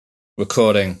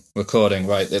Recording.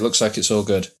 Right, it looks like it's all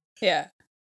good. Yeah.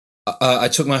 I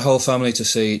took my whole family to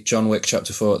see John Wick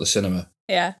Chapter 4 at the cinema.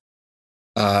 Yeah.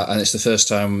 And it's the first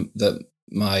time that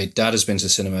my dad has been to the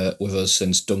cinema with us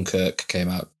since Dunkirk came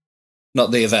out.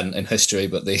 Not the event in history,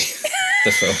 but the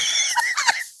film.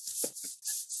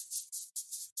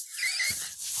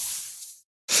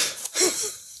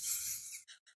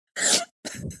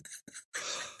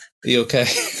 Are you okay?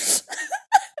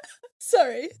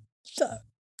 Sorry.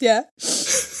 Yeah.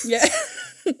 Yeah.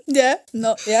 Yeah.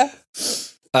 No. Yeah.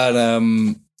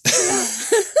 And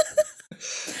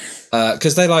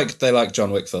because they like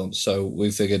John Wick films, so we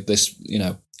figured this.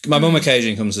 My mum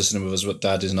occasionally comes to cinema with us, but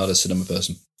Dad is not a cinema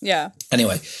person. Yeah.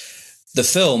 Anyway, the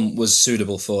film was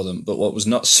suitable for them, but what was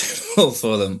not suitable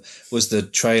for them was the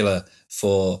trailer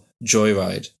for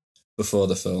Joyride before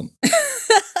the film.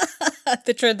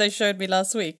 The trailer they showed me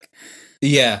last week.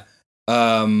 Yeah.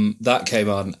 That came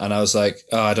on, and I was like,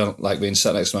 I don't like being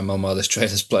sat next to my mum while this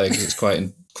trailer's playing because it's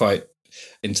quite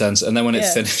intense. And then when it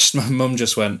finished, my mum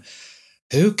just went,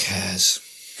 "Who cares?"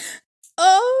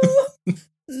 Oh,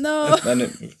 no. And then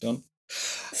it moved on.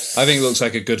 I think it looks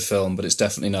like a good film, but it's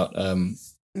definitely not.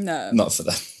 No, not for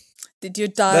them. Did your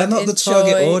dad? They're not the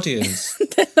target audience.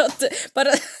 They're not.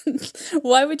 But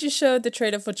why would you show the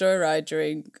trailer for Joyride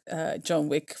during John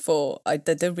Wick 4?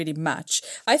 They don't really match.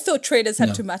 I thought trailers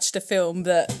had to match the film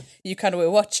that you kind of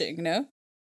were watching. No.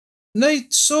 They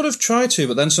sort of try to,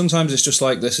 but then sometimes it's just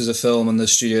like, this is a film and the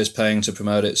studio is paying to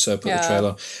promote it, so put the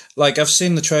trailer on. Like, I've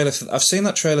seen that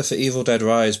trailer for Evil Dead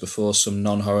Rise before some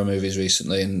non-horror movies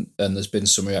recently, and there's been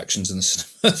some reactions in the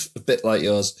cinema, a bit like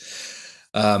yours.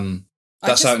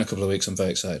 That's out in a couple of weeks. I'm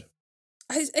very excited.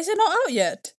 Is it not out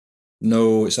yet?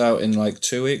 No, it's out in like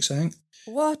 2 weeks, I think.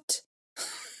 What?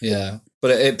 Yeah,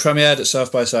 but it premiered at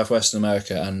South by Southwest in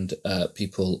America, and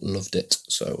people loved it,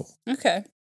 so... Okay.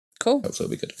 Cool. Hopefully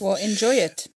it'll be good. Well, enjoy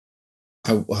it.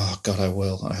 Oh, God, I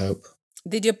will. I hope.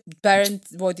 Did your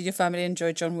family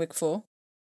enjoy John Wick 4?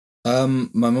 My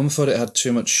mum thought it had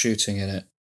too much shooting in it.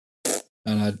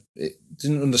 And I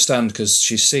didn't understand because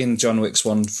she's seen John Wick's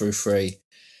 1 through 3,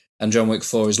 and John Wick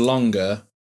 4 is longer,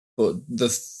 but the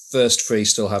first 3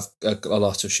 still have a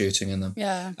lot of shooting in them.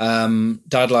 Yeah.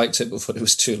 Dad liked it, but thought it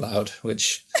was too loud,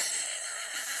 which...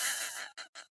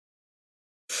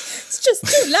 It's just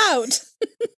too loud.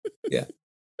 Yeah.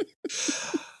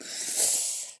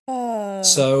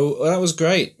 So that was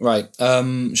great. Right.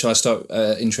 Shall I start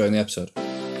introing the episode?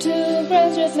 Two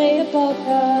friends just made a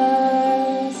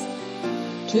podcast.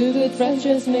 Two good friends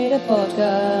just made a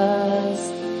podcast.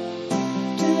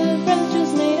 Two friends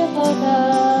just made a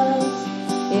podcast.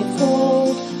 It's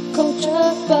called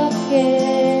Culture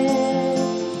Bucket.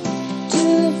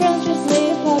 Two friends just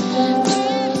made a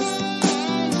podcast.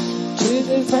 Two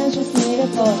good friends just made a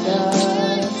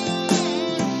podcast.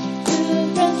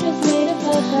 Just made a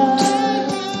podcast.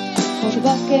 Culture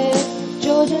Bucket,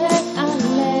 George and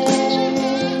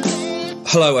Alex.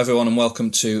 Hello, everyone, and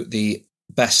welcome to the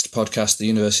best podcast, the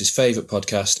universe's favourite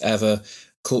podcast ever,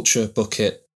 Culture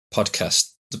Bucket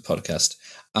Podcast, the podcast.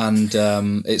 And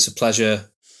it's a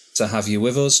pleasure to have you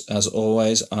with us. As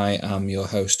always, I am your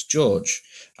host, George,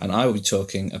 and I will be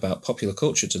talking about popular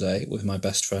culture today with my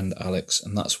best friend, Alex,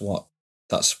 and that's what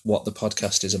the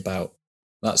podcast is about.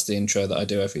 That's the intro that I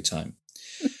do every time.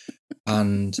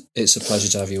 And it's a pleasure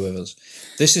to have you with us.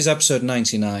 This is episode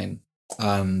 99,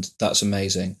 and that's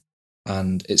amazing.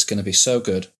 And it's going to be so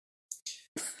good.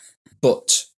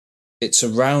 But it's a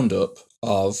roundup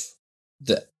of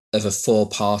a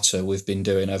 4-parter we've been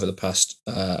doing over the past,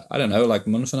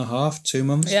 month and a half, 2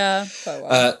 months. Yeah, quite a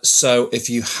while. So if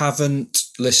you haven't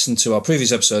listened to our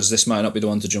previous episodes, this might not be the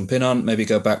one to jump in on. Maybe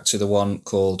go back to the one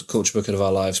called Culture Bucket of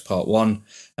Our Lives Part 1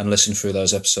 and listen through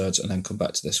those episodes and then come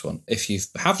back to this one. If you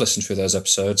have listened through those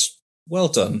episodes, well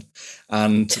done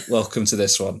and welcome to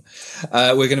this one.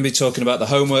 We're going to be talking about the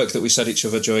homework that we set each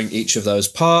other during each of those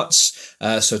parts.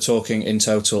 So talking in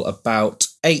total about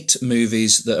 8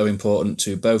 movies that are important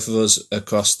to both of us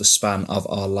across the span of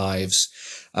our lives.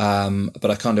 But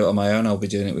I can't do it on my own. I'll be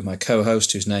doing it with my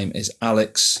co-host, whose name is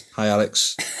Alex. Hi,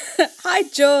 Alex. Hi,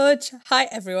 George. Hi,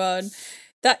 everyone.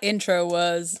 That intro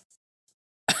was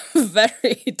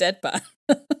very deadpan.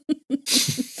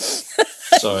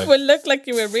 Sorry. It would look like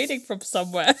you were reading from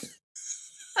somewhere.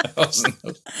 I wasn't.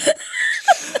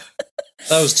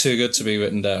 That was too good to be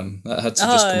written down. That had to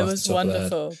just come off the top of the head. It was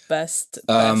wonderful. Best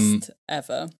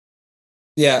ever.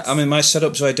 Yeah, Yes. I mean, my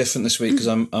setup's very different this week because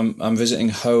I'm visiting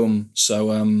home.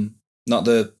 So not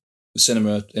the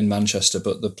cinema in Manchester,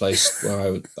 but the place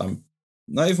where I'm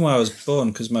not even where I was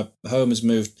born because my home has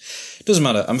moved. It doesn't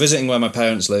matter. I'm visiting where my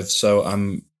parents live, so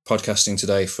I'm podcasting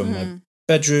today from my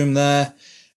bedroom there.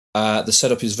 The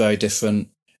setup is very different.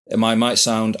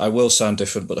 I will sound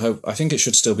different, but I think it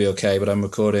should still be okay. But I'm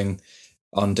recording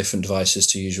on different devices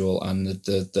to usual, and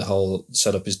the whole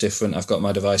setup is different. I've got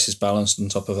my devices balanced on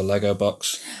top of a Lego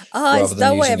box. Is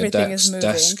that why everything is moving?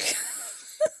 Desk.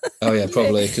 Oh yeah,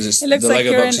 probably because the like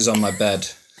Lego box is on my bed.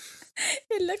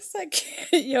 It looks like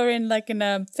you're in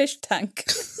a fish tank.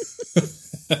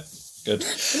 Good.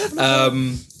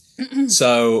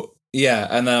 So yeah,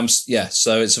 and then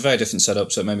so it's a very different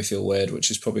setup. So it made me feel weird, which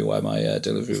is probably why my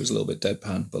delivery was a little bit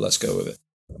deadpan. But let's go with it.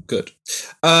 Good.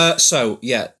 So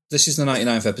yeah, this is the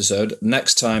 99th episode.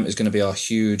 Next time is going to be our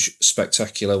huge,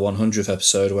 spectacular 100th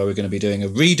episode, where we're going to be doing a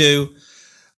redo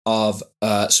of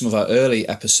some of our early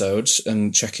episodes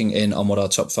and checking in on what our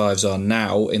top fives are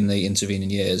now in the intervening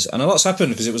years. And a lot's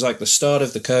happened because it was like the start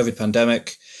of the COVID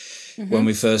pandemic when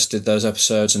we first did those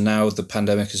episodes, and now the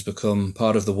pandemic has become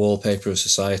part of the wallpaper of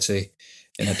society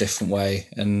in a different way,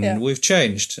 and we've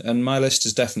changed, and my list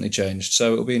has definitely changed.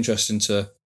 So it'll be interesting to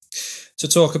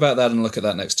talk about that and look at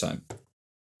that next time.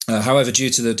 However, due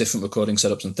to the different recording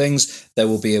setups and things, there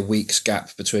will be a week's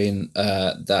gap between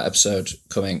that episode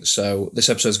coming. So this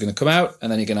episode is going to come out,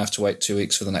 and then you're going to have to wait 2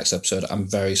 weeks for the next episode. I'm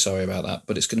very sorry about that,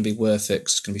 but it's going to be worth it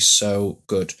 'cause it's going to be so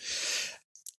good.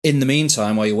 In the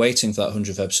meantime, while you're waiting for that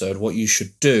 100th episode, what you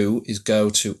should do is go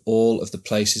to all of the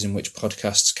places in which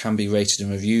podcasts can be rated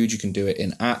and reviewed. You can do it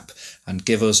in app and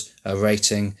give us a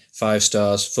rating, 5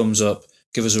 stars, thumbs up,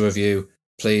 give us a review,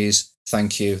 please.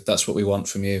 Thank you. That's what we want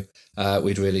from you.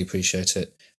 We'd really appreciate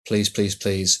it. Please, please,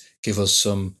 please give us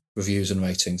some reviews and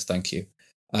ratings. Thank you.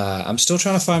 I'm still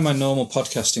trying to find my normal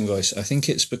podcasting voice. I think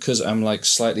it's because I'm like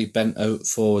slightly bent out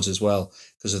forwards as well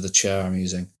because of the chair I'm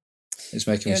using. It's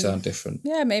making me sound different.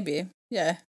 Yeah, maybe.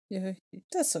 Yeah.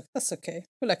 That's okay.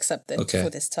 We'll accept it for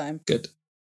this time. Good.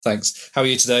 Thanks. How are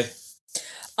you today?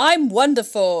 I'm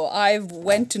wonderful. I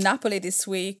went to Napoli this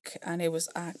week and it was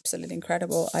absolutely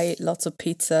incredible. I ate lots of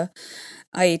pizza.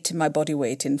 I ate my body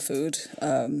weight in food.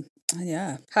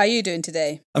 Yeah. How are you doing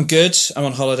today? I'm good. I'm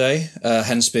on holiday,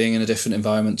 hence being in a different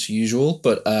environment to usual,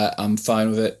 but I'm fine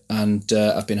with it. And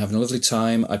I've been having a lovely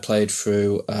time. I played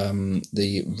through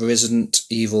the Resident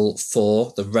Evil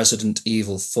 4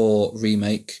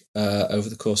 remake over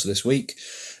the course of this week.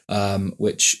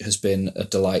 Which has been a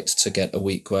delight to get a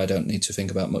week where I don't need to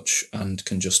think about much and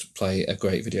can just play a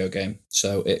great video game.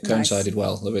 So it coincided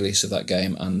well, the release of that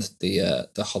game and the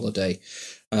holiday.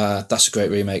 That's a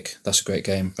great remake. That's a great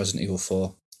game. Resident Evil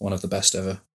 4, one of the best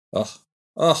ever. Oh,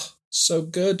 so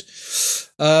good.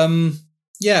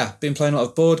 Been playing a lot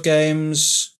of board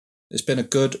games. It's been a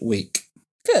good week.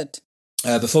 Good.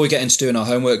 Before we get into doing our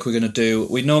homework,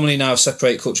 we normally now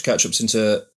separate Culture Catch-Ups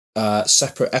into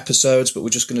separate episodes, but we're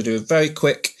just going to do a very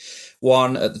quick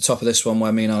one at the top of this one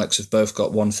where me and Alex have both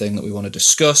got one thing that we want to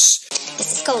discuss.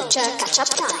 This is Culture Catch-Up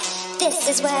time. This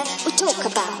is where we talk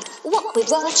about what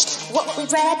we've watched, what we've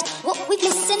read, what we've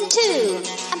listened to,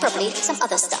 and probably some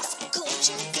other stuff.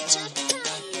 Culture Catch-Up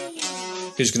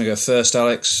time. Who's going to go first,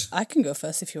 Alex? I can go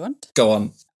first if you want. Go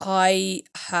on. I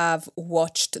have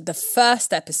watched the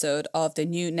first episode of the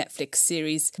new Netflix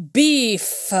series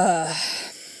Beef.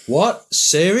 What?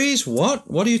 Series? What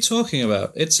are you talking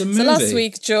about? It's a movie. So last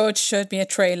week, George showed me a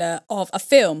trailer of a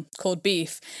film called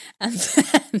Beef. And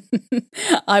then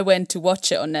I went to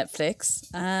watch it on Netflix.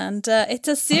 And it's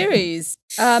a series.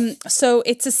 So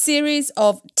it's a series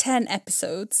of 10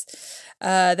 episodes.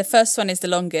 The first one is the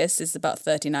longest. It's about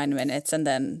 39 minutes. And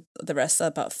then the rest are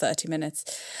about 30 minutes.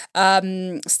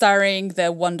 Starring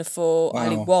the wonderful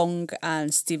Ali Wong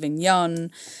and Steven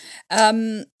Yeun.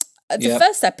 The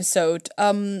first episode,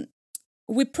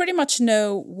 we pretty much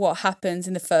know what happens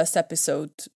in the first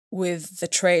episode with the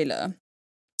trailer.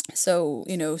 So,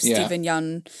 Steven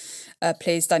Yeun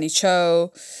plays Danny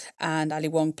Cho and Ali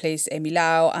Wong plays Amy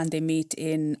Lau, and they meet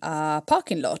in a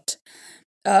parking lot.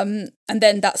 And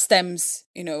then that stems,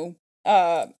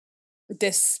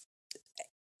 this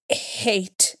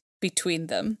hate between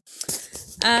them.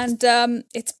 And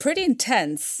it's pretty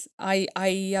intense. I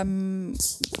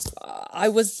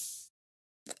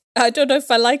don't know if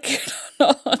I like it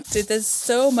or not. There's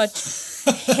so much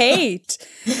hate.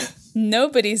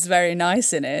 Nobody's very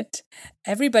nice in it.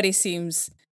 Everybody seems...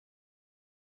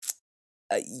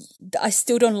 I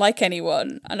still don't like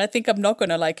anyone. And I think I'm not going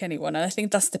to like anyone. And I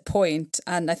think that's the point.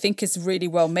 And I think it's really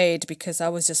well made because I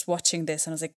was just watching this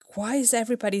and I was like, why is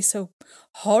everybody so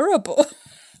horrible?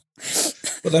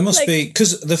 Well, there must be...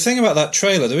 Because the thing about that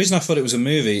trailer, the reason I thought it was a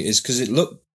movie is because it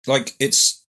looked like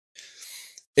it's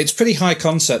pretty high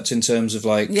concept in terms of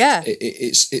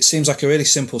it seems like a really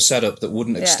simple setup that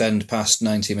wouldn't extend past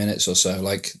 90 minutes or so.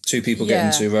 Like two people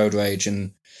get into road rage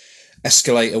and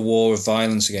escalate a war of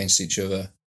violence against each other.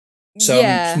 So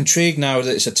Yeah. I'm intrigued now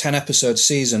that it's a 10-episode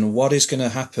season. What is going to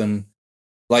happen?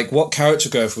 Like, what character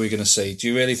growth are we going to see? Do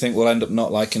you really think we'll end up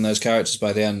not liking those characters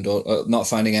by the end, or not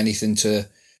finding anything to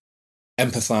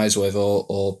empathise with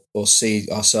or see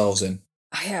ourselves in?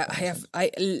 I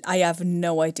have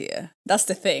no idea. That's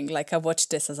the thing. Like, I watched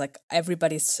this, I was like,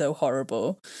 everybody's so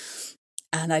horrible,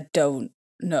 and I don't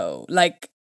know. Like,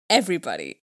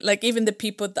 everybody, like even the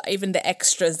people, even the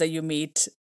extras that you meet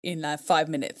in a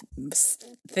 5-minute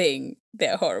thing,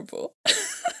 they're horrible.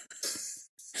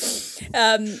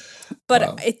 But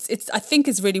Wow. it's I think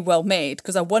it's really well made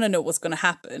because I want to know what's going to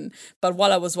happen. But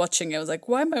while I was watching it, I was like,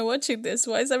 why am I watching this?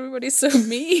 Why is everybody so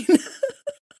mean?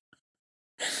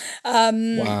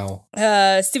 Wow.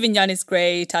 Stephen Yeun is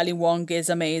great. Ali Wong is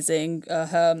amazing.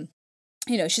 Her,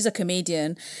 she's a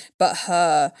comedian, but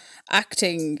her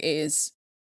acting is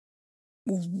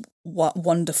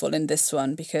wonderful in this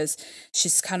one because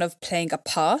she's kind of playing a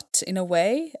part in a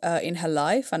way in her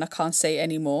life, and I can't say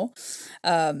any more.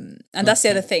 And that's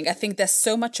the other thing. I think there's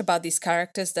so much about these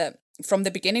characters that from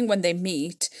the beginning when they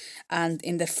meet and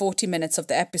in the 40 minutes of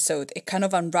the episode, it kind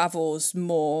of unravels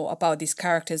more about these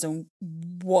characters and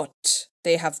what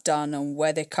they have done and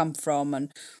where they come from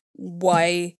and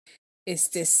why is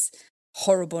this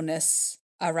horribleness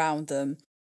around them.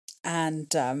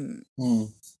 And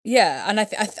yeah, and I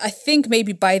think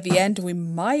maybe by the end we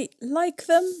might like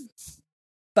them.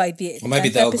 By the Or maybe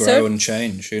 10th they'll episode. grow and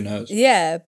change. Who knows?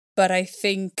 Yeah, but I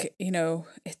think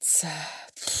it's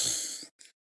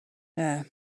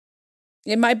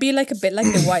it might be like a bit like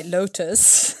the White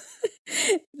Lotus.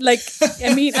 Like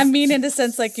I mean in the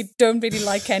sense like you don't really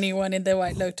like anyone in the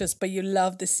White Lotus, but you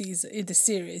love the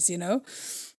series.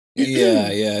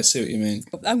 Yeah, I see what you mean.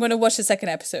 I'm gonna watch the second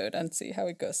episode and see how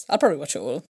it goes. I'll probably watch it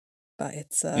all, but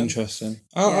it's Interesting.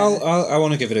 I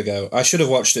want to give it a go. I should have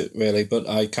watched it really, but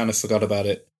I kind of forgot about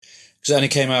it because it only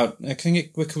came out. I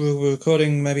think we're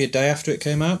recording maybe a day after it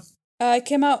came out. It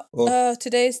came out. Or-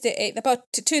 Today's the 8th. About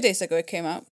 2 days ago, it came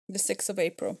out. The 6th of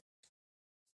April.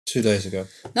 2 days ago.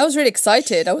 And I was really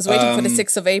excited. I was waiting for the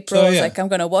 6th of April. so, I was yeah. like, I'm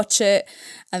gonna watch it,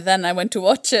 and then I went to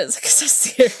watch it. It's like it's a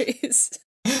series.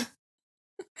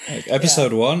 Like,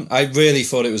 episode 1, I really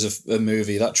thought it was a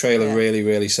movie. That trailer Yeah. really,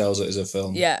 really sells it as a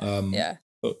film. Yeah, Yeah.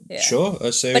 But Yeah. sure,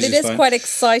 a series But it is fine. quite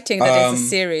exciting that it's a Um,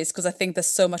 series because I think there's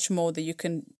so much more that you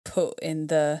can put in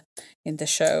the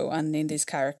show and in these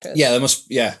characters. Yeah, there must.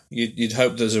 Yeah, you'd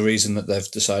hope there's a reason that they've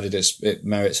decided it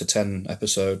merits a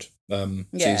 10-episode season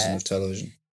Yeah. of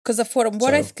television. Because from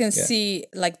what I So, can yeah. see,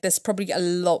 like there's probably a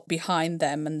lot behind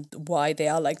them and why they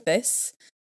are like this.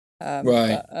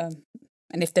 Right. But,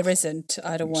 and if there isn't,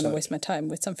 I don't want to So- waste my time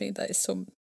with something that is so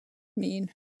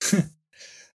mean.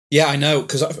 Yeah, I know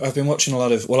because I've been watching a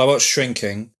lot of. Well, I watched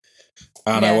Shrinking,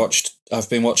 and Yeah. I've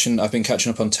been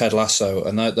catching up on Ted Lasso,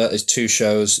 and that is 2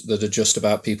 shows that are just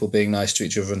about people being nice to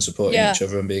each other and supporting Yeah. each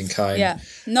other and being kind. Yeah,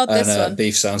 not And this one.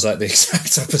 Beef sounds like the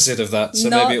exact opposite of that. So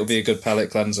Not- maybe it'll be a good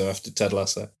palate cleanser after Ted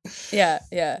Lasso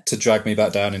Yeah. to drag me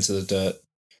back down into the dirt.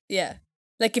 Yeah.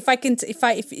 Like if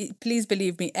please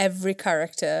believe me, every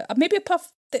character, maybe apart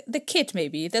the kid,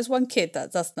 maybe there's one kid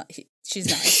that's not she's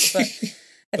nice, but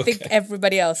I think Okay.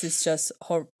 everybody else is just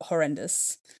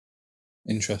horrendous.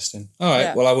 Interesting. All right.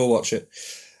 Yeah. Well, I will watch it.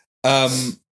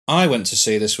 I went to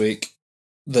see this week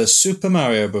the Super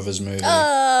Mario Brothers movie.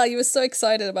 Ah, you were so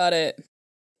excited about it.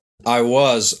 I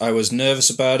was nervous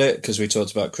about it because we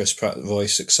talked about Chris Pratt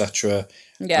voice, etc.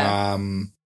 Yeah.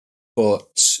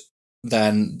 But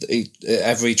then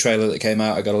every trailer that came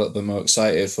out, I got a little bit more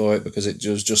excited for it because it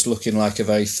was just looking like a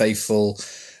very faithful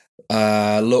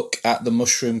look at the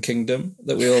Mushroom Kingdom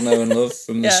that we all know and love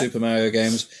from the Yeah. Super Mario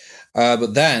games.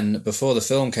 But then, before the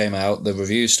film came out, the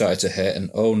reviews started to hit, and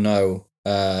oh no,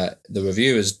 the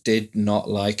reviewers did not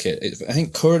like it. I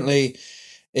think currently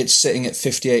it's sitting at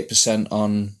 58%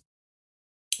 on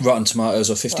Rotten Tomatoes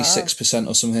or 56%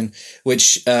 or something,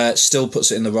 which still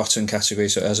puts it in the rotten category,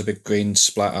 so it has a big green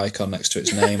splat icon next to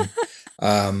its name.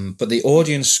 But the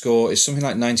audience score is something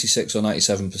like 96 or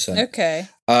 97%. Okay.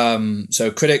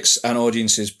 So critics and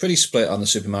audiences pretty split on the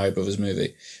Super Mario Brothers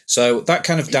movie. So that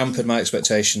kind of dampened my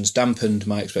expectations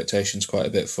quite a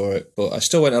bit for it. But I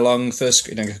still went along. First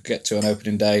screening I could get to on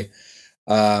opening day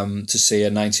to see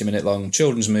a 90-minute long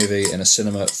children's movie in a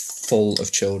cinema full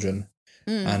of children.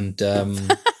 And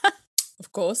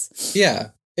Of course. yeah,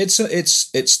 it's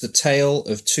the tale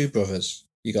of 2 brothers.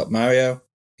 You got Mario,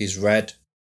 he's red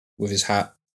with his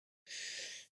hat.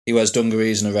 He wears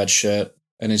dungarees and a red shirt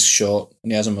and he's short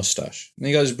and he has a mustache. And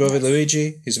you got his brother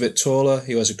Luigi, he's a bit taller,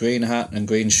 he wears a green hat and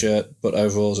green shirt, but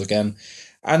overalls again.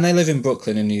 And they live in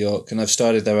Brooklyn in New York, and they've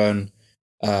started their own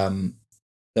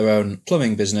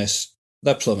plumbing business.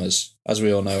 they're plumbers, as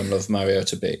we all know and love Mario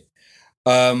to be.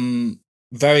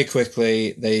 Very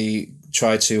quickly, they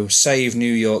try to save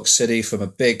New York City from a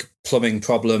big plumbing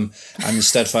problem and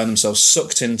instead find themselves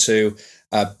sucked into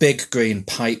a big green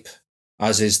pipe,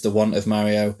 as is the want of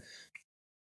Mario.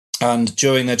 And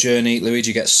during their journey,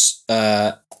 Luigi gets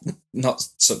not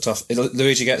sucked off.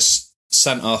 Luigi gets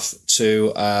sent off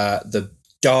to the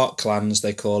Dark Lands,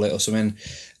 they call it, or something,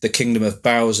 the Kingdom of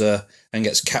Bowser, and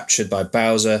gets captured by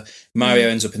Bowser. Mario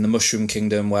ends up in the Mushroom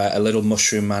Kingdom, where a little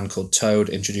mushroom man called Toad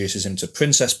introduces him to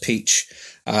Princess Peach,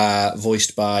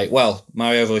 voiced by,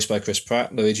 Mario voiced by Chris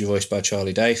Pratt, Luigi voiced by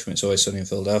Charlie Day from It's Always Sunny in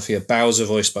Philadelphia, Bowser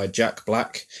voiced by Jack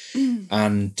Black,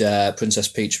 and Princess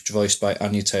Peach voiced by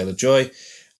Anya Taylor-Joy.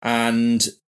 And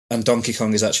Donkey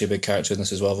Kong is actually a big character in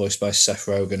this as well, voiced by Seth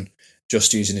Rogen,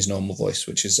 just using his normal voice,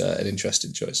 which is an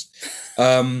interesting choice.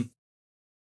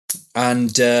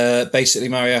 Basically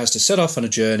Mario has to set off on a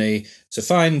journey to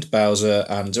find Bowser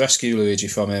and rescue Luigi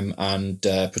from him and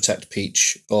protect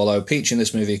Peach, although Peach in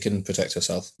this movie can protect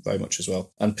herself very much as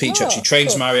well. And Peach actually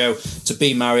trains Mario to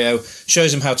be Mario,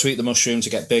 shows him how to eat the mushroom to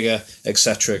get bigger,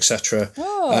 etc., etc.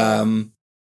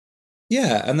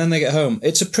 And then they get home.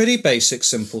 It's a pretty basic,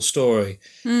 simple story.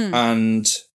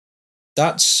 And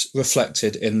that's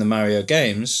reflected in the Mario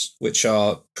games, which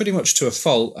are pretty much to a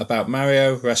fault about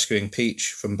Mario rescuing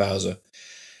Peach from Bowser.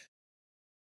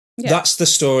 Yeah. That's the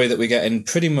story that we get in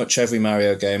pretty much every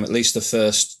Mario game, at least the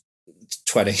first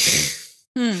 20.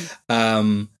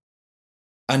 And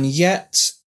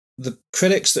yet, the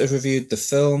critics that have reviewed the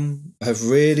film have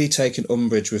really taken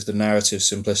umbrage with the narrative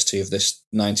simplicity of this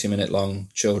 90-minute long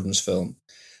children's film.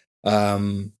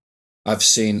 I've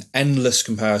seen endless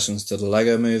comparisons to the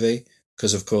Lego Movie,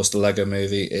 because, of course, the Lego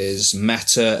Movie is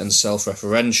meta and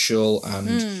self-referential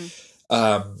and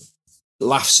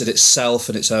laughs at itself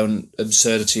and its own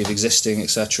absurdity of existing,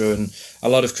 etc. And a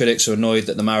lot of critics are annoyed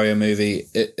that the Mario Movie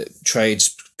it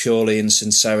trades purely in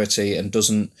sincerity and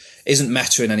isn't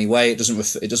meta in any way. It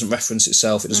doesn't reference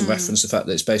itself. It doesn't reference the fact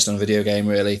that it's based on a video game,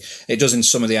 really. It does in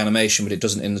some of the animation, but it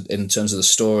doesn't in terms of the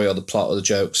story or the plot or the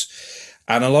jokes.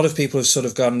 And a lot of people have sort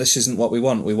of gone, this isn't what we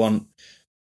want. We want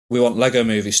Lego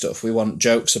Movie stuff. We want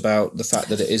jokes about the fact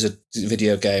that it is a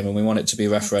video game and we want it to be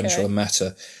referential and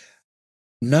meta.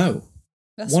 No.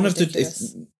 That's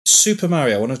ridiculous. Super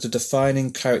Mario, one of the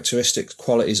defining characteristic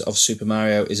qualities of Super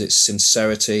Mario is its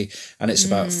sincerity and it's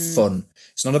about fun.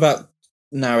 It's not about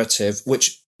narrative,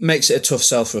 which makes it a tough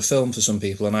sell for a film for some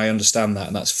people, and I understand that,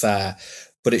 and that's fair.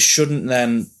 But it shouldn't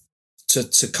then,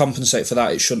 to compensate for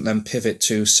that, it shouldn't then pivot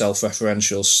to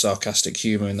self-referential, sarcastic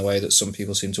humour in the way that some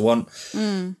people seem to want.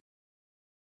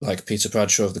 Like Peter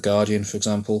Bradshaw of The Guardian, for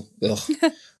example.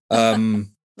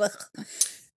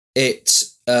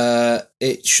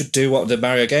 It should do what the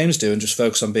Mario games do and just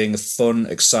focus on being a fun,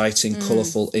 exciting,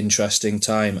 colourful, interesting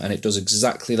time. And it does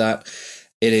exactly that.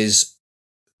 It is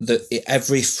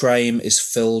every frame is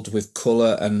filled with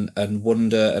colour and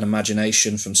wonder and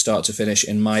imagination from start to finish,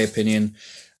 in my opinion.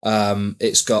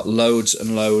 It's got loads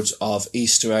and loads of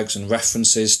Easter eggs and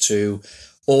references to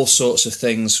all sorts of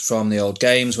things from the old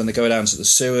games. When they go down to the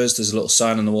sewers, there's a little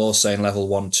sign on the wall saying level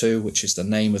 1-2, which is the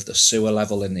name of the sewer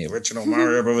level in the original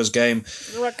Mario Brothers game.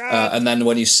 And then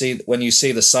when you see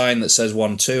the sign that says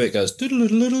 1-2, it goes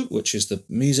doodle-doodle-doodle, which is the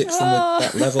music from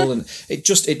that level. And it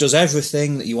does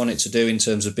everything that you want it to do in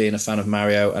terms of being a fan of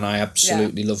Mario. And I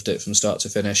absolutely loved it from start to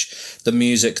finish. The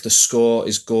music, the score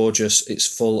is gorgeous. It's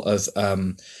full of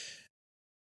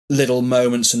little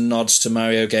moments and nods to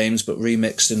Mario games, but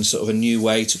remixed in sort of a new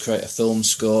way to create a film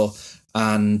score.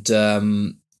 And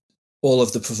all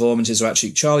of the performances are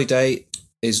actually Charlie Day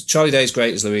is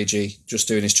great as Luigi, just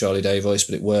doing his Charlie Day voice,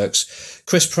 but it works.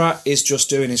 Chris Pratt is just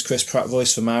doing his Chris Pratt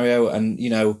voice for Mario, and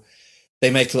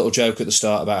they make a little joke at the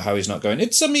start about how he's not going,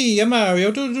 "It's a me, a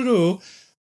Mario, do."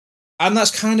 And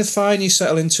that's kind of fine. You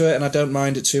settle into it, and I don't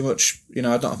mind it too much. I'm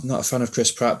not a fan of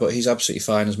Chris Pratt, but he's absolutely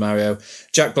fine as Mario.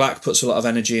 Jack Black puts a lot of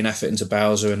energy and effort into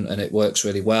Bowser, and it works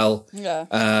really well. Yeah.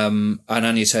 And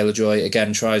Anya Taylor-Joy,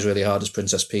 again, tries really hard as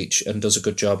Princess Peach and does a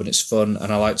good job, and it's fun.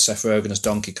 And I liked Seth Rogen as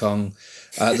Donkey Kong.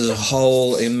 There's a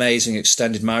whole amazing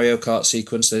extended Mario Kart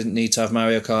sequence. They didn't need to have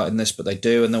Mario Kart in this, but they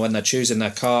do. And then when they're choosing their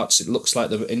karts, it looks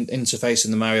like the interface in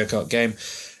the Mario Kart game.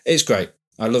 It's great.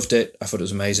 I loved it. I thought it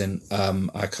was amazing.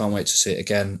 I can't wait to see it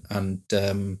again. And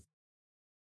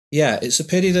it's a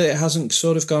pity that it hasn't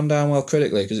sort of gone down well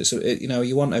critically, because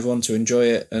you want everyone to enjoy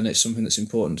it, and it's something that's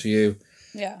important to you.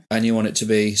 Yeah. And you want it to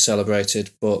be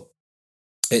celebrated, but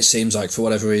it seems like for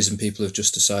whatever reason people have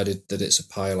just decided that it's a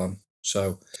pile-on.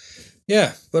 So,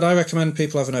 yeah, but I recommend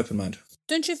people have an open mind.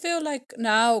 Don't you feel like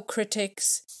now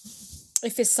critics,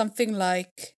 if it's something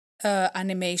like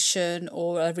animation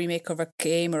or a remake of a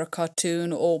game or a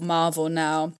cartoon or Marvel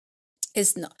now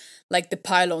is not like the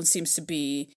pylon seems to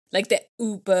be like the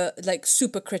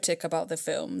super critic about the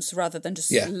films rather than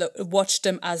just watch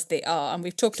them as they are. And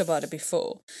we've talked about it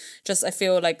before. Just I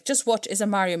feel like just watch is a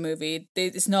Mario movie.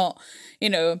 It's not,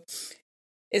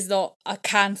 it's not a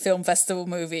Cannes Film Festival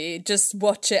movie. Just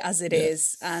watch it as it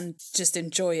is and just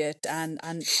enjoy it and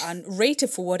rate it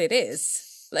for what it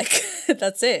is. Like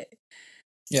that's it.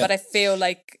 Yeah. But I feel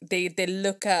like they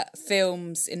look at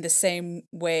films in the same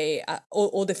way.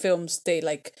 All the films, they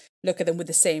like look at them with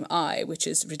the same eye, which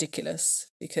is ridiculous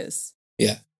because,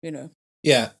 Yeah,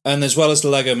 and as well as the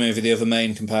Lego movie, the other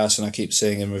main comparison I keep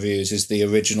seeing in reviews is the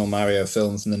original Mario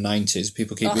film from the 90s.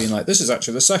 People keep being like, this is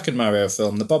actually the second Mario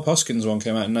film. The Bob Hoskins one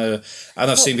came out, and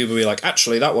I've seen people be like,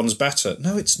 actually, that one's better.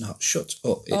 No, it's not. Shut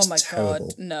up. It's terrible.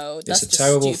 God, no. That's it's a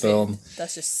terrible film.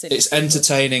 That's just silly. It's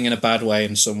entertaining in a bad way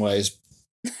in some ways.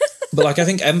 But like I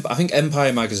think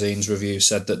Empire Magazine's review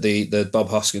said that the Bob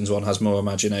Hoskins one has more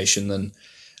imagination than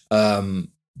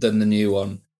the new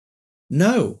one.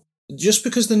 No, just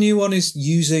because the new one is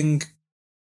using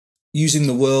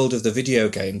the world of the video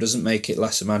game doesn't make it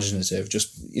less imaginative.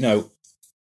 Just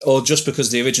or just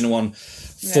because the original one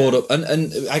thought up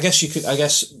and I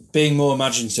guess being more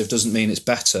imaginative doesn't mean it's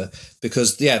better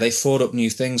because they thought up new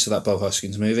things for that Bob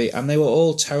Hoskins movie and they were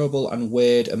all terrible and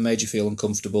weird and made you feel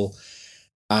uncomfortable.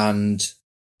 And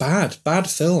bad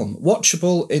film.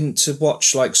 Watchable to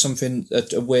watch like something,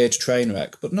 a weird train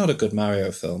wreck, but not a good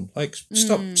Mario film. Like,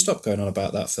 stop going on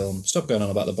about that film. Stop going on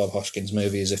about the Bob Hoskins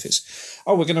movie as if it's,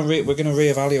 we're gonna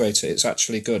reevaluate it. It's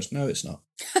actually good. No, it's not.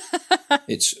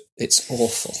 It's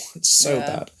awful. It's so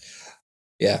bad.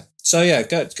 Yeah. So I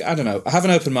don't know. Have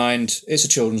an open mind. It's a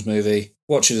children's movie.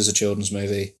 Watch it as a children's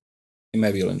movie. And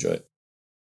maybe you'll enjoy it.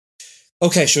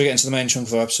 Okay, shall we get into the main chunk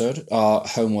of our episode? Our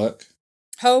homework.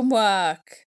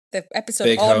 Homework. The episode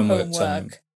Big on homework time.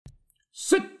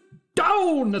 Sit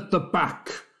down at the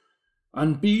back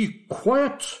and be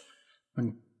quiet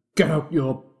and get out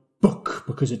your book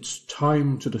because it's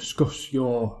time to discuss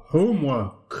your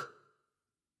homework.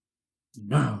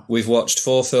 Now. We've watched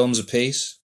 4 films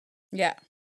apiece. Yeah.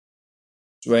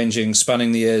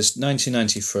 Spanning the years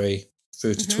 1993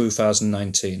 through to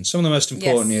 2019. Some of the most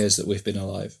important years that we've been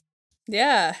alive.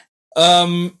 Yeah.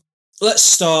 Let's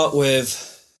start with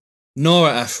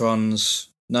Nora Ephron's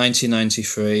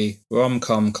 1993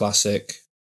 rom-com classic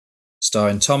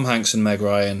starring Tom Hanks and Meg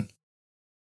Ryan,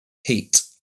 Heat.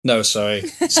 No, sorry,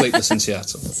 Sleepless in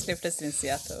Seattle. Sleepless in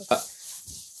Seattle.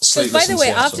 Sleepless by the way,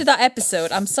 Seattle. after that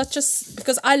episode, I'm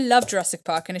because I love Jurassic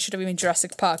Park and it should have been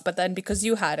Jurassic Park, but then because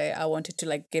you had it, I wanted to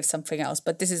like give something else.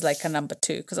 But this is like a number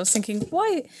 2 because I was thinking,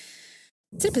 why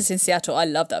Sleepless in Seattle? I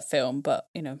love that film, but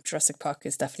Jurassic Park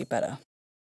is definitely better.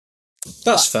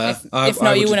 That's fair. If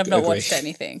not, you would have not watched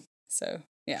anything. So,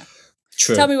 yeah.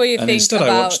 True. Tell me what you think instead about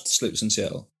I watched Sleepless in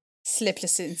Seattle.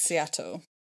 Sleepless in Seattle.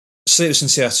 Sleepless in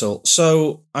Seattle.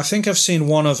 So, I think I've seen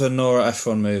one other Nora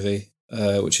Ephron movie,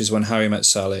 which is When Harry Met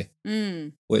Sally.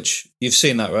 Which, you've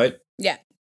seen that, right? Yeah.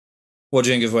 What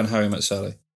do you think of When Harry Met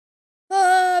Sally?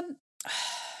 I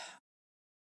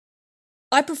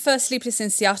prefer Sleepless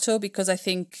in Seattle because I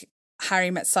think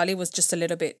Harry Met Sally was just a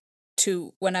little bit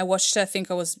when I watched it, I think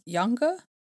I was younger,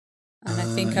 and I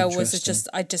think it was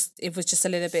just a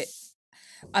little bit.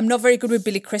 I'm not very good with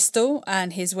Billy Crystal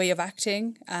and his way of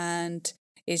acting, and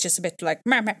it's just a bit like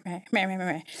meh, meh, meh, meh, meh,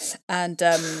 meh. And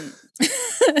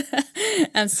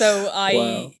and so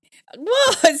Wow.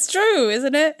 Well, it's true,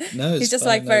 isn't it? No, it's he's just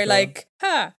fine, like very no, like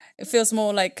It feels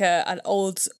more like an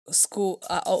old school,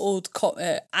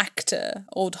 actor,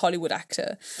 old Hollywood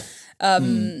actor.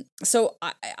 So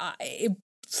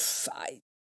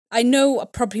I know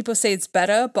people say it's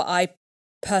better, but I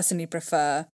personally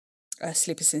prefer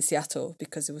Sleepless in Seattle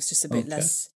because it was just a bit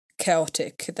less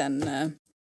chaotic than.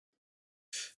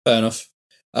 Fair enough.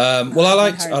 Well,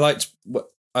 I liked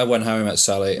When Harry Met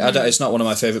Sally. It's not one of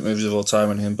my favourite movies of all time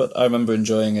on him, but I remember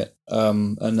enjoying it.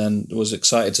 And then was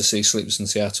excited to see Sleepless in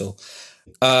Seattle.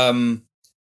 I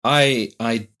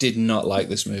did not like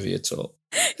this movie at all.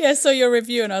 Yeah, I saw your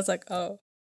review and I was like, oh,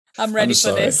 I'm ready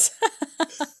for this.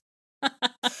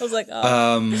 I was like,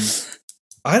 oh.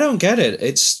 I don't get it.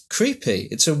 It's creepy.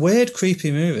 It's a weird,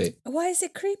 creepy movie. Why is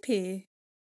it creepy?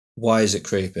 Why is it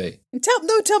creepy?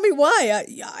 Tell me why.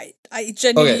 I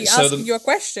genuinely ask you a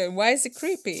question. Why is it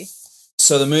creepy?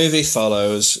 So the movie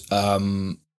follows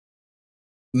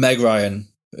Meg Ryan,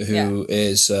 who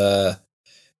is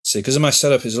see, because of my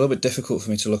setup, it's a little bit difficult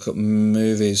for me to look up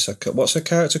movies. What's her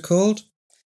character called?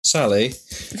 Sally.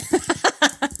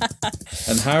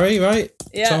 And Harry, right?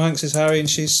 Yeah. Tom Hanks is Harry and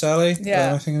she's Sally.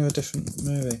 Yeah. I'm thinking of a different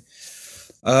movie.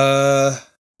 Here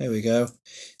we go.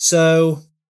 So,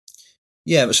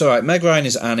 yeah, it's all right. Meg Ryan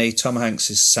is Annie. Tom Hanks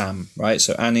is Sam, right?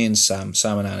 So Annie and Sam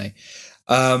and Annie.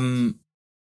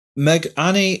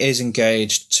 Annie is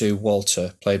engaged to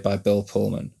Walter, played by Bill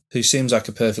Pullman, who seems like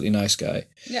a perfectly nice guy.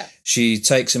 Yeah. She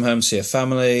takes him home to see her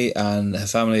family, and her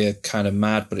family are kind of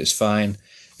mad, but it's fine,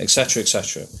 etc.,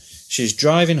 etc. She's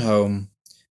driving home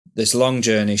this long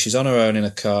journey. She's on her own in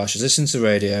a car. She's listening to the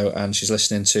radio, and she's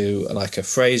listening to like a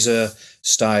Fraser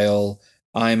style,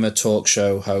 I'm a talk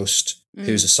show host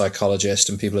who's a psychologist,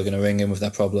 and people are going to ring in with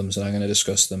their problems, and I'm going to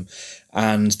discuss them.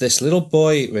 And this little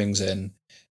boy rings in.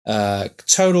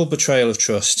 Total betrayal of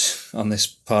trust on this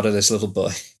part of this little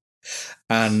boy,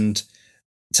 and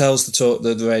tells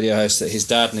the radio host that his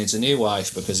dad needs a new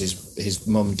wife because his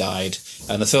mum died.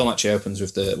 And the film actually opens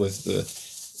with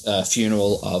the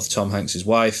funeral of Tom Hanks's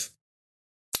wife,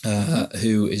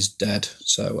 who is dead.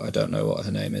 So I don't know what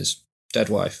her name is. Dead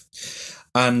wife.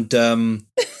 And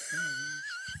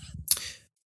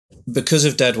because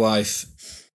of dead wife,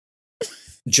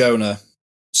 Jonah,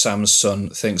 Sam's son,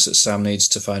 thinks that Sam needs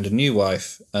to find a new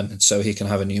wife, and so he can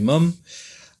have a new mum.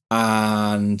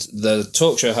 And the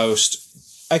talk show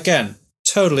host, again,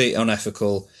 totally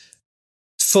unethical,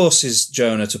 forces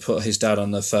Jonah to put his dad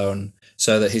on the phone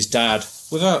so that his dad,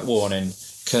 without warning,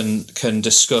 can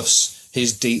discuss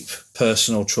his deep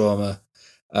personal trauma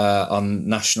on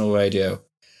national radio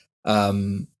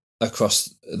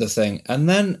across the thing. And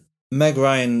then Meg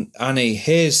Ryan, Annie,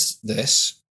 hears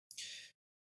this,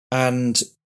 and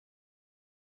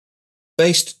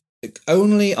based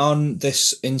only on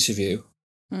this interview,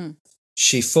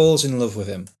 she falls in love with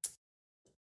him.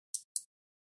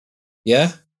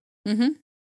 Yeah? Mm-hmm.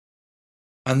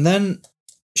 And then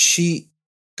she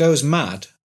goes mad.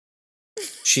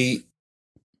 She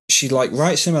like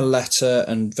writes him a letter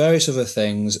and various other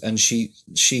things, and she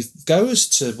goes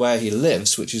to where he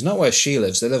lives, which is not where she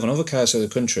lives. They live on other sides of the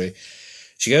country.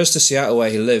 She goes to Seattle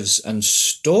where he lives and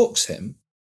stalks him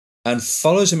and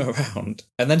follows him around,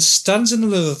 and then stands in the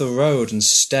middle of the road and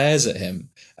stares at him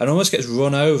and almost gets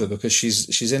run over because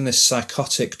she's in this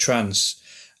psychotic trance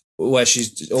where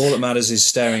all that matters is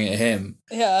staring at him.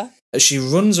 Yeah. She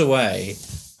runs away,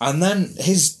 and then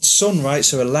his son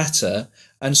writes her a letter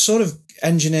and sort of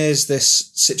engineers this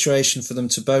situation for them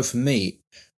to both meet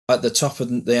at the top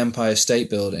of the Empire State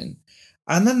Building.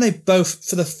 And then they both,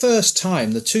 for the first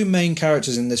time, the two main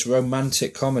characters in this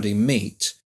romantic comedy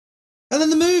meet. And then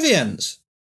the movie ends.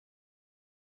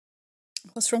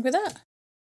 What's wrong with that?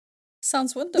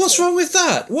 Sounds wonderful. What's wrong with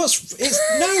that? What?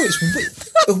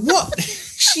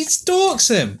 She stalks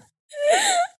him.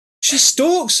 She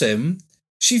stalks him.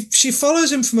 She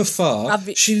follows him from afar.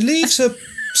 She leaves her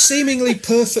seemingly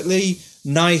perfectly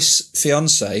nice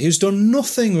fiance who's done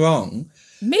nothing wrong.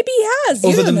 Maybe he has.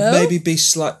 Other than maybe be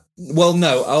slight. Well,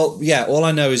 no. All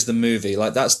I know is the movie.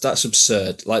 Like that's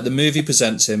absurd. Like the movie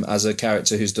presents him as a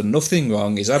character who's done nothing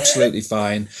wrong. He's absolutely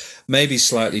fine. Maybe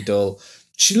slightly dull.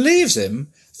 She leaves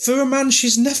him for a man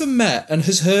she's never met and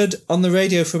has heard on the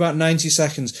radio for about 90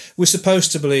 seconds. We're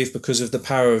supposed to believe because of the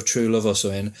power of true love or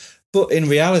something, but in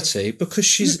reality, because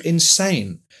she's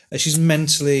insane and she's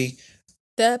mentally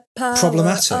the power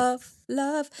problematic. Of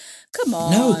love. Come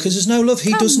on. No, because there's no love.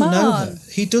 He doesn't know her.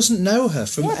 He doesn't know her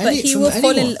from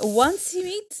anyone. Once he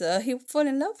meets her, he will fall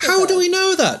in love with her. How do we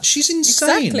know that? She's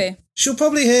insane. Exactly. He'll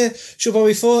fall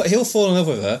in love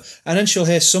with her, and then she'll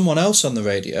hear someone else on the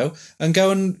radio and go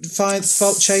and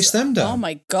chase them down. Oh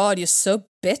my God, you're so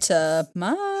bitter,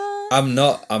 man. I'm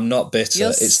not bitter.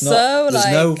 You're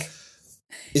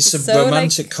It's a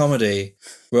romantic comedy.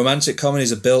 Romantic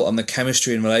comedies are built on the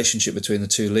chemistry and relationship between the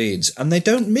two leads, and they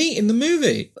don't meet in the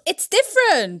movie. It's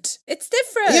different.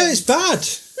 Yeah, it's bad.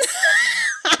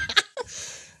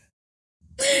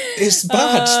 It's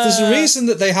bad. There's a reason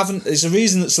that they haven't. There's a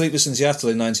reason that Sleepless in Seattle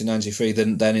in 1993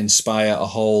 didn't then inspire a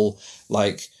whole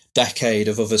decade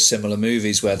of other similar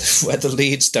movies where the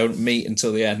leads don't meet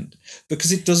until the end,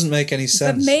 because it doesn't make any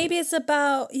sense. But maybe it's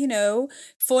about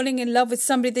falling in love with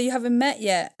somebody that you haven't met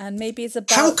yet, and maybe it's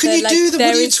about how can you do that?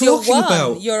 What are you talking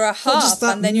about? You're a half,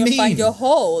 and then you'll find your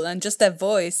whole, and just their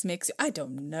voice makes you. I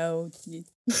don't know.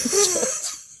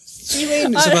 What do you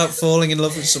mean it's about falling in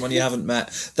love with someone you haven't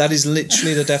met? That is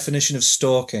literally the definition of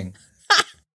stalking.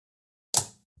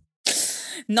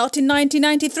 Not in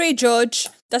 1993, George.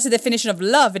 That's the definition of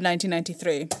love in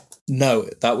 1993. No,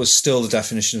 that was still the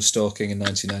definition of stalking in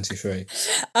 1993.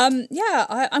 Yeah,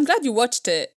 I'm glad you watched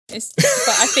it. But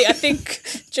I think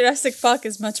Jurassic Park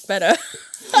is much better.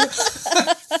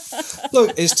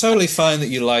 Look, it's totally fine that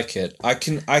you like it. I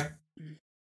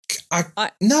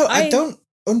don't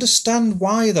understand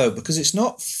why though, because it's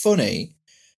not funny,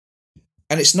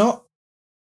 and it's not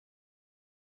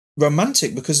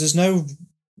romantic because there's no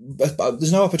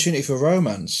opportunity for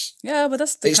romance. Yeah, but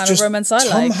that's the It's kind of just romance I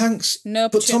Tom like. Hanks. No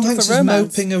But Tom opportunity Hanks for is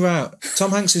romance. moping around.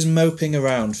 Tom Hanks is moping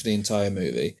around for the entire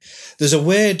movie. There's a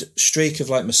weird streak of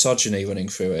like misogyny running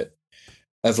through it,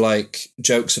 of like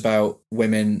jokes about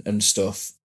women and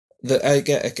stuff. That I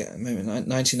get maybe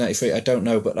 1993. I don't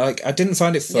know, but like I didn't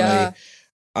find it funny. Yeah.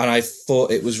 And I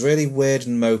thought it was really weird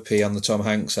and mopey on the Tom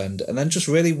Hanks end, and then just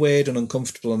really weird and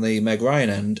uncomfortable on the Meg Ryan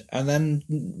end, and then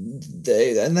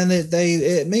it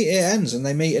ends, and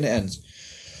they meet and it ends.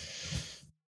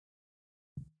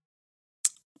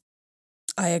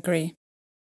 I agree.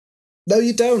 No,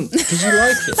 you don't, because you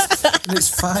like it, and it's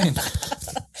fine.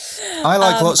 I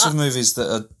like lots of movies that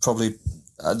are probably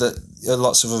that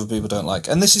lots of other people don't like,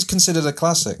 and this is considered a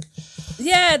classic.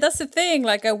 Yeah, that's the thing.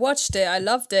 Like, I watched it. I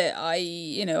loved it. I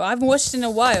haven't watched it in a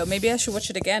while. Maybe I should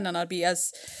watch it again and I'll be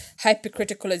as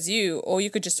hypercritical as you. Or you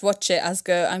could just watch it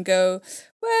go,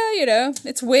 well,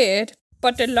 it's weird,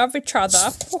 but they love each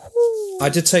other. I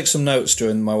did take some notes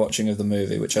during my watching of the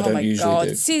movie, which I don't usually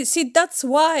do. See, that's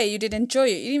why you did enjoy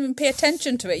it. You didn't even pay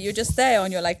attention to it. You're just there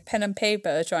on your, like, pen and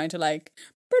paper trying to, like...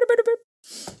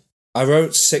 I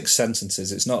wrote 6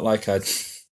 sentences. It's not like I...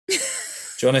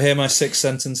 Do you want to hear my 6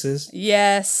 sentences?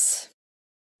 Yes.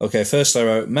 Okay, first I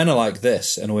wrote, men are like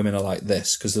this and women are like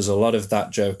this, because there's a lot of that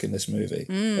joke in this movie.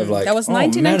 Of like, That was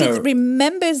 1993.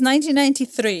 Remember, it's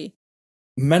 1993.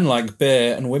 Men like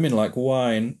beer and women like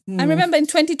wine. And remember, in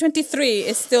 2023,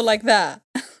 it's still like that.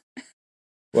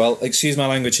 Well, excuse my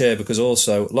language here, because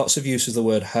also lots of use of the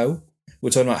word hoe.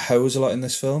 We're talking about hoes a lot in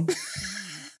this film.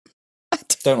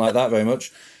 Don't like that very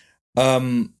much.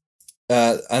 And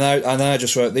then I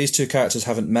just wrote, these two characters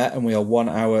haven't met and we are 1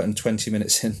 hour and 20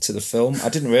 minutes into the film. I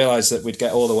didn't realise that we'd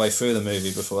get all the way through the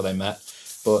movie before they met,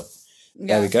 but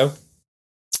there we go.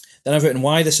 Then I've written,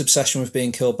 why this obsession with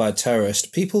being killed by a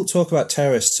terrorist? People talk about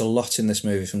terrorists a lot in this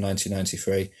movie from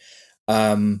 1993.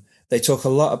 They talk a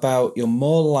lot about you're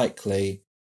more likely...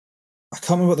 I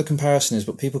can't remember what the comparison is,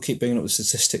 but people keep bringing up the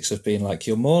statistics of being like,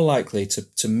 you're more likely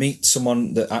to meet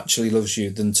someone that actually loves you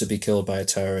than to be killed by a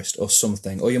terrorist or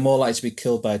something. Or you're more likely to be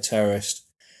killed by a terrorist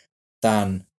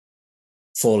than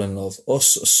fall in love or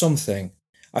something.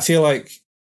 I feel like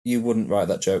you wouldn't write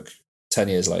that joke 10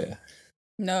 years later.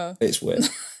 No. It's weird.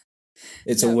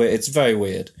 It's very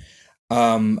weird.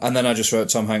 And then I just wrote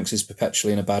Tom Hanks is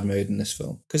perpetually in a bad mood in this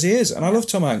film. Because he is. And I love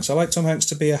Tom Hanks. I like Tom Hanks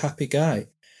to be a happy guy.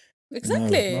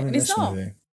 Exactly. No, and it's not.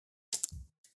 Movie.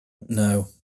 No.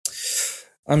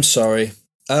 I'm sorry.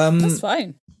 That's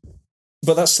fine.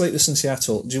 But that's Sleepless in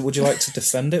Seattle. Would you like to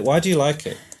defend it? Why do you like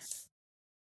it?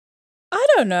 I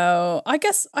don't know. I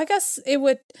guess it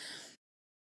would...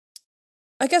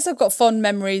 I guess I've got fond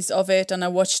memories of it and I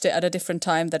watched it at a different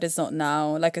time that is not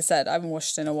now. Like I said, I haven't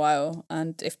watched it in a while.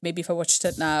 And if I watched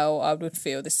it now, I would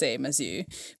feel the same as you.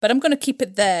 But I'm going to keep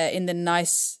it there in the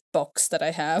nice box that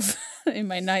I have in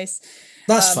my nice...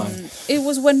 That's fine. It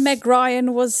was when Meg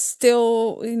Ryan was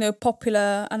still,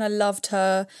 popular and I loved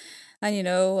her.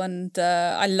 And,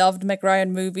 I loved Meg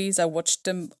Ryan movies. I watched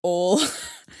them all.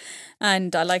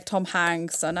 And I like Tom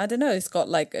Hanks. And I don't know,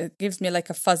 it gives me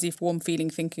like a fuzzy, warm feeling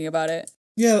thinking about it.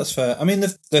 Yeah, that's fair. I mean,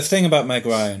 the thing about Meg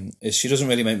Ryan is she doesn't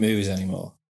really make movies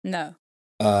anymore. No.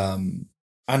 And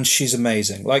she's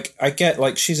amazing. Like, I get,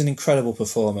 like, she's an incredible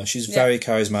performer. She's very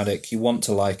charismatic. You want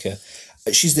to like her.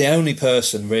 She's the only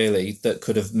person, really, that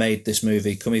could have made this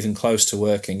movie come even close to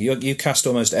working. You cast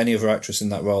almost any other actress in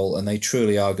that role, and they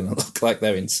truly are going to look like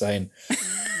they're insane.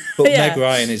 But Meg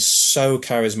Ryan is so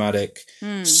charismatic,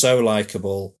 so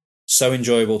likeable, so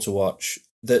enjoyable to watch,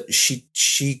 that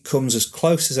she comes as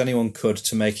close as anyone could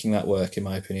to making that work, in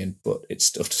my opinion, but it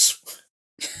still doesn't work.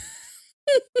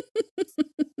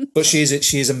 But she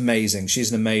is amazing.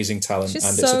 She's an amazing talent, and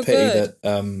it's a pity that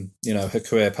her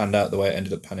career panned out the way it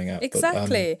ended up panning out.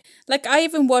 Exactly. Like I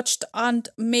even watched and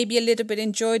maybe a little bit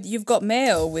enjoyed You've Got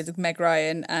Mail with Meg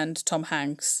Ryan and Tom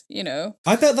Hanks.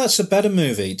 I bet that's a better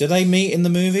movie. Do they meet in the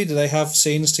movie? Do they have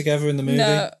scenes together in the movie?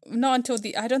 No, not until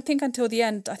the. I don't think until the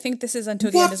end. I think this is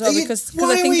until the end as well because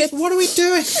I think what are we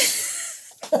doing?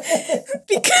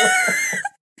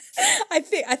 I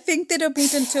think they don't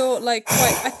meet until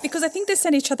because I think they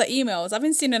send each other emails. I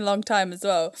haven't seen it in a long time as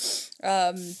well,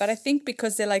 but I think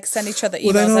because they send each other emails.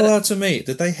 Were they not allowed to meet?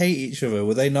 Did they hate each other?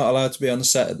 Were they not allowed to be on the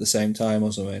set at the same time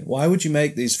or something? Why would you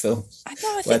make these films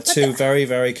where two very,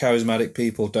 very charismatic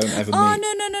people don't ever meet?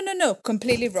 Oh, no,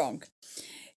 completely wrong.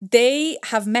 They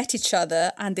have met each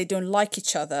other and they don't like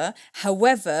each other.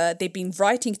 However, they've been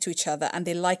writing to each other and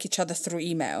they like each other through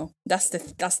email. That's the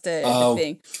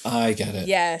thing. I get it.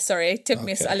 Yeah, sorry, it took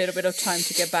me a little bit of time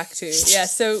to get back to. Yeah,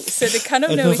 so they kind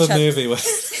of know each other. Another movie where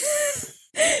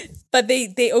But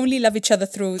they only love each other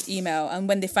through email, and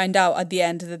when they find out at the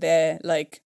end that they're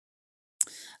like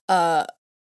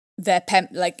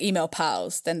email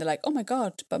pals, then they're like, oh my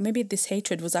god, but maybe this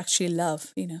hatred was actually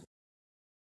love, you know.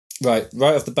 Right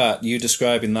off the bat, you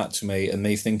describing that to me and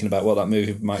me thinking about what that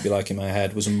movie might be like in my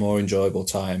head was a more enjoyable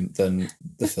time than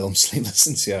the film Sleepless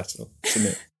in Seattle to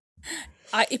me.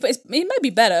 It might be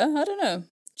better. I don't know.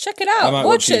 Check it out. I might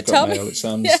watch You've it. Got Tell Mail. me. It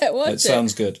sounds. Watch it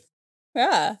sounds good.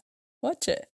 Yeah, watch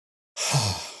it.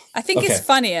 I think it's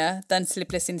funnier than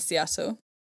Sleepless in Seattle.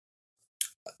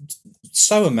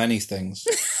 So are many things.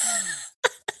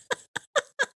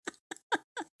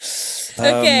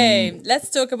 Okay, let's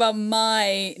talk about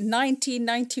my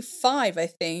 1995, I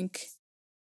think.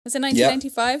 Was it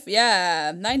 1995?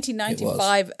 Yeah,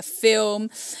 1995 film,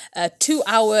 2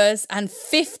 hours and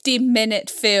 50-minute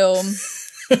film,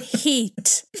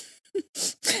 Heat.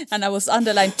 And I was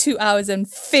underlined 2 hours and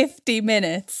 50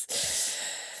 minutes.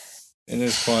 It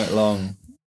is quite long.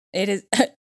 It is.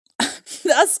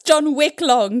 That's John Wick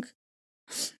long.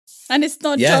 And it's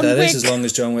not Yeah, John Wick. that is as long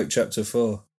as John Wick Chapter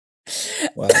 4.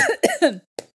 Wow.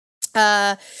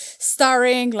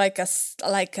 Starring like a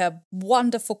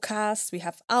wonderful cast. We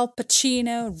have Al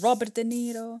Pacino, Robert De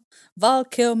Niro, Val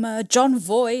Kilmer, John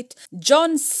Voight,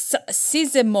 John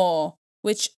Sizemore,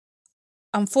 which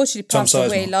unfortunately passed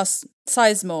away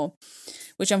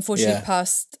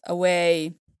passed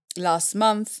away last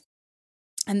month.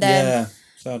 And then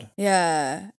sad.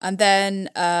 Yeah, and then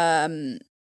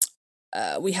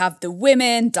we have the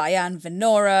women: Diane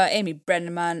Venora, Amy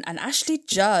Brenneman, and Ashley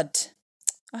Judd.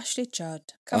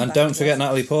 And don't forget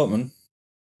Natalie Portman.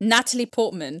 Natalie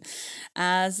Portman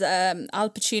as Al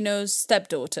Pacino's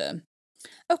stepdaughter.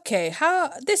 Okay,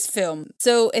 how this film?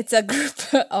 So it's a group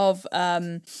of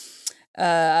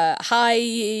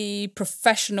high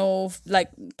professional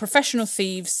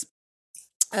thieves,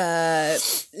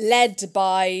 led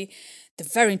by the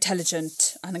very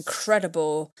intelligent and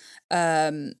incredible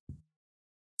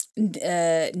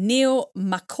Neil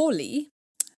Macaulay,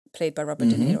 played by Robert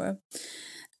De Niro,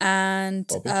 and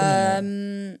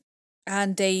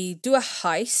they do a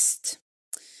heist,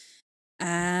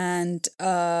 and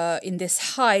in this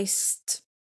heist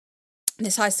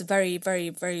is very, very,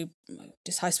 very,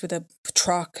 this heist with a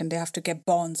truck, and they have to get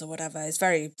bonds or whatever. It's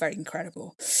very, very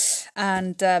incredible.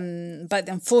 And but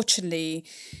unfortunately,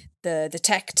 the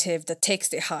detective that takes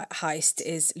the heist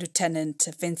is Lieutenant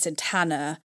Vincent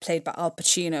Hanna, played by Al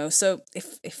Pacino. So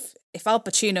if Al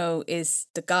Pacino is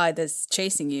the guy that's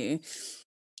chasing you,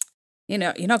 you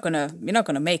know, you're not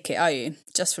gonna make it, are you?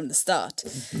 Just from the start.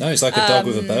 No, he's like a dog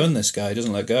with a bone. This guy, he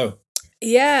doesn't let go.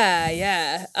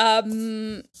 Yeah.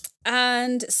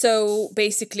 And so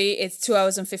basically it's 2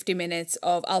 hours and 50 minutes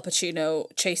of Al Pacino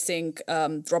chasing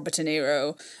Robert De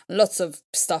Niro, lots of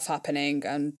stuff happening,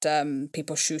 and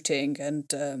people shooting,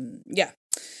 and is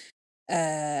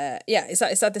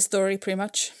that the story pretty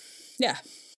much? Yeah.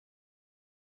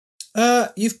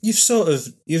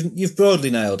 You've broadly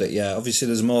nailed it. Yeah, obviously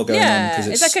there's more going on because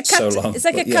it's like so long. It's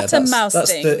like a cat and mouse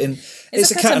thing. It's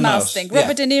a cat and mouse thing.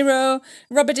 Robert De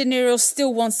Niro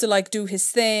still wants to like do his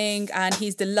thing, and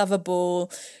he's the lovable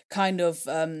kind of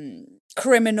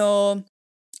criminal,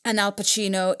 and Al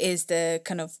Pacino is the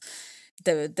kind of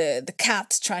the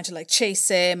cat trying to like chase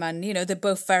him, and you know they're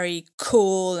both very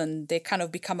cool, and they kind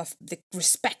of they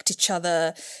respect each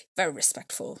other. Very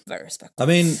respectful. I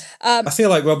mean, I feel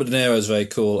like Robert De Niro is very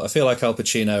cool. I feel like Al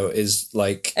Pacino is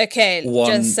like just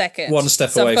a second, one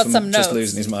step away from just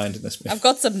losing his mind in this movie. I've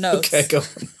got some notes. Okay, go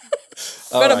on.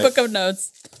 Got a book of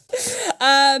notes.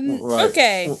 Right.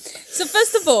 Okay, so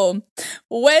first of all,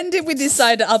 when did we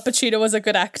decide that Al Pacino was a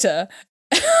good actor?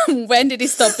 When did he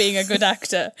stop being a good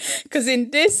actor? Because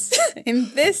in this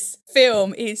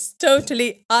film, he's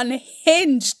totally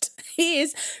unhinged. He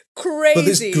is crazy. But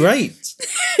it's great.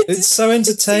 It's so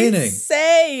entertaining. It's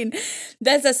insane.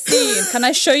 There's a scene. Can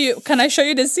I show you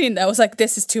the scene? I was like,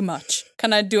 this is too much.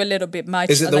 Can I do a little bit much?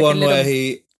 Is it the one where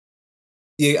he?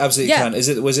 You absolutely can.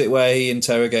 Was it where he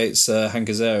interrogates Hank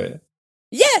Azaria?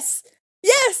 Yes.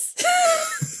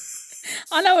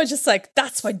 And I was just like,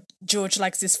 that's why George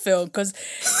likes this film, because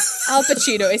Al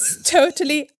Pacino is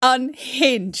totally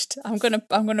unhinged. I've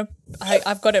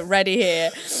got it ready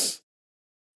here.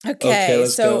 Okay,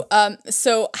 so go.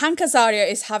 So Hank Azaria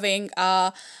is having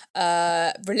a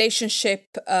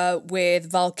relationship with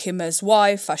Val Kilmer's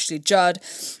wife, Ashley Judd,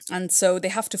 and so they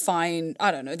have to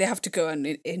they have to go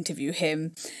and interview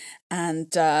him,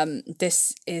 and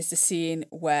this is the scene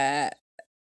where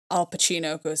Al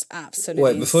Pacino goes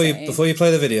absolutely insane. Before you play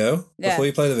the video, yeah,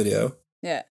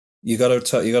 you got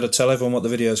to tell everyone what the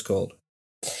video is called.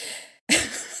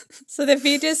 So the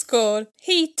video is called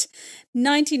Heat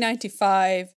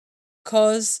 1995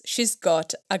 'cause she's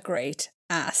got a great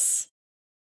ass.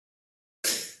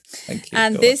 Thank you.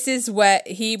 And Go this is where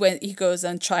he goes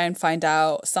and try and find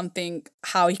out something,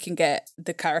 how he can get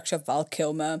the character of Val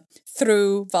Kilmer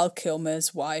through Val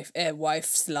Kilmer's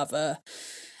wife's lover,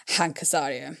 Hank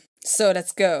Azaria. So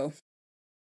let's go.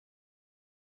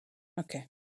 Okay.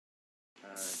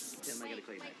 Tim, I gotta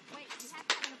call you back.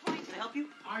 Can I help you?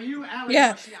 Are you Alex?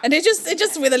 Yeah, and it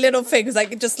just with a little finger, it's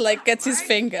like it just like gets his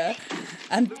finger,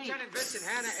 and Lieutenant Vincent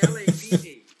Hanna,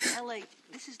 LAPD. LA,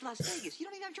 this is Las Vegas. You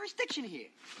don't even have jurisdiction here.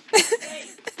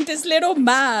 this little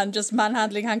man just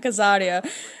manhandling Hank Azaria.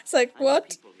 It's like, what?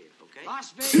 People here, okay?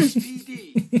 Las Vegas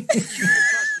PD.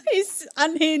 He's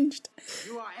unhinged.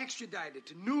 You are extradited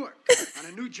to Newark on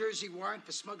a New Jersey warrant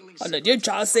for smuggling On the New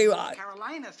Jersey warrant.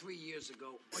 Carolina 3 years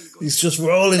ago. Or you go He's just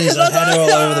rolling his head all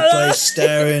over the place,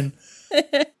 staring. That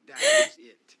is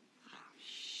it. Oh,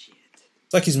 shit.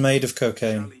 It's like he's made of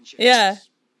cocaine. Yeah.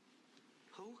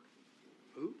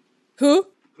 Who?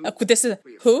 This is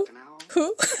who?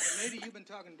 Who? Lady you've been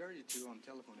talking dirty to on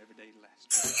telephone every day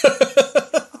last. All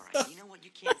right, you know what?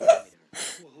 You can't tell me to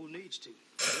her. Well, who needs to?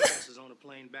 This is on a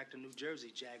plane back to New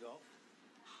Jersey, Jagoff.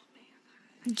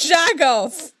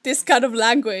 Jag-off. This kind of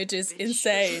language is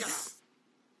insane.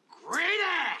 Great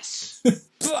ass!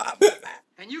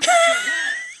 And you got your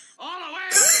hair all the way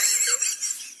up.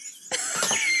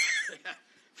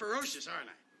 Ferocious, aren't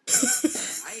I?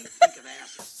 I think of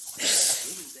asses.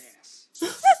 Woman's ass.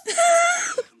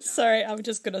 Sorry, I'm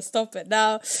just gonna stop it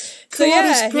now. So God,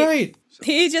 yeah, it's great.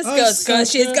 he just Oh, goes, so "Cause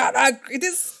she's good. got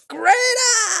this great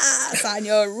ass, and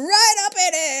you're right up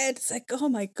in it." It's like, oh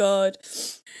my god,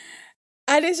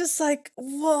 and it's just like,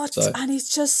 what? So- And he's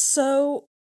just so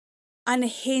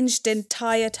unhinged the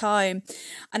entire time,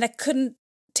 and I couldn't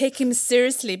take him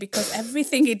seriously because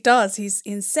everything he does, he's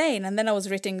insane. And then I was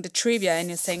reading the trivia, and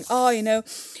you're saying, oh, you know,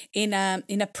 in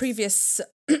a previous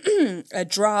a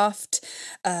draft,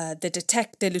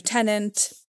 the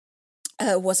lieutenant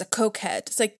was a cokehead.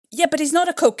 It's like, yeah, but he's not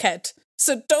a cokehead,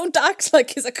 so don't act like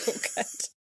he's a cokehead.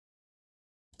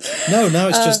 No,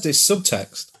 it's just it's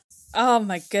subtext. Oh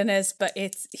my goodness, but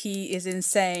he is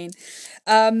insane.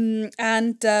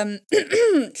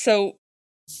 So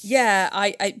yeah,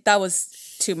 I that was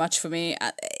too much for me.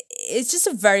 It's just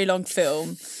a very long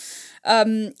film.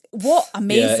 What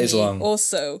amazed it is me long.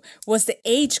 also was the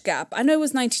age gap. I know it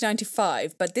was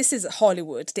 1995, but this is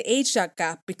Hollywood. The age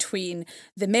gap between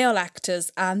the male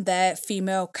actors and their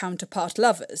female counterpart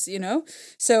lovers, you know?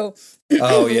 So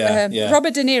Oh yeah.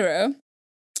 Robert De Niro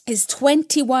is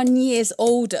 21 years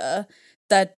older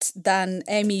than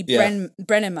Amy Yeah.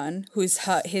 Brenneman, who's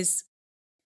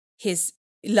his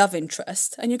love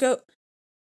interest. And you go,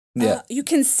 Yeah. you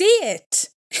can see it.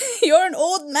 You're an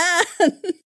old man.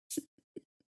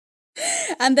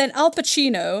 And then Al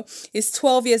Pacino is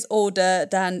 12 years older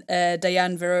than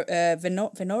Diane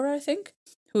Venora, I think,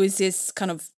 who is his kind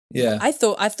of. Yeah. I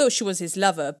thought she was his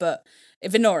lover, but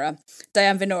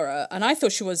Diane Venora, and I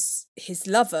thought she was his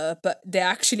lover, but they're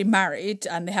actually married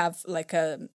and they have like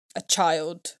a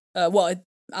child, a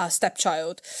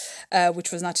stepchild,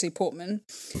 which was Natalie Portman.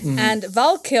 And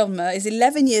Val Kilmer is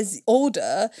 11 years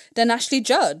older than Ashley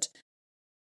Judd.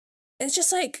 It's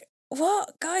just like,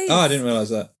 what, guys? Oh, I didn't realise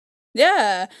that.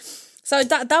 Yeah. So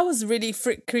that was really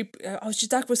creepy.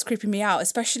 That was creeping me out,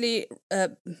 especially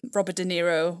Robert De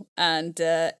Niro and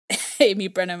Amy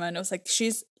Brenneman. I was like,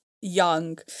 she's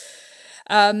young.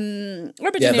 Robert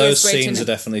De Niro Those is great scenes in are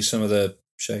definitely some of the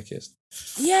shakiest.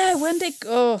 Yeah, when they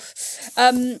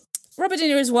Robert De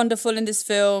Niro is wonderful in this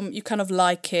film. You kind of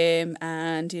like him,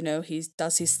 and you know he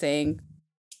does his thing.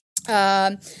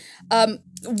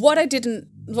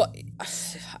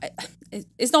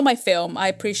 It's not my film. I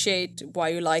appreciate why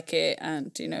you like it,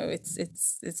 and you know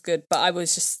it's good. But I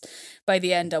was just by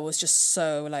the end, I was just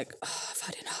so like, oh, I've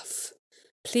had enough,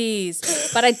 please.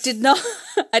 But I did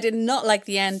not like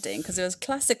the ending because it was a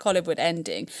classic Hollywood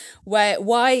ending.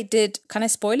 Can I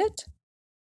spoil it?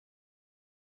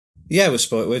 Yeah, we're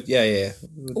spoiled. Yeah.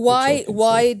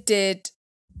 Why did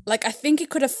I think it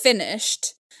could have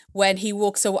finished when he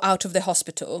walks out of the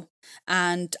hospital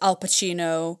and Al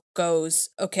Pacino goes,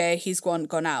 okay, he's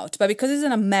gone out. But because it's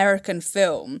an American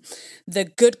film, the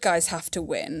good guys have to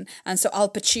win. And so Al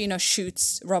Pacino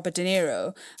shoots Robert De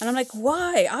Niro. And I'm like,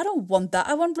 why? I don't want that.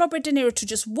 I want Robert De Niro to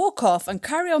just walk off and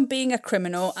carry on being a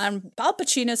criminal, and Al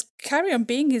Pacino's carry on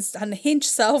being his unhinged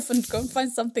self and go and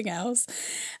find something else.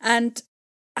 And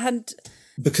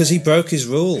because he broke his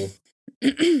rule.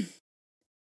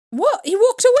 what? He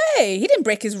walked away. He didn't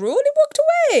break his rule. He walked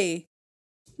away.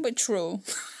 Which rule?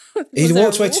 He Was there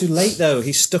walked a away rule? too late, though.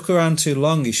 He stuck around too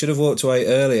long. He should have walked away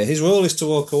earlier. His rule is to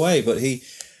walk away, but he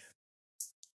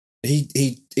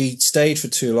stayed for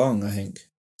too long, I think.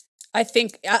 I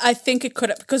think it could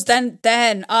have, because then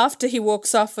after he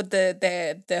walks off with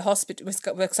the hospital,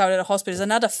 works out at the hospital, there's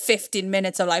another 15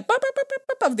 minutes of like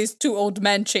of these two old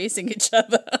men chasing each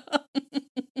other.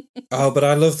 Oh, but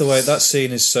I love the way that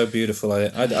scene is so beautiful. I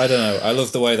don't know. I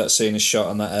love the way that scene is shot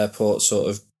on that airport sort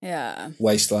of Yeah.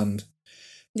 wasteland.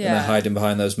 And they're Yeah. hiding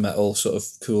behind those metal sort of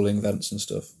cooling vents and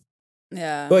stuff.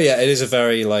 Yeah. But yeah, it is a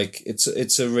very like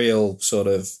it's a real sort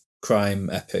of crime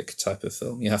epic type of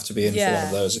film. You have to be in for one Yeah.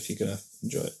 of those if you're gonna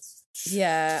enjoy it.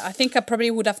 Yeah, I think I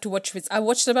probably would have to watch it. I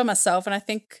watched it by myself, and I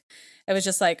think it was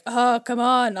just like, oh, come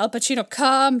on, Al Pacino,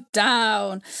 calm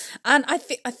down. And I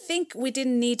think we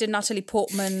didn't need a Natalie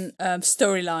Portman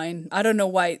storyline. I don't know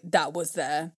why that was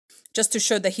there, just to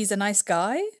show that he's a nice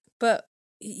guy, but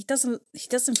he doesn't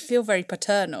feel very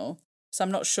paternal. So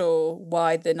I'm not sure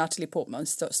why the Natalie Portman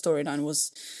storyline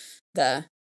was there.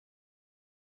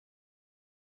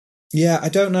 Yeah, I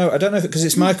don't know. I don't know if because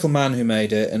it's Michael Mann who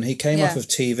made it, and he came Yeah. off of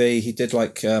TV. He did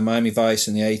like Miami Vice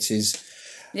in the 80s,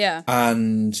 Yeah.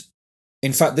 and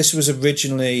in fact, this was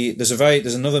originally there's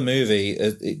another movie.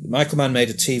 Michael Mann made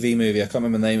a TV movie. I can't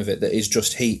remember the name of it. That is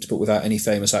just Heat, but without any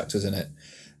famous actors in it.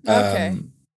 Okay.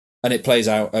 And it plays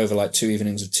out over like 2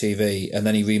 evenings of TV, and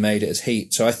then he remade it as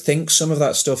Heat. So I think some of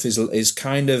that stuff is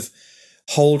kind of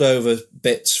holdover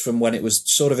bits from when it was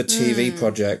sort of a TV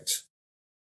project.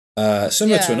 Similar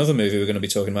to Yeah. another movie we're going to be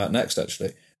talking about next,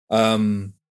 actually.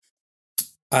 And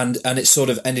it sort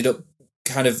of ended up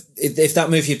kind of if that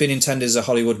movie had been intended as a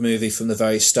Hollywood movie from the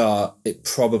very start, it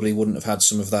probably wouldn't have had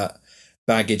some of that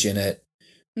baggage in it,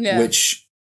 Yeah. which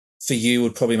for you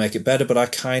would probably make it better. But I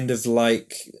kind of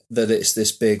like that it's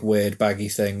this big, weird, baggy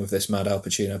thing with this mad Al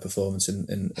Pacino performance in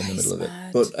the middle of it.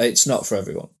 mad. But it's not for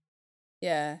everyone.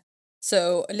 Yeah.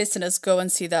 So listeners, go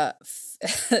and see that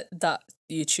that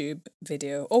YouTube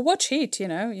video or watch Heat. You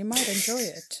know, you might enjoy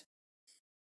it.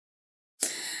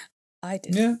 I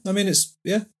did. Yeah, I mean it's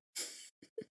It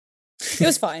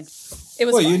was fine. It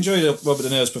was. Well, fine. you enjoyed Robert De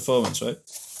Niro's performance, right?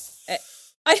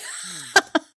 I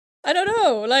I don't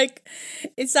know. Like,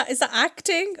 is that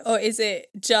acting or is it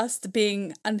just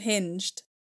being unhinged?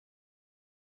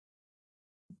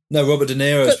 No, Robert De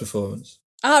Niro's performance.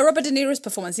 Robert De Niro's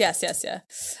performance. Yes.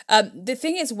 The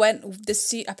thing is, when the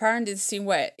scene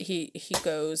where he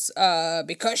goes,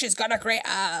 because she's got a great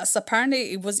ass.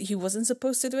 Apparently, he wasn't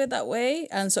supposed to do it that way,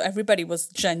 and so everybody was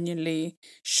genuinely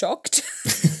shocked.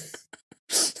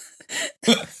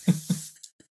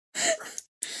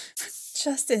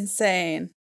 Just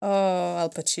insane. Oh, Al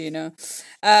Pacino.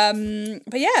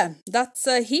 But yeah, that's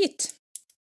Heat.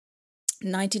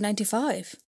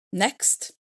 1995.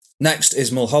 Next. Next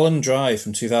is Mulholland Drive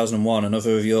from 2001,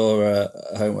 another of your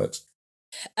homeworks.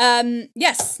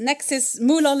 Yes, next is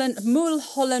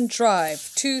Mulholland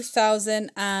Drive,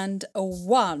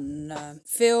 2001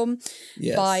 film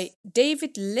Yes. by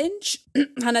David Lynch.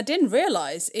 And I didn't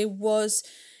realize it was,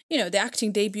 the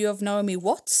acting debut of Naomi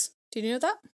Watts. Did you know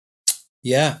that?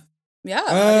 Yeah. Yeah.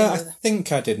 I didn't I know that.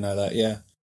 think I did know that, yeah.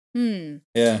 Hmm.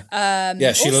 Yeah.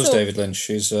 Yeah, she loves also- David Lynch.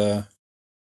 She's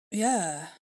Yeah.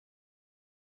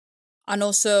 And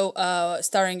also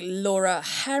starring Laura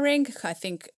Herring. I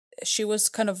think she was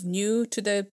kind of new to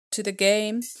the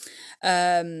game.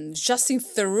 Justin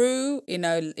Theroux, in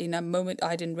a moment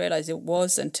I didn't realize it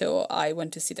was until I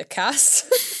went to see the cast.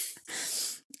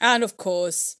 And of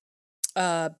course,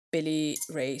 Billy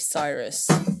Ray Cyrus.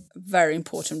 Very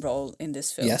important role in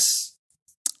this film. yes.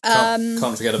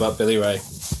 Can't forget about Billy Ray.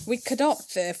 We could not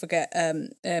forget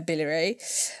Billy Ray.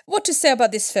 What to say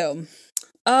about this film?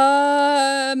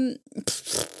 Well,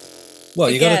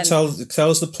 you got Again. to tell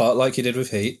us the plot like you did with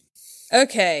Heat.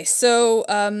 Okay, so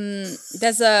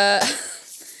there's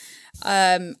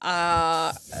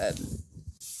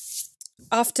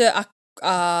after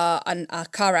a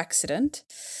car accident,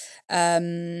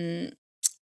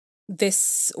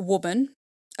 this woman,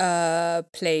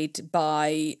 played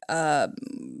by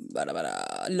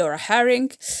Laura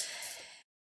Herring,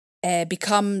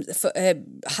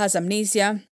 has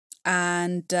amnesia,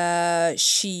 and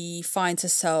she finds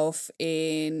herself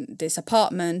in this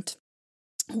apartment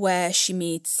where she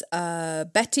meets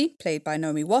Betty, played by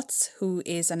Naomi Watts, who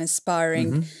is an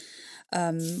inspiring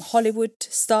Hollywood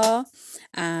star,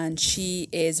 and she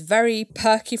is very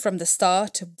perky from the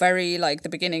start. Very the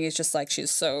beginning is just like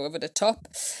she's so over the top,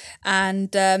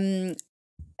 and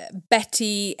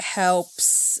Betty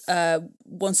wants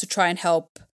to try and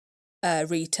help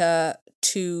Rita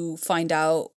to find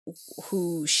out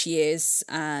who she is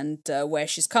and where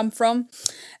she's come from,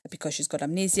 because she's got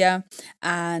amnesia,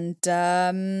 and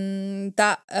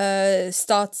that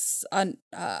starts an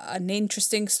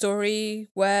interesting story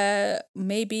where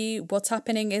maybe what's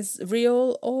happening is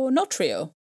real or not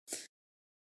real.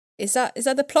 Is that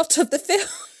the plot of the film?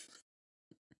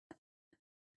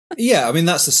 Yeah, I mean,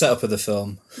 that's the setup of the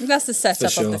film. That's the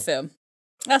setup of the film.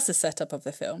 That's the setup of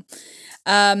the film.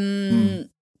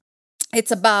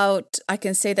 It's about, I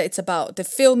can say that it's about the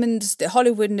film industry, the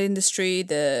Hollywood industry,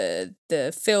 the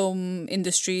film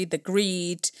industry, the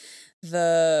greed,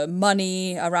 the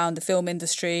money around the film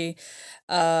industry.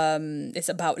 It's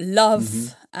about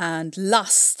love and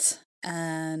lust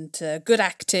and good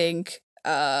acting,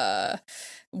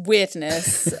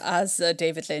 weirdness, as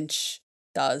David Lynch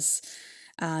does.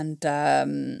 And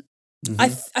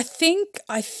I think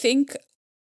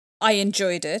I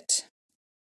enjoyed it.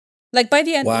 Like by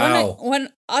the end, Wow.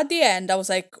 when at the end, I was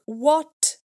like,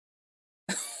 "What?"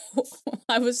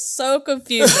 I was so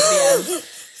confused at the end.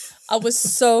 I was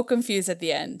so confused at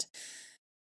the end.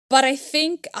 But I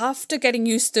think after getting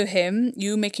used to him,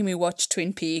 you making me watch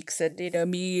Twin Peaks, and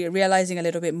me realizing a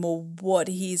little bit more what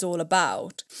he's all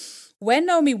about. When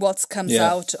Naomi Watts comes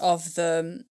out of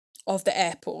the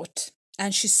airport,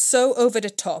 and she's so over the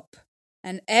top,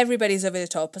 and everybody's over the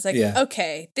top. It's like,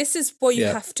 okay, this is what you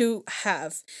have to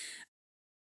have.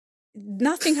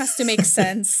 Nothing has to make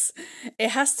sense. It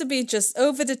has to be just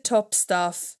over the top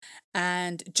stuff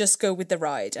and just go with the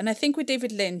ride. And I think with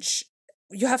David Lynch,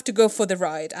 you have to go for the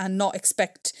ride and not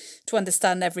expect to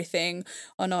understand everything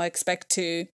or not expect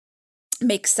to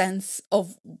make sense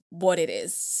of what it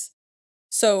is.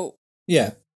 So,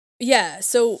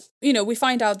 so, we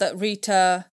find out that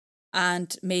Rita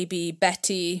and maybe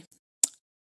Betty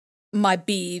might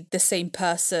be the same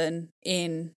person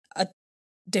in a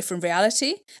different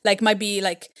reality, like might be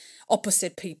like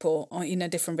opposite people or in a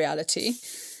different reality.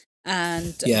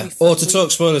 And or to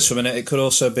talk spoilers for a minute, it could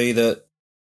also be that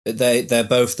they're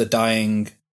both the dying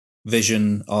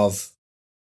vision of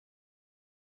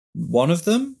one of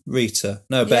them, Rita.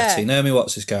 No, Betty. Naomi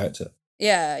Watts' his character.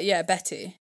 Yeah,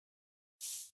 Betty.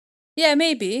 Yeah,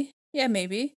 maybe.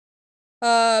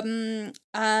 And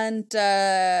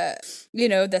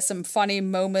there's some funny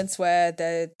moments where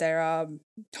there are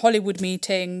Hollywood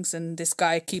meetings and this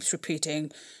guy keeps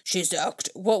repeating, "She's the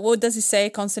what does he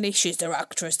say constantly? She's the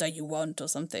actress that you want," or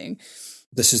something.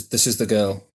 This is the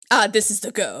girl. This is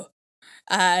the girl.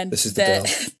 And this is the girl.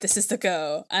 This is the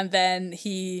girl. And then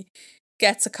he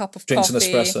gets a cup of drinks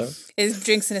coffee. Drinks an espresso. He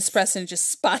drinks an espresso and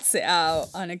just spats it out.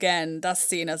 And again, that's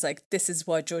seen as like, this is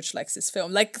why George likes this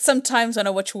film. Like sometimes when I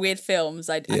watch weird films,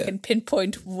 I can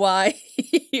pinpoint why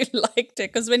you liked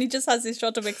it. Because when he just has this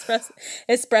shot of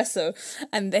espresso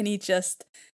and then he just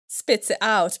spits it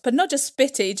out. But not just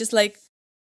spit it, he just like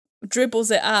dribbles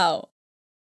it out.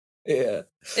 Yeah.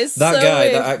 It's that so guy,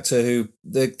 weird. that actor who,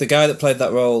 the guy that played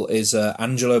that role is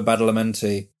Angelo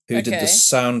Badalamenti, who did the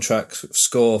soundtrack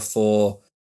score for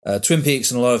Twin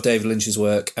Peaks and a lot of David Lynch's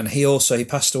work. And he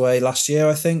passed away last year,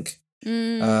 I think.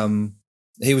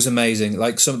 He was amazing.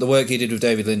 Like some of the work he did with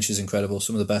David Lynch is incredible.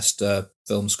 Some of the best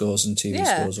film scores and TV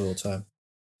scores of all time.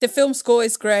 The film score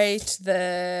is great.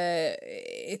 There's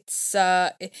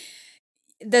a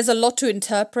lot to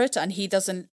interpret and he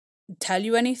doesn't tell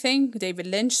you anything, David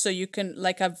Lynch, so you can,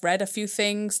 like, I've read a few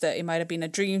things that it might have been a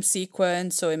dream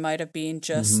sequence or it might have been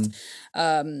just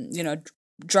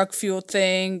drug fueled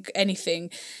thing,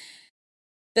 anything.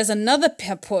 There's another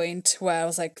point where I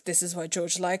was like, this is why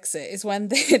George likes it, is when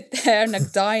they're in a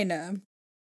diner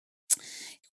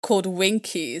called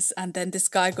Winkies, and then this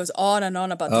guy goes on and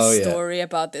on about this story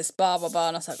about this blah blah blah,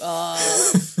 and I was like,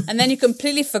 and then you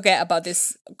completely forget about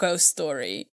this ghost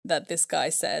story that this guy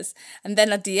says, and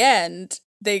then at the end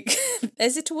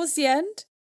is it towards the end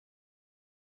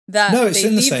that no, it's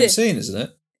in the same scene, isn't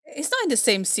it? It's not in the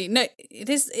same scene. No, it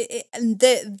is.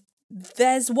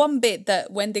 There's one bit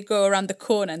that when they go around the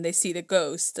corner and they see the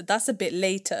ghost, that's a bit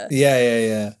later.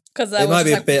 Yeah. Because it might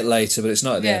be a bit later, but it's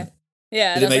not at the end.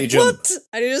 Yeah, did it make you jump? What?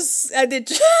 I did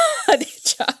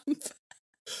jump.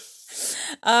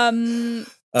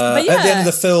 But yeah. At the end of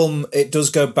the film, it does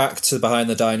go back to behind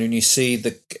the diner, and you see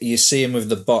him with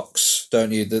the box,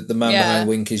 don't you? The man behind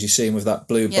Winkies, you see him with that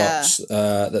blue box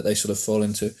that they sort of fall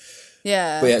into.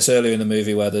 Yeah. But it's earlier in the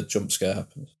movie where the jump scare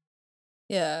happens.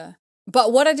 Yeah.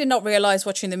 But what I did not realise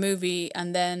watching the movie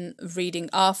and then reading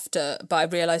after, but I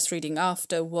realised reading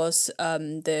after, was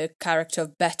the character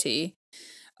of Betty.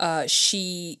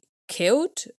 She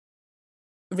killed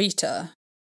Rita,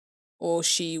 or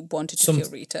she wanted to kill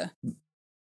Rita.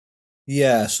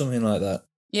 Yeah, something like that.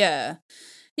 Yeah.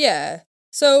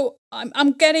 So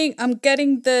I'm getting I'm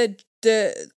getting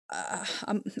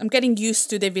used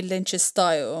to David Lynch's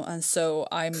style, and so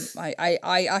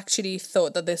I actually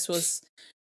thought that this was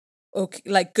okay,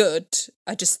 like good.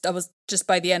 I was just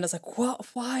by the end I was like, what?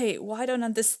 Why I don't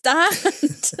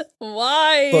understand.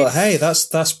 Why? But hey,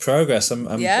 that's progress. I'm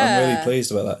really Yeah.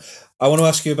 pleased about that. I want to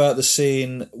ask you about the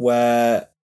scene where,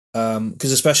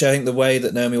 because especially I think the way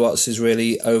that Naomi Watts is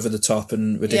really over the top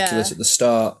and ridiculous Yeah. at the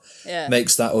start Yeah.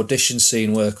 makes that audition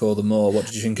scene work all the more. What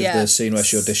did you think of Yeah. the scene where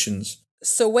she auditions?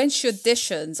 So when she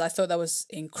auditions, I thought that was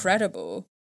incredible.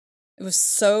 It was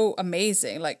so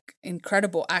amazing, like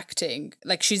incredible acting.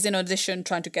 Like she's in audition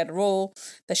trying to get a role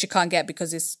that she can't get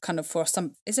because it's kind of for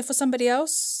some. Is it for somebody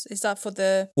else? Is that for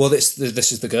the? Well, this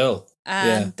is the girl.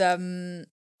 And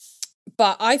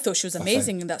but I thought she was think.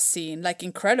 amazing in that scene, like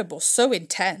incredible, so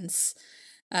intense,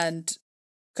 and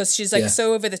because she's like Yeah.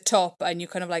 so over the top, and you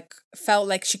kind of like felt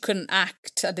like she couldn't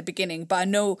act at the beginning. But I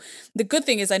know the good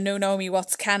thing is I know Naomi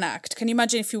Watts can act. Can you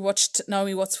imagine if you watched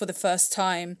Naomi Watts for the first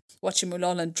time, watching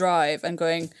Mulholland Drive, and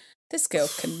going, "This girl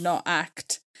cannot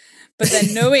act," but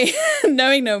then knowing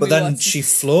Naomi But then Watts, she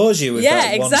floors you with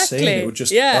that one scene. It would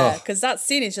just because that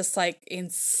scene is just like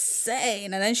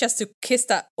insane, and then she has to kiss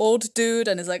that old dude,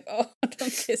 and it's like, oh,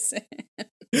 don't kiss him,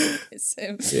 kiss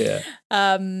him. Yeah.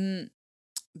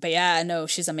 But yeah, no,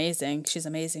 she's amazing. She's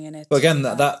amazing in it. But again,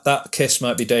 that kiss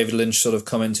might be David Lynch sort of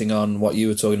commenting on what you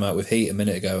were talking about with Heat a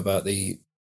minute ago about the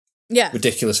yeah,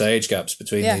 ridiculous age gaps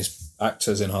between these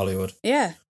actors in Hollywood.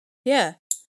 yeah,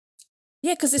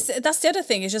 because that's the other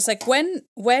thing. It's just like when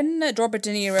Robert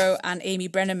De Niro and Amy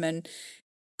Brenneman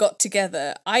got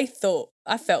together, I felt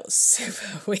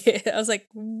super weird. I was like,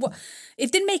 what?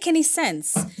 It didn't make any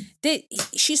sense.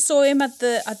 She saw him at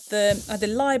the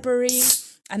library,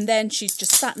 and then she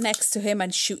just sat next to him,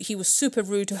 and he was super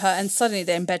rude to her, and suddenly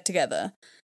they're in bed together.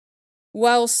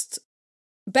 Whilst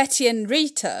Betty and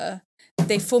Rita,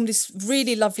 they form this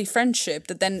really lovely friendship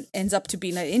that then ends up to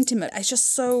be like intimate. It's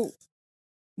just so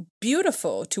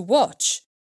beautiful to watch.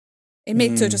 It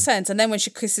made total sense. And then when she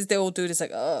kisses the old dude, it's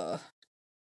like, oh,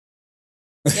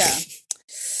 yeah.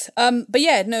 But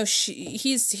yeah, no,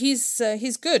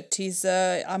 he's good.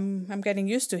 I'm getting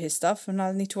used to his stuff, and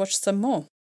I'll need to watch some more.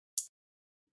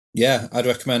 Yeah, I'd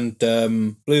recommend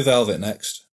Blue Velvet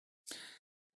next.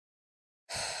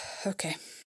 Okay.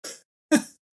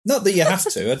 Not that you have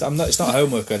to. I'm not. It's not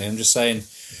homework or anything. I'm just saying.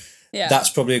 Yeah. That's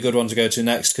probably a good one to go to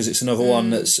next because it's another one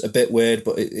that's a bit weird,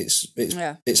 but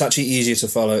it's actually easier to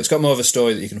follow. It's got more of a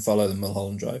story that you can follow than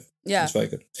Mulholland Drive. Yeah, it's very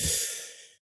good.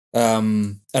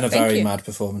 And a very mad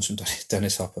performance from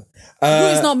Dennis Hopper. Who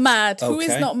is not mad? Okay. Who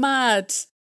is not mad?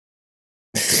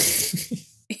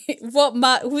 What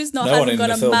mad? Who's not No one hasn't in got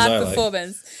the a films mad I like.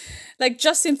 performance? Like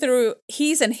Justin Theroux,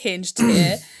 he's unhinged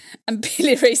here, and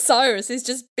Billy Ray Cyrus is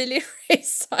just Billy Ray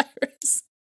Cyrus.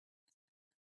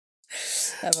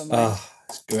 Never mind. Ah,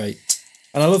 it's great.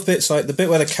 And I love bits like the bit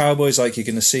where the cowboy's like, "You're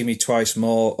going to see me twice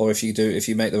more, or if you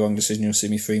make the wrong decision, you'll see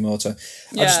me 3 more times."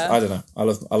 I don't know. I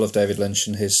love David Lynch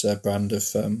and his brand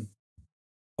of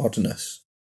oddness.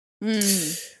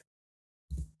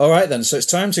 All right, then. So it's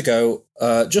time to go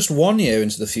just 1 year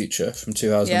into the future, from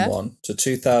 2001 to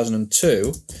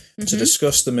 2002, to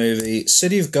discuss the movie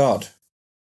City of God.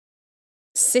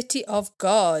 City of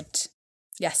God.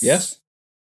 Yes. Yes.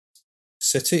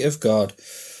 City of God.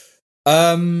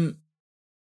 A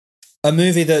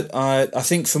movie that I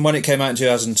think from when it came out in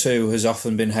 2002 has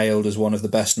often been hailed as one of the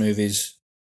best movies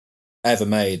ever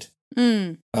made.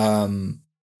 A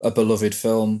beloved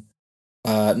film.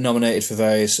 Nominated for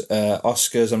various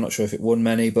Oscars. I'm not sure if it won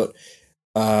many, but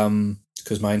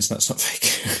because my internet's not very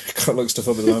good, I can't look stuff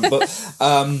up at the moment.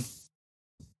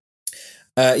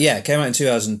 But yeah, it came out in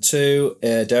 2002.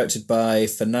 Directed by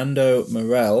Fernando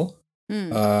Morel.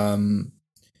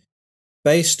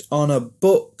 Based on a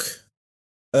book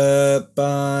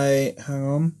by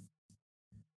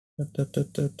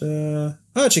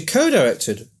actually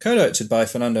co-directed by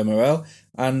Fernando Morel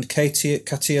and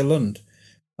Katia Lund.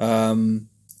 And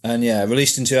yeah,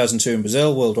 released in 2002 in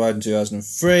Brazil, worldwide in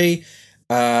 2003.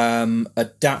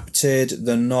 Adapted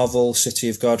the novel City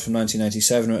of God from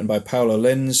 1987, written by Paulo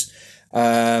Lins.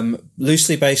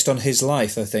 Loosely based on his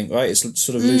life, I think, right? It's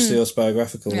sort of loosely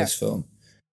autobiographical, this film.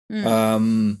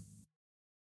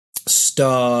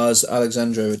 Stars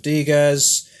Alexandra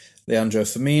Rodriguez, Leandro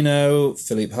Firmino,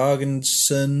 Philippe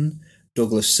Hargensen,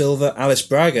 Douglas Silva, Alice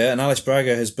Braga, and Alice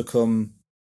Braga has become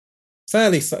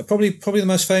probably the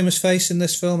most famous face in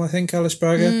this film, I think, Alice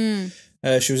Braga.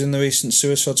 She was in the recent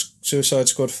Suicide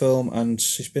Squad film, and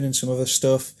she's been in some other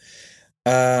stuff.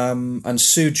 And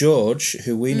Sue George,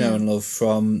 who we know and love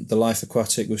from The Life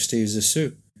Aquatic with Steve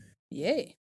Zissou.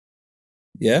 Yay.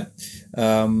 Yeah.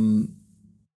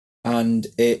 And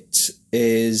it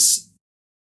is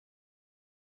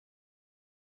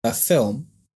a film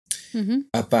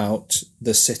about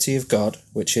the City of God,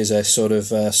 which is a sort of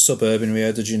suburb in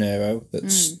Rio de Janeiro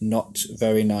that's not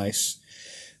very nice.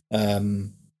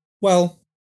 Well,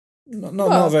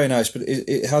 not very nice, but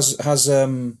it has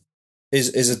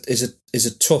is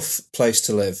a tough place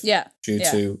to live. Yeah. Due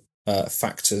to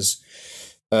factors,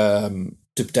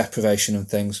 deprivation and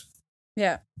things.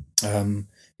 Yeah.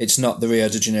 It's not the Rio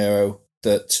de Janeiro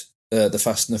that the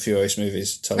Fast and the Furious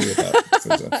movies tell you about,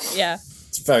 for example. Yeah.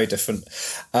 It's very different.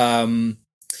 So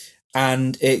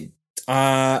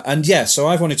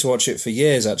I've wanted to watch it for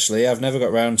years, actually. I've never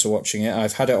got round to watching it.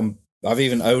 I've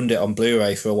even owned it on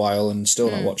Blu-ray for a while and still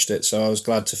not watched it, so I was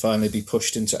glad to finally be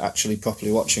pushed into actually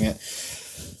properly watching it.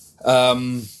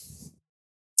 And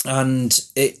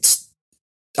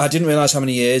I didn't realise how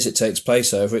many years it takes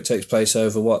place over. It takes place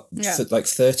over, what, like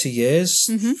 30 years?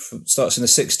 Starts in the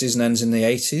 60s and ends in the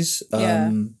 80s.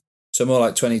 So more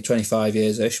like 20, 25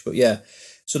 years-ish. But yeah,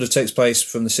 sort of takes place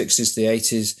from the 60s to the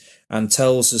 80s and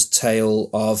tells us tale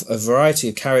of a variety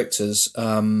of characters.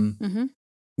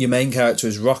 Your main character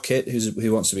is Rocket,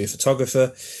 who wants to be a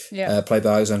photographer, played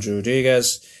by Alexandra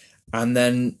Rodriguez. And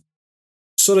then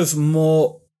sort of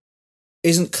more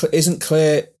isn't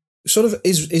clear, sort of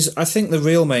is I think the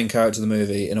real main character of the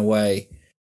movie in a way,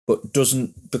 but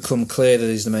doesn't become clear that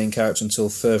he's the main character until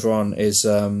further on, is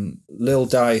Lil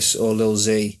Dice or Lil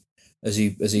Z, as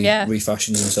he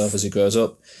refashions himself as he grows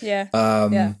up.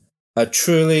 A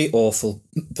truly awful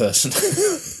person.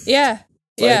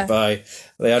 Played by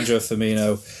Leandro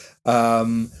Firmino.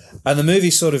 And the movie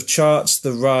sort of charts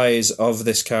the rise of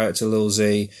this character, Lil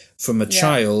Z, from a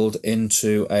child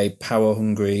into a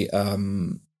power-hungry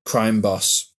crime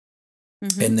boss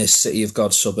in this City of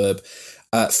God suburb,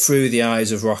 through the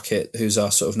eyes of Rocket, who's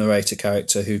our sort of narrator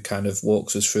character who kind of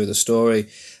walks us through the story.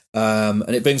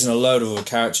 And it brings in a load of other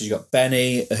characters. You've got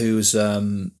Benny, who's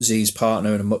Z's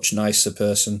partner and a much nicer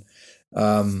person.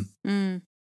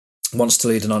 Wants to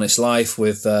lead an honest life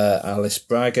with Alice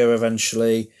Braga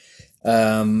eventually.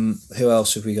 Who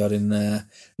else have we got in there?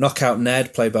 Knockout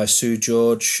Ned, played by Sue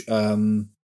George. And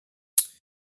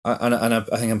I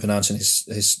think I'm pronouncing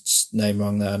his name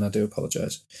wrong there, and I do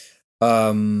apologise.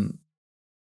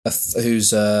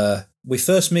 Who's we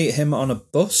first meet him on a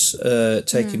bus,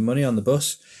 taking money on the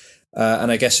bus,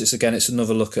 and I guess it's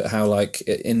another look at how, like,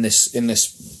 in this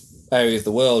area of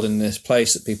the world, in this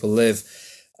place that people live,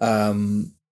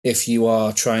 if you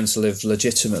are trying to live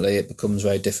legitimately, it becomes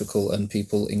very difficult, and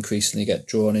people increasingly get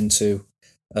drawn into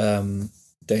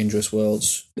dangerous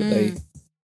worlds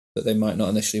that they might not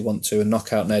initially want to. And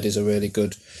Knockout Ned is a really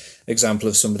good example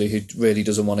of somebody who really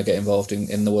doesn't want to get involved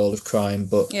in the world of crime,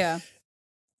 but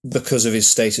because of his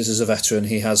status as a veteran,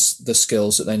 he has the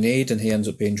skills that they need, and he ends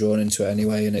up being drawn into it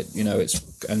anyway, and it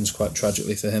ends quite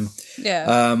tragically for him.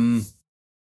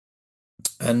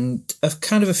 And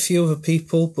kind of a few other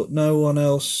people, but no one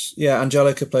else.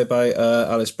 Angelica, played by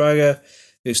Alice Braga,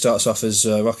 who starts off as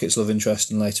Rocket's love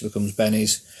interest and later becomes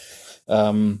Benny's,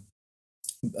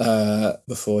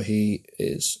 before he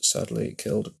is sadly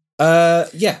killed.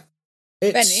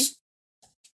 It's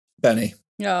Benny.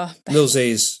 Yeah, Lil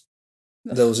Z's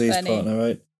partner,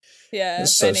 right? Yeah,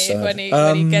 it's Benny. so sad. When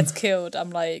he gets killed,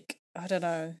 I'm like, I don't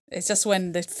know. It's just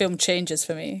when the film changes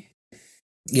for me.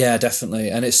 Yeah, definitely,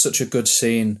 and it's such a good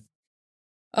scene.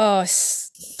 The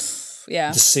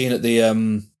scene at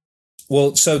the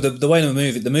so the way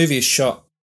the movie is shot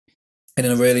in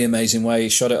a really amazing way. He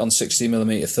shot it on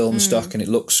 60mm film stock, and it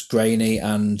looks grainy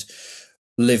and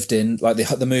lived in. Like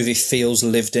the movie feels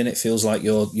lived in. It feels like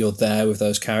you're there with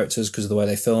those characters because of the way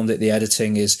they filmed it. The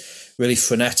editing is really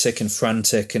frenetic and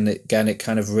frantic, and it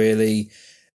kind of really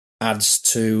adds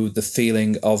to the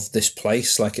feeling of this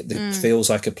place. Like it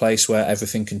feels like a place where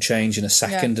everything can change in a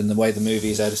second, and the way the movie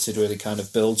is edited really kind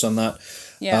of builds on that.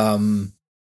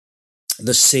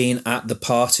 The scene at the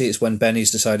party is when Benny's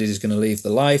decided he's going to leave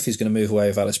the life. He's going to move away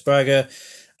with Alice Braga,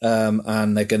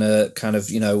 and they're going to kind of,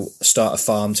 start a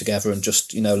farm together and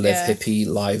just, live hippie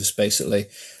lives, basically.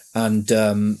 And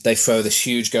they throw this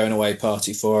huge going away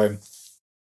party for him.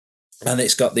 And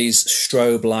it's got these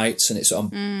strobe lights, and it's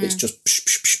on. It's just psh,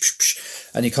 psh, psh, psh,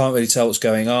 psh, and you can't really tell what's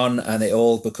going on, and it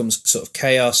all becomes sort of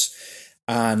chaos.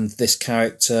 And this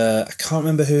character, I can't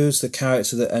remember who's the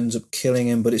character that ends up killing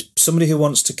him, but it's somebody who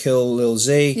wants to kill Lil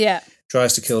Z.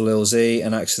 Tries to kill Lil Z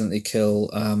and accidentally kills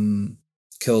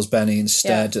Benny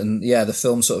instead. And the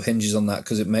film sort of hinges on that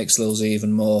because it makes Lil Z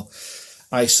even more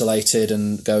isolated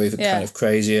and go even kind of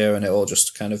crazier, and it all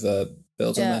just kind of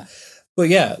builds on that. But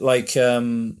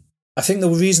I think the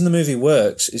reason the movie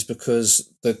works is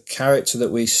because the character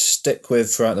that we stick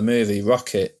with throughout the movie,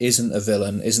 Rocket, isn't a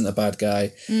villain, isn't a bad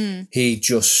guy. He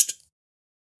just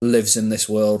lives in this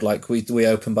world. Like we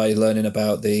open by learning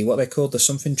about what they called the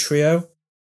something trio,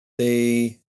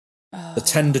 the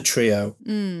Tender Trio.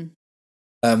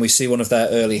 We see one of their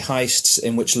early heists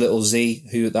in which Little Z,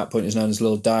 who at that point is known as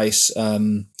Little Dice,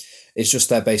 is just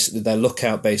their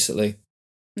lookout basically.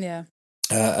 Yeah.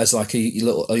 As like a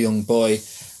young boy,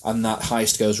 and that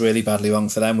heist goes really badly wrong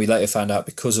for them. We later find out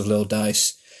because of Little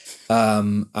Dice,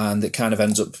 and it kind of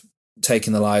ends up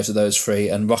taking the lives of those three.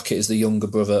 And Rocket is the younger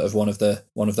brother of one of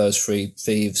those three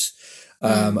thieves.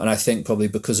 And I think probably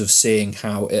because of seeing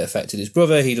how it affected his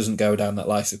brother, he doesn't go down that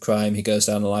life of crime. He goes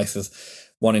down the life of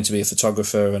wanting to be a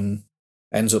photographer and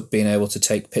ends up being able to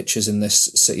take pictures in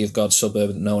this City of God suburb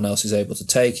that no one else is able to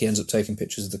take. He ends up taking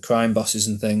pictures of the crime bosses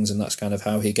and things, and that's kind of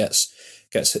how he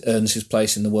earns his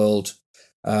place in the world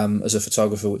as a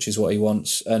photographer, which is what he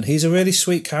wants. And he's a really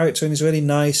sweet character, and he's really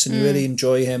nice, and you really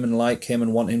enjoy him and like him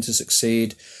and want him to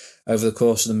succeed over the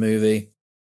course of the movie.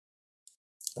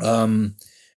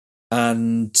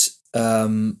 And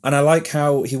I like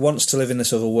how he wants to live in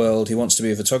this other world. He wants to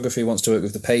be a photographer. He wants to work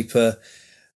with the paper,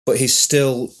 but he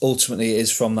still ultimately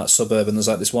is from that suburb. And there's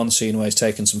like this one scene where he's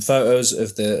taken some photos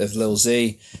of Lil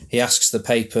Z. He asks the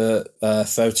paper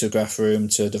photograph room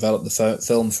to develop the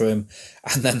film for him,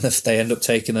 and then they end up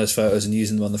taking those photos and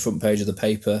using them on the front page of the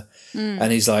paper.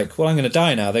 And he's like, "Well, I'm going to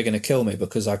die now. They're going to kill me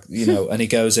because And he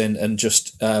goes in and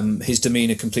just his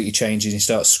demeanor completely changes. He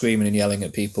starts screaming and yelling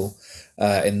at people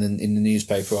in the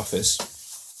newspaper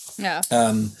office. Yeah.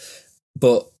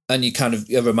 And you kind of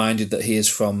are reminded that he is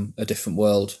from a different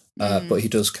world, but he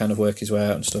does kind of work his way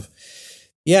out and stuff.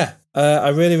 Yeah, I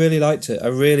really, really liked it. I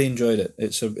really enjoyed it.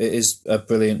 It is a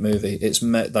brilliant movie. It's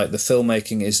like the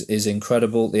filmmaking is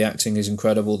incredible. The acting is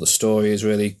incredible. The story is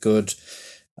really good.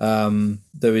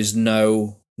 There is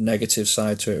no negative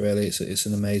side to it, really. It's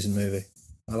an amazing movie.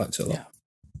 I liked it a lot. Yeah.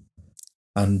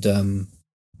 And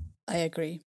I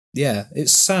agree. Yeah,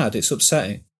 it's sad. It's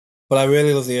upsetting. But I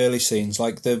really love the early scenes,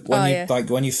 like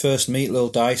when you first meet Lil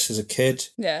Dice as a kid.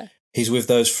 Yeah, he's with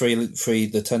those three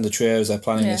the Tender Trios. They're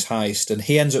planning this heist, and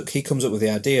he comes up with the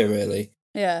idea really.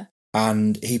 Yeah,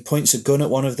 and he points a gun at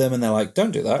one of them, and they're like,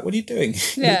 "Don't do that! What are you doing?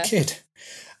 You're a kid."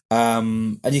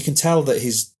 And you can tell that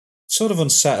he's sort of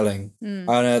unsettling.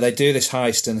 And they do this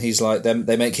heist, and he's like,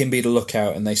 they make him be the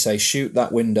lookout, and they say, "Shoot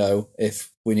that window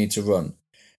if we need to run."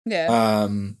 Yeah.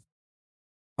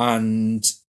 And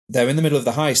they're in the middle of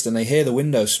the heist and they hear the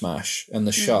window smash and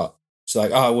the shot. It's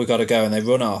like, "Oh, we've got to go," and they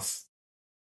run off.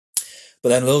 But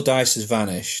then Lil Dice has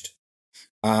vanished,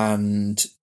 and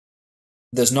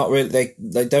there's not really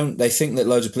they think that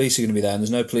loads of police are going to be there, and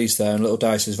there's no police there, and Lil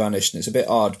Dice has vanished, and it's a bit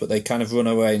odd, but they kind of run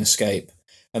away and escape,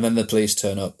 and then the police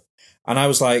turn up. And I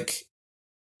was like,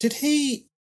 did he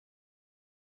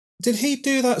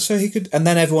do that so he could? And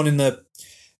then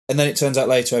and then it turns out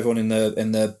later everyone in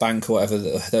the bank or whatever,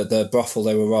 the brothel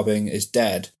they were robbing is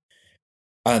dead.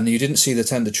 And you didn't see the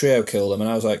Tender Trio kill them. And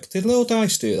I was like, did Lil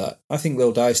Dice do that? I think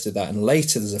Lil Dice did that. And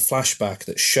later there's a flashback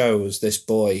that shows this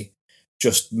boy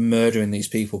just murdering these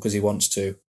people because he wants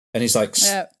to. And he's like,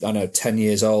 I don't know, 10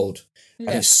 years old.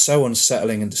 Yeah. And it's so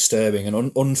unsettling and disturbing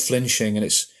and unflinching. And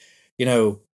it's,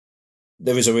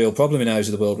 there is a real problem in Eyes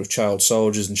of the World with child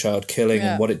soldiers and child killing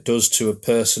and what it does to a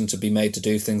person to be made to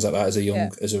do things like that as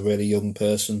a really young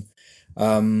person.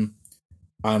 And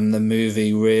the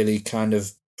movie really kind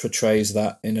of portrays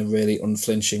that in a really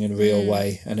unflinching and real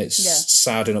way. And it's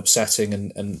sad and upsetting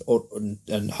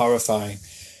and horrifying.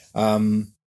 A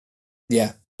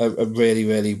really,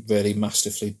 really, really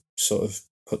masterfully sort of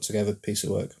put together piece of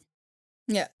work.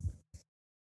 Yeah.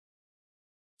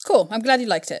 Cool. I'm glad you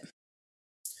liked it.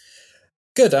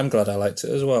 Good, I'm glad I liked it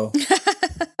as well.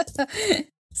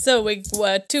 So we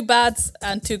were 2 bads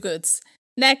and 2 goods.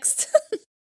 Next.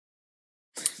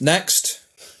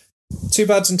 2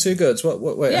 bads and 2 goods.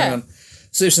 Wait, hang on.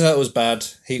 Solution that was bad.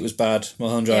 Heat was bad.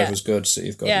 Mulholland Drive was good. City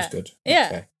of God was good. Yeah.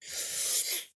 Okay.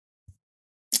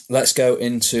 Let's go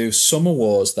into Summer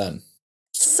Wars then.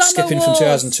 Skipping from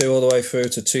 2002 all the way through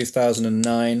to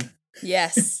 2009.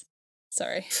 Yes.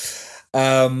 Sorry.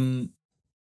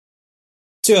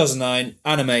 2009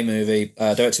 anime movie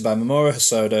directed by Mamoru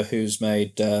Hosoda, who's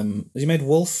made has he made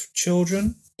Wolf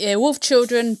Children? Yeah, Wolf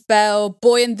Children, Belle,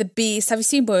 Boy and the Beast. Have you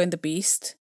seen Boy and the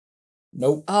Beast?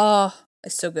 Nope. Oh,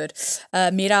 it's so good.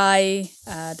 Mirai,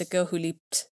 the girl who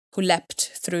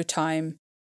leapt through time.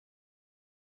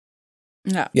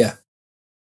 Yeah.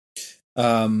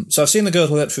 So I've seen The Girl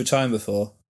Who Leapt Through Time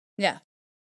before. Yeah.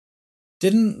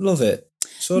 Didn't love it.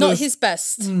 Not his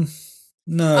best.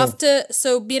 No.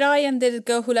 So Mirai and the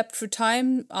Girl Who Leapt Through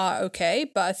Time are okay,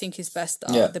 but I think his best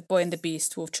are Yeah. The Boy and the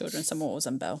Beast, Wolf Children, Some Wars,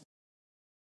 and Belle.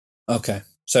 Okay.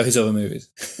 So his other movies.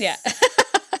 Yeah.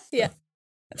 Yeah.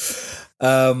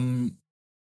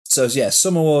 So yeah,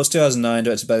 Summer Wars 2009,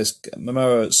 directed by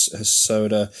Mamoru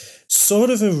Hosoda, sort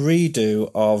of a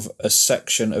redo of a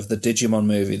section of the Digimon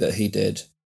movie that he did,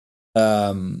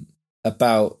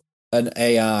 about an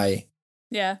AI,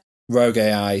 Yeah. rogue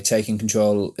AI taking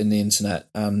control in the internet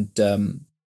and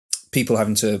people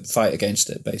having to fight against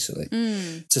it, basically,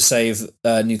 to save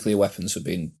nuclear weapons from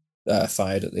being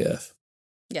fired at the Earth.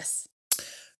 Yes.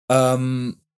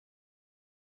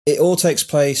 It all takes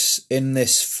place in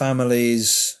this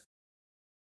family's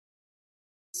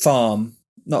farm,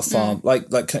 not farm, like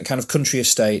kind of country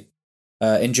estate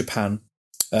in Japan,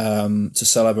 to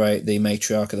celebrate the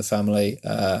matriarch of the family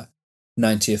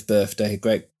 90th birthday.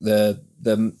 The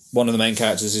one of the main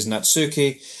characters is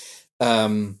Natsuki,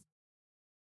 and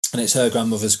it's her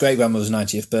grandmother's great grandmother's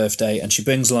 90th birthday, and she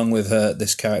brings along with her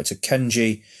this character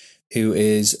Kenji, who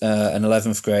is an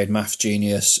 11th grade math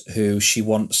genius who she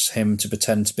wants him to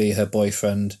pretend to be her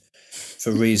boyfriend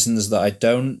for reasons that I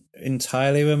don't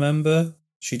entirely remember.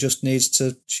 She just needs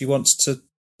to, she wants to,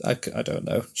 I don't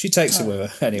know. She takes it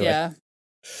with her anyway. Yeah.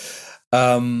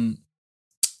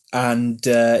 And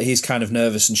he's kind of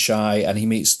nervous and shy, and he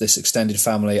meets this extended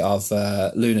family of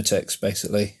lunatics,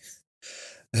 basically,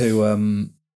 who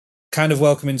kind of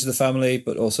welcome into the family,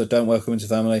 but also don't welcome into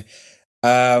the family.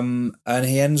 And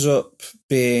he ends up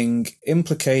being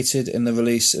implicated in the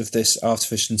release of this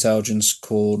artificial intelligence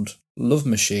called Love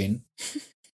Machine.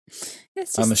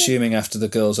 I'm assuming after the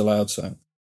Girls Aloud song.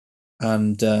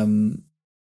 And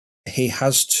he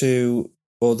has to,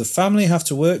 or the family have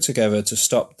to work together to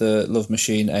stop the Love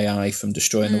Machine AI from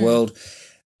destroying the world.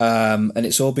 And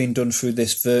it's all been done through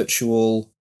this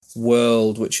virtual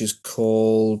world, which is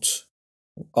called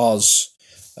Oz.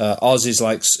 Oz is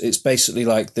like, it's basically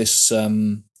like this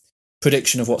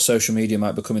prediction of what social media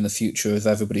might become in the future of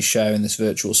everybody sharing this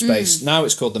virtual space. Now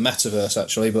it's called the metaverse,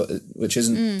 actually, but which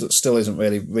isn't, still isn't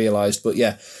really realised. But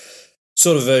yeah,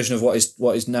 sort of version of what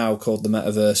is now called the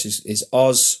metaverse is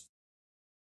Oz.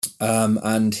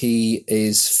 And he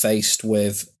is faced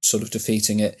with sort of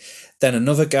defeating it. Then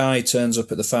another guy turns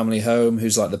up at the family home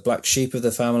who's like the black sheep of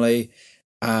the family.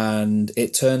 And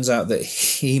it turns out that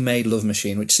he made Love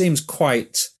Machine, which seems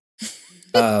quite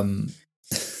the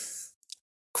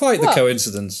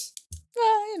coincidence.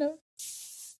 Well, you know.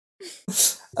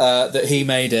 That he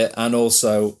made it, and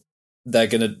also they're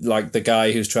gonna, like, the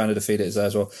guy who's trying to defeat it is there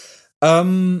as well.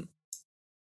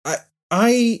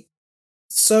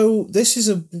 So this is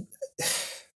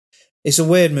it's a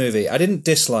weird movie. I didn't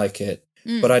dislike it,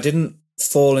 but I didn't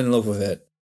fall in love with it.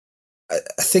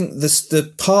 I think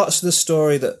the parts of the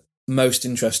story that most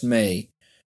interest me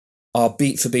are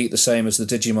beat for beat the same as the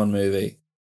Digimon movie,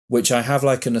 which I have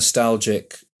like a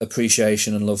nostalgic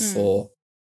appreciation and love for,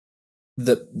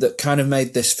 that kind of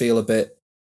made this feel a bit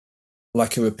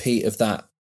like a repeat of that,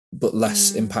 but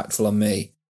less impactful on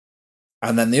me.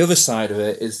 And then the other side of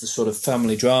it is the sort of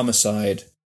family drama side,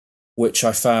 which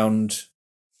I found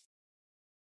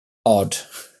odd,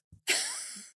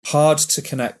 hard to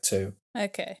connect to.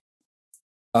 Okay.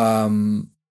 And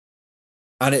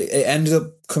it ended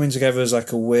up coming together as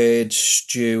like a weird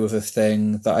stew of a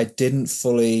thing that I didn't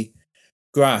fully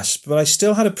grasp, but I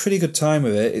still had a pretty good time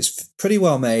with it. It's pretty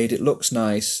well made. It looks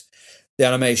nice. The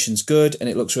animation's good, and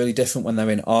it looks really different when they're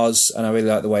in Oz, and I really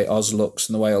like the way Oz looks,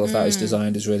 and the way all of that is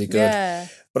designed is really good. Yeah.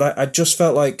 But I just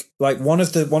felt like one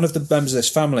of the members of this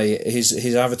family,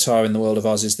 his avatar in the world of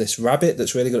Oz is this rabbit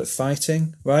that's really good at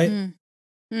fighting, right?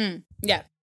 Yeah.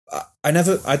 I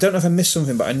don't know if I missed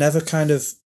something, but I never kind of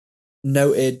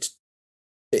noted.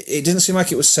 It didn't seem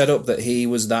like it was set up that he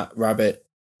was that rabbit,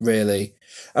 really.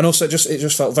 And also, it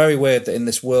just felt very weird that in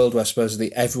this world where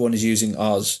supposedly everyone is using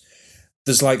Oz,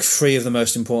 there's like 3 of the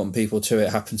most important people to it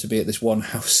happen to be at this one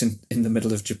house in the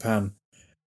middle of Japan.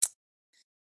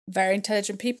 Very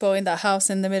intelligent people in that house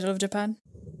in the middle of Japan.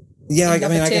 Yeah, I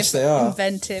mean, I guess they are.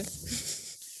 Inventive.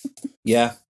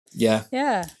 Yeah.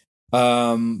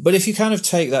 But if you kind of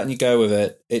take that and you go with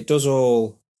it, it is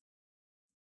all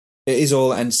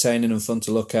entertaining and fun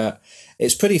to look at.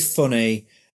 It's pretty funny,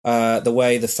 the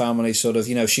way the family sort of,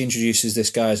 she introduces this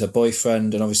guy as her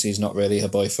boyfriend, and obviously he's not really her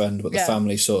boyfriend, but the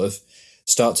family sort of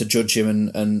start to judge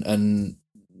him and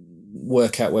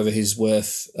work out whether he's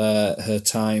worth her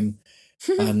time.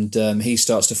 And he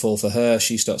starts to fall for her,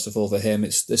 she starts to fall for him.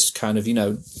 It's this kind of,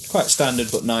 quite standard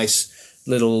but nice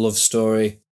little love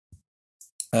story.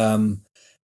 And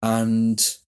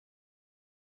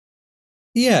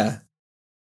yeah,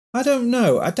 I don't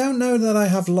know. I don't know that I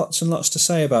have lots and lots to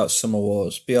say about Summer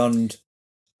Wars beyond.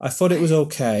 I thought it was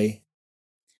okay.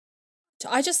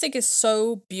 I just think it's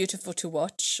so beautiful to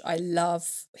watch. I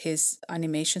love his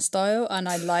animation style, and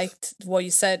I liked what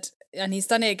you said. And he's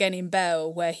done it again in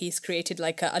Belle, where he's created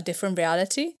like a different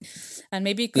reality. And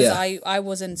maybe because Yeah. I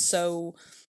wasn't so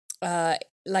I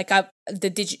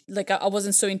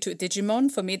wasn't so into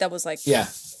Digimon. For me, that was like Yeah.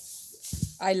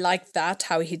 I liked that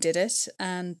how he did it.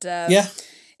 And Yeah.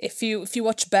 if you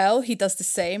watch Belle, he does the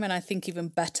same, and I think even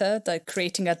better. They're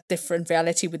creating a different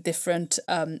reality with different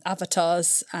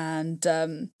avatars and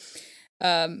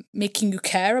making you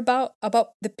care about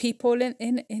the people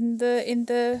in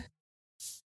the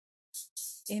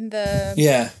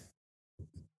Yeah.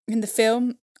 in the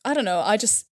film. I don't know.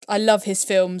 I love his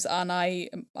films, and I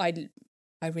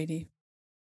really.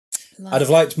 I'd have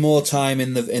liked more time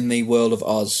in the world of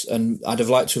Oz, and I'd have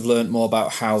liked to have learned more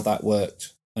about how that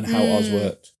worked and how Oz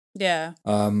worked. Yeah.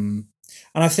 And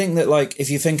I think that, like, if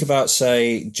you think about,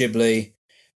 say, Ghibli,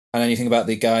 and then you think about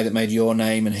the guy that made Your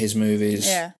Name and his movies,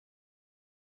 Yeah.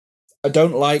 I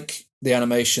don't like the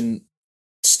animation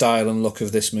style and look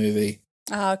of this movie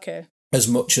Ah, okay. as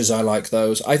much as I like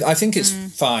those. I think it's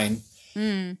fine,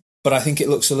 but I think it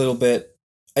looks a little bit,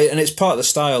 and it's part of the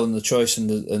style and the choice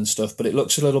and stuff, but it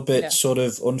looks a little bit sort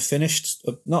of unfinished.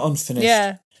 Not unfinished.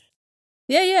 Yeah.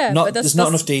 Yeah, yeah. Not, but there's not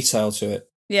enough detail to it.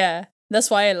 Yeah,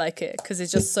 that's why I like it, because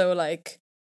it's just so like,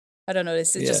 I don't know,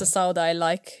 it's just Yeah. a style that I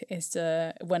like. Is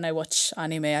when I watch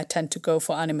anime, I tend to go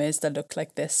for animes that look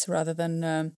like this rather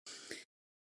than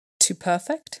too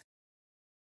perfect.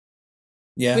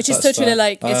 Yeah, Which is that's totally fair.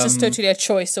 like, it's just totally a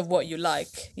choice of what you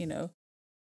like, you know.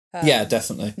 Yeah,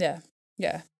 definitely. Yeah,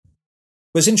 yeah.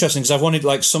 But it's interesting because I've wanted,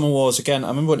 like, Summer Wars again. I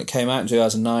remember when it came out in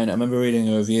 2009. I remember reading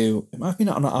a review. It might have been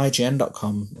on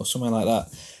IGN.com or somewhere like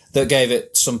that gave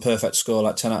it some perfect score,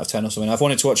 like 10 out of 10 or something. I've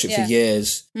wanted to watch it for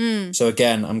years. So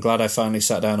again, I'm glad I finally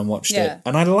sat down and watched it,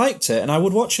 and I liked it, and I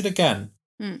would watch it again.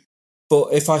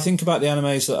 But if I think about the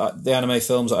anime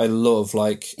films that I love,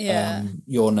 like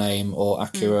Your Name or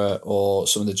Akira or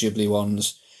some of the Ghibli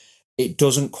ones, it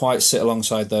doesn't quite sit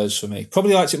alongside those for me.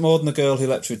 Probably liked it more than The Girl Who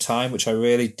Leapt Through Time, which I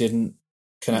really didn't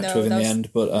connect with in the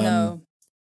end. But no.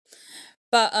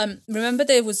 But remember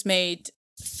that it was made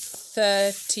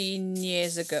 14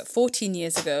 years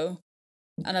ago,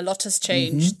 and a lot has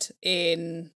changed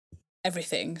in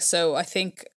everything. So I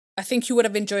think you would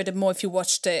have enjoyed it more if you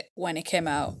watched it when it came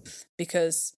out,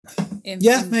 because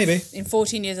maybe in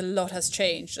 14 years a lot has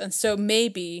changed. And so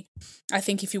maybe I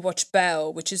think if you watch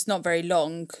Belle, which is not very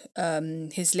long,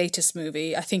 his latest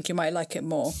movie, I think you might like it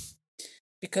more,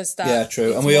 because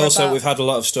true. And we've had a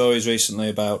lot of stories recently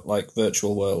about, like,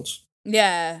 virtual worlds.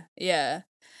 Yeah,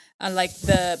 and like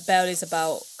the Belle is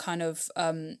about kind of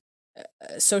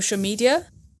social media.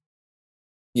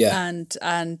 Yeah. And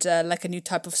like a new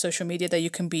type of social media that you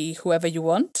can be whoever you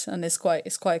want, and it's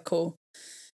quite cool.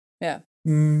 Yeah.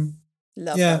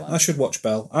 Love that one. I should watch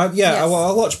Belle.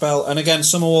 I'll watch Belle. And again,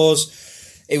 Summer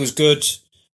Wars, it was good,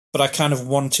 but I kind of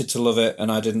wanted to love it,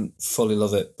 and I didn't fully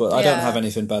love it. But I don't have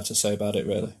anything bad to say about it,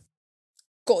 really.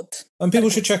 Good. And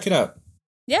people should check it out.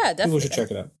 Yeah, definitely. People should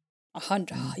check it out.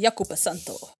 100. Jacopo.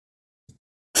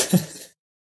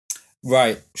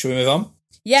 Right. Should we move on?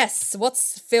 Yes. What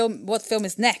film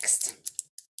is next?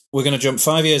 We're going to jump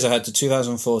 5 years ahead to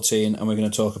 2014, and we're going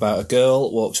to talk about A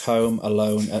Girl Walks Home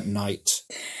Alone at Night.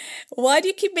 Why do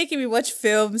you keep making me watch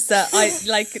films that I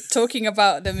like? Talking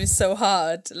about them is so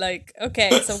hard. Like,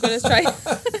 okay, so I'm going to try,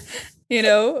 you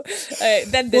know,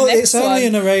 then the next it's only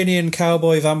one. an Iranian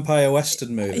cowboy vampire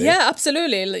western movie. Yeah,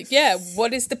 absolutely. Like, yeah,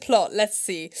 what is the plot? Let's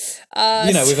see.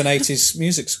 With an 80s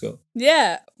music score.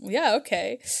 Yeah,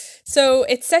 okay. So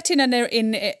it's set in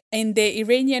the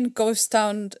Iranian ghost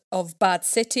town of Bad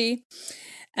City,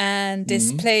 and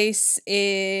this place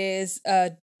is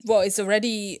it's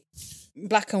already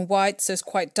black and white, so it's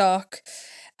quite dark,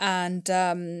 and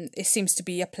it seems to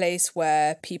be a place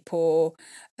where people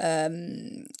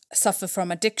suffer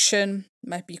from addiction.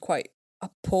 Might be quite a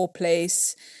poor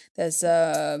place. There's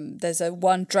a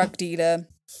one drug dealer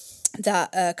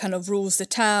that kind of rules the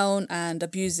town and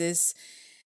abuses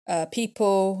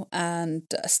people and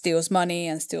steals money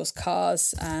and steals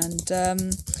cars, and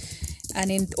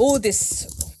in all this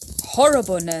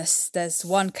horribleness, there's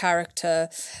one character,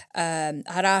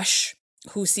 Arash,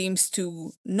 who seems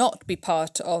to not be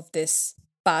part of this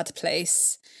bad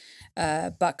place,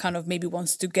 but kind of maybe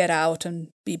wants to get out and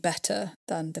be better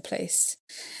than the place.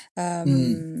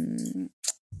 And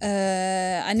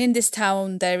in this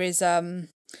town, there is the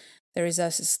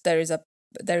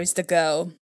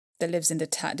girl that lives in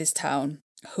this town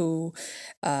who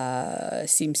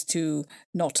seems to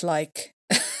not like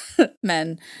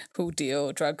men who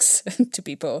deal drugs to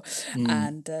people,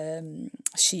 and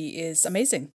she is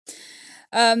amazing.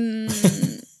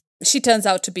 She turns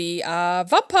out to be a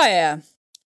vampire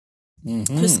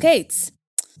who skates.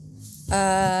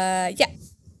 Yeah,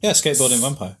 skateboarding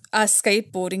vampire. A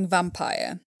skateboarding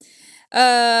vampire.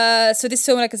 So this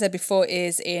film, like I said before,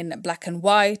 is in black and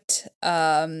white.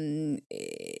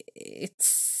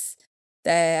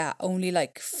 There are only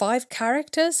like 5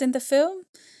 characters in the film.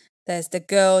 There's the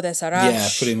girl, there's Harash. Yeah,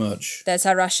 pretty much. There's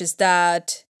Harash's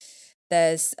dad.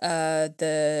 There's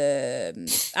the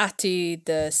Ati,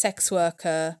 the sex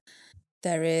worker.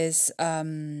 There is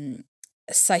Sahid,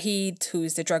 who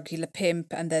is the drug dealer pimp,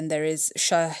 and then there is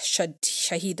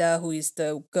Shahida, who is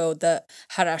the girl that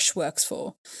Harash works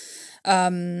for.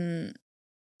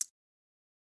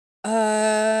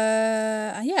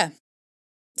 Yeah.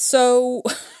 So,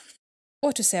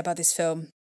 what to say about this film?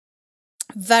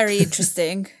 Very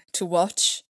interesting to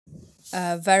watch.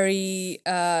 Very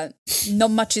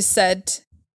not much is said.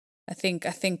 I think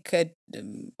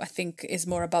is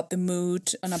more about the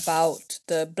mood and about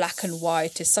the black and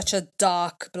white. It's such a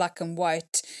dark black and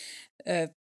white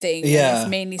thing. Yeah, and it's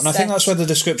mainly and I think that's where the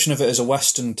description of it as a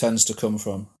Western tends to come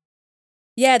from.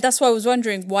 Yeah, that's why I was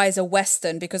wondering why is a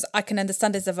Western, because I can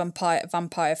understand it's a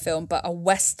vampire film, but a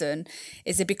Western,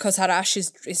 is it because Harash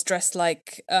is dressed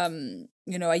like a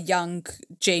young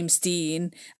James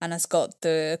Dean and has got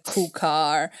the cool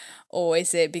car, or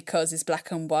is it because it's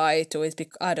black and white, or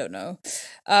I don't know.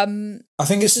 I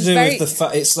think it's to do with the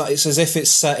fact it's as if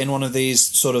it's set in one of these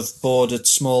sort of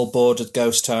small bordered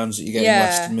ghost towns that you get in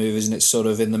Western movies, and it's sort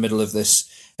of in the middle of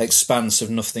this expanse of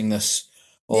nothingness.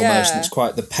 Almost, and it's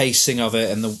quite the pacing of it,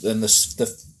 and the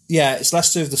it's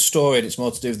less to do with the story, and it's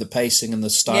more to do with the pacing and the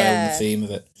style and the theme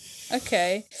of it.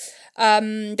 Okay,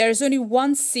 there is only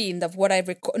one scene of what I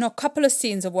record, no, a couple of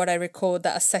scenes of what I record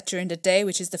that are set during the day,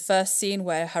 which is the first scene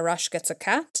where Harash gets a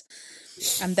cat,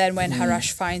 and then when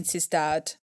Harash finds his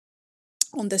dad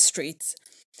on the streets,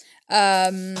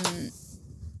 and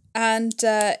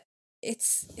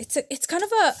it's kind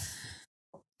of a.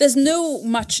 There's not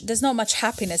much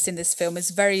happiness in this film.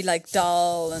 It's very like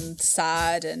dull and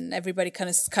sad, and everybody kind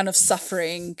of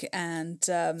suffering. And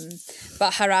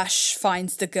but Harash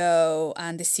finds the girl,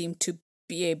 and they seem to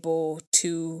be able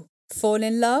to fall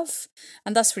in love,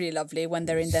 and that's really lovely when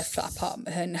they're in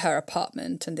in her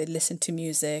apartment, and they listen to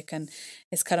music, and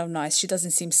it's kind of nice. She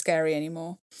doesn't seem scary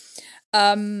anymore.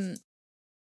 What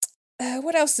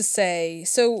else to say?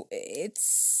 So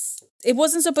it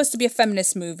wasn't supposed to be a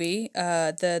feminist movie.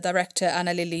 The director,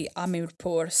 Anna Lily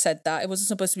Amirpour, said that. It wasn't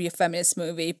supposed to be a feminist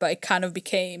movie, but it kind of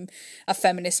became a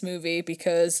feminist movie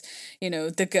because,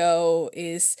 the girl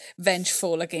is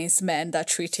vengeful against men that are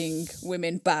treating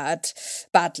women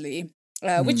badly.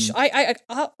 Which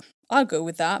I'll go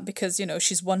with that because,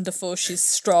 she's wonderful, she's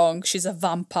strong, she's a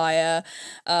vampire,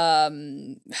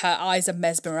 her eyes are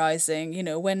mesmerizing.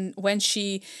 When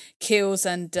she kills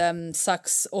and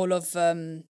sucks all of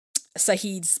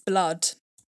Sahid's blood,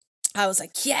 I was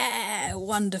like, yeah,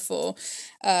 wonderful.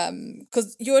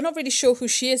 Because you're not really sure who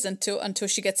she is until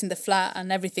she gets in the flat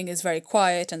and everything is very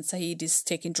quiet and Sahid is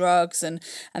taking drugs and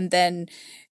then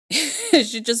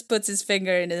she just puts his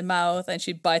finger in his mouth and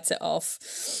she bites it off.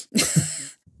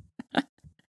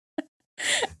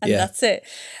 And that's it.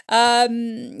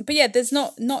 But yeah, there's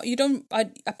not you don't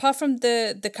apart from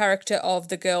the character of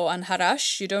the girl and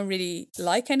Harash, you don't really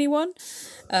like anyone.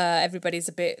 Everybody's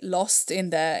a bit lost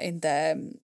in their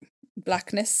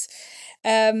blackness.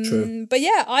 True. But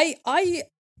yeah, I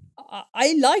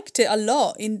liked it a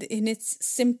lot in its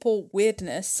simple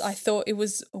weirdness. I thought it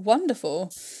was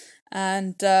wonderful.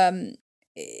 And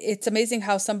it's amazing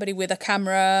how somebody with a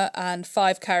camera and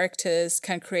 5 characters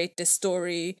can create this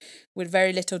story with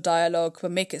very little dialogue,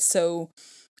 but make it so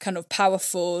kind of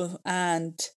powerful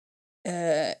and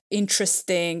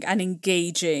interesting and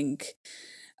engaging.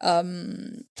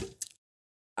 And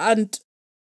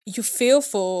you feel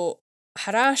for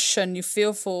Harash and you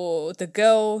feel for the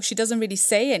girl. She doesn't really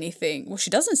say anything. Well, she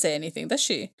doesn't say anything, does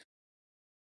she?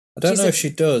 I don't know if she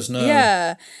does, no.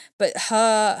 Yeah, but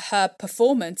her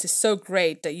performance is so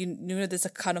great that you know there's a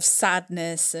kind of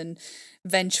sadness and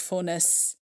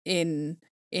vengefulness in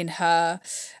her,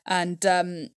 and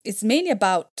it's mainly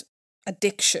about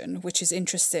addiction, which is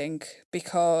interesting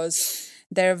because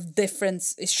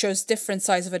it shows different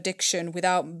sides of addiction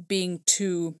without being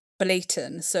too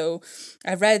blatant. So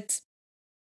I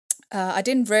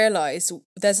didn't realize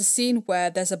there's a scene where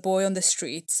there's a boy on the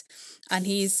streets and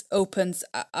he opens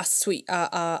a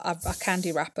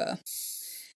candy wrapper,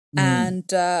 and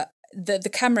the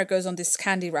camera goes on this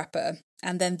candy wrapper,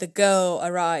 and then the girl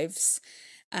arrives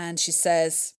and she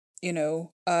says, you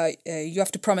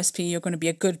have to promise me you're going to be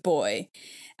a good boy.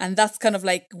 And that's kind of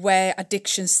like where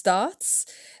addiction starts,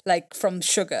 like from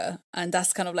sugar. And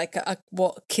that's kind of like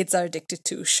what kids are addicted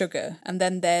to, sugar. And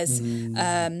then there's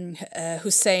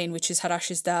Hussein, which is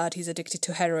Harash's dad. He's addicted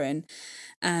to heroin.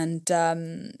 And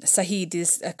Sahid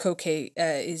is cocaine,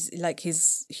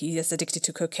 he is addicted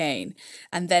to cocaine.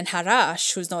 And then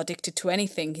Harash, who's not addicted to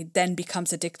anything, he then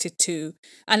becomes addicted to,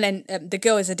 and then the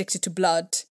girl is addicted to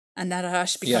blood. And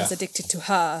Harash becomes addicted to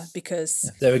her because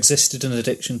there existed an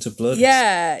addiction to blood.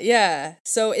 Yeah.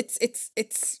 So it's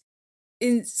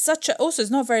in such a, also it's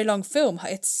not a very long film.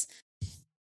 It's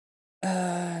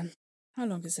how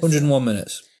long is it? 101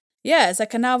 minutes. Yeah, it's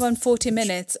like an hour and 40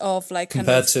 minutes of like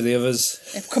compared to the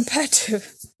others. Compared to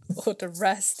all the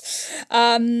rest.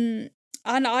 And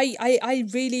I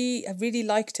really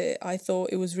liked it. I thought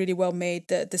it was really well made.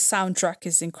 The soundtrack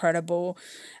is incredible,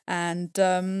 and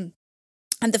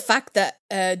the fact that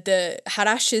the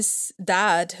Harash's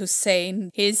dad,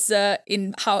 Hussein, is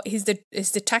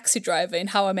the taxi driver in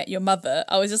How I Met Your Mother.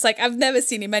 I was just like, I've never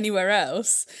seen him anywhere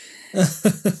else.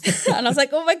 And I was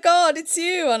like, oh my God, it's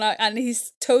you. And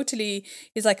he's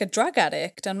like a drug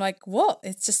addict. I'm like, what?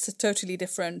 It's just a totally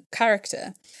different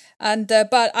character. And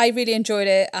but I really enjoyed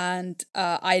it. And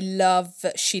I love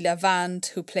Sheila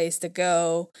Vand, who plays the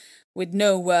girl. With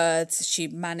no words, she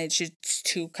manages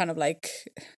to kind of like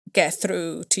get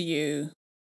through to you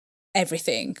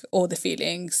everything, all the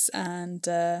feelings, and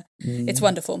it's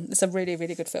wonderful. It's a really,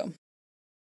 really good film.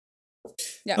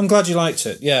 Yeah, I'm glad you liked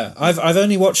it. Yeah, I've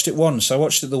only watched it once. I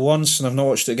watched it the once, and I've not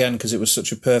watched it again because it was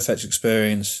such a perfect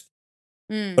experience.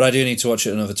 But I do need to watch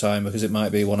it another time because it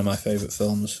might be one of my favourite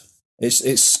films.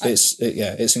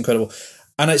 It's incredible.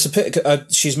 And it's a pity,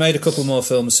 she's made a couple more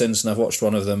films since, and I've watched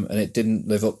one of them, and it didn't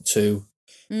live up to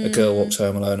A Girl Walks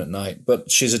Home Alone at Night. But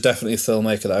she's definitely a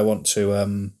filmmaker that I want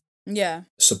to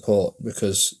support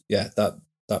because,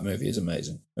 that movie is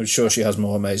amazing. I'm sure she has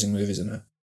more amazing movies in her.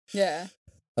 Yeah.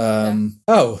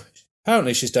 Oh,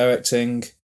 apparently she's directing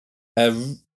a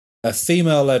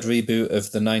female-led reboot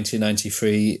of the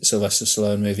 1993 Sylvester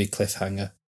Stallone movie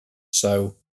Cliffhanger.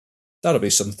 So that'll be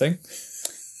something.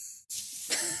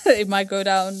 It might go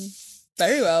down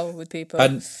very well with people.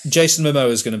 And Jason Momoa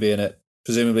is going to be in it,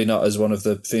 presumably not as one of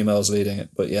the females leading it,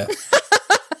 but yeah.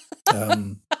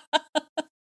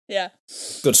 Yeah.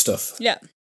 Good stuff. Yeah.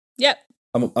 Yep.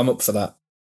 I'm up for that.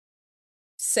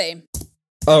 Same.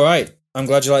 All right. I'm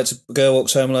glad you liked A Girl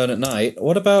Walks Home Alone at Night.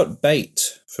 What about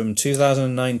Bait from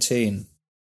 2019?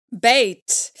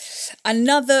 Bait,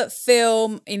 another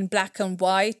film in black and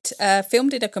white,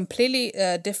 filmed in a completely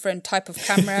different type of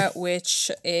camera,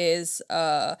 which is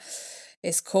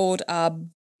called I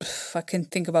can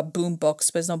think about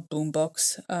boombox, but it's not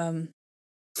boombox.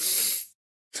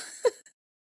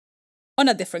 On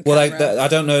a different camera. I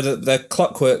don't know that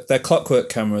they're clockwork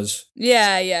cameras.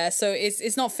 Yeah. So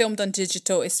it's not filmed on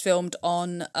digital. It's filmed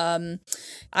on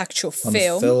actual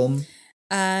film.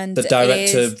 And the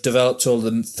director developed all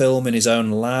the film in his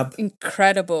own lab.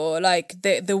 Incredible, like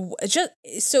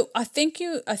so. I think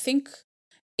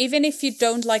even if you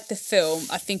don't like the film,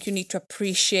 I think you need to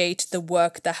appreciate the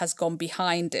work that has gone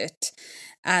behind it,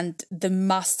 and the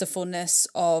masterfulness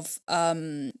of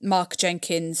Mark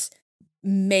Jenkins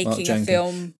making a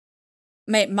film.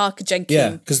 Mark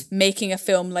Jenkins making a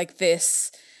film like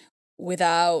this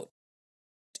without,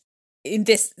 in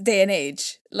this day and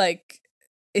age, like.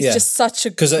 It's just such a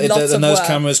because those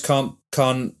cameras can't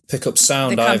pick up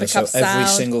sound either. So every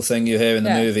single thing you hear in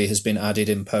the movie has been added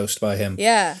in post by him.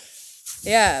 Yeah,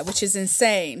 which is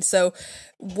insane. So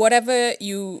whatever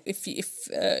if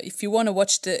you want to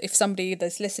watch if somebody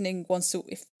that's listening wants to,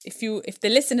 if the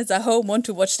listeners at home want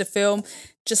to watch the film,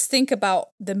 just think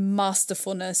about the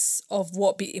masterfulness of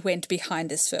what went behind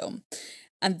this film,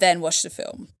 and then watch the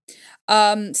film.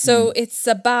 So it's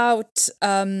about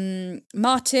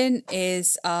Martin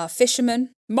is a fisherman.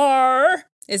 Mar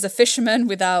is a fisherman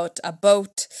without a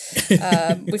boat.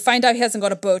 We find out he hasn't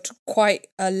got a boat quite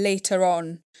later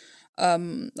on, a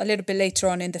little bit later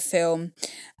on in the film.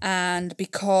 And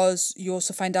because you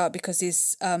also find out because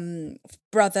his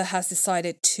brother has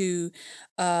decided to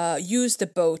use the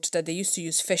boat that they used to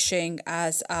use fishing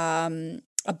as a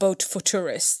boat for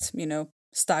tourists,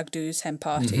 stag do's, hen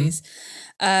parties.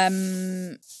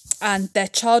 And their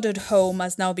childhood home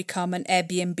has now become an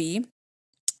Airbnb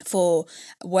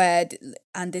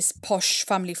and this posh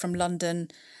family from London,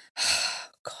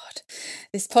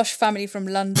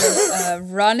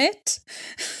 run it.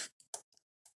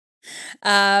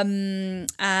 And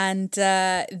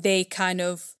they kind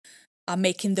of are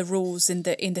making the rules in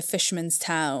the fisherman's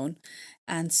town.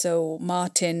 And so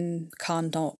Martin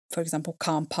for example,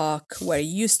 can't park where he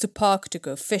used to park to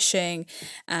go fishing,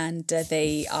 and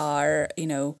they are,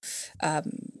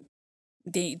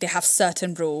 they have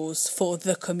certain rules for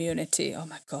the community. Oh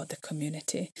my God, the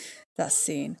community, that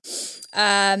scene.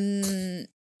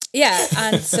 Yeah,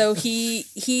 and so he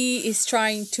is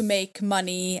trying to make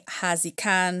money as he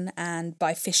can, and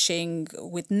by fishing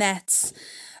with nets,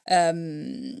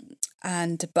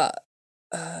 but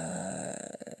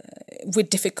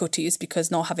with difficulties, because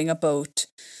not having a boat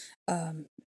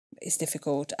is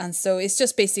difficult. And so it's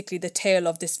just basically the tale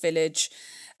of this village,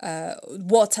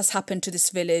 what has happened to this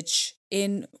village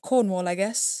in Cornwall, I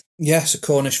guess. Yes, a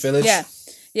Cornish village.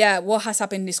 Yeah, what has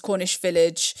happened in this Cornish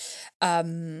village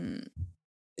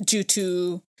due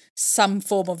to some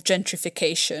form of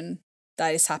gentrification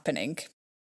that is happening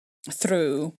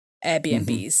through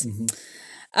Airbnbs.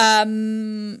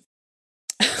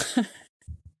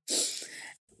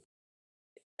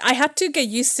 I had to get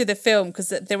used to the film because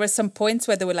there were some points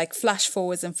where there were like flash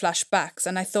forwards and flashbacks,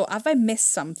 and I thought, have I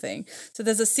missed something? So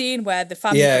there's a scene where the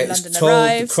family from London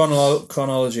arrives. The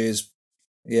chronology is,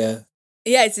 yeah,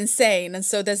 it's insane. And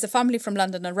so there's the family from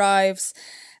London arrives,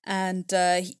 and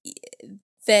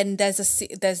then there's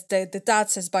the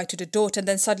dad says bye to the daughter, and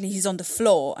then suddenly he's on the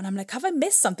floor, and I'm like, have I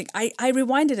missed something? I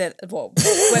rewinded it,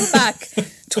 went back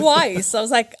twice. I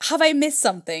was like, have I missed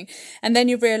something? And then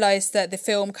you realize that the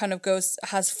film kind of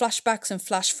has flashbacks and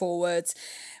flash forwards,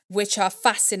 which are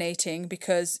fascinating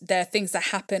because there are things that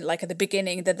happen like at the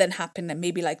beginning that then happen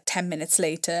maybe like 10 minutes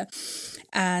later,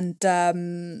 and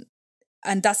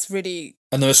that's really.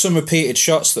 And there are some repeated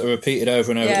shots that are repeated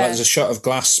over and over. Yeah. Like there's a shot of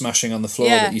glass smashing on the floor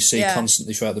that you see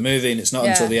constantly throughout the movie, and it's not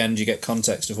until the end you get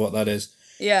context of what that is.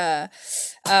 Yeah.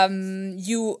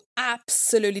 You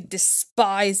absolutely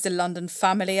despise the London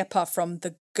family, apart from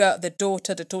the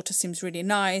daughter. The daughter seems really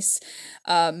nice.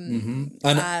 And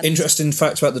interesting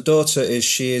fact about the daughter is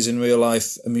she is in real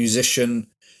life a musician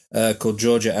called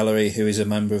Georgia Ellery, who is a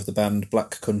member of the band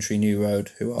Black Country New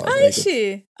Road, who are is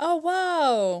she? Oh,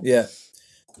 wow. Yeah.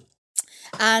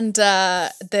 And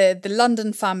the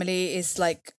London family is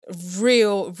like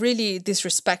really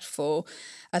disrespectful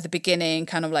at the beginning,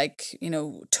 kind of like,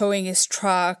 towing his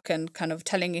truck and kind of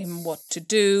telling him what to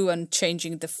do and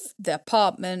changing the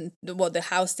apartment, the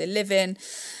house they live in.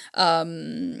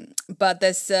 But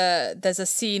there's a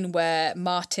scene where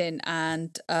Martin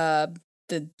and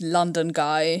the London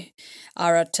guy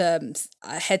are at a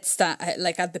headstand,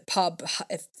 like at the pub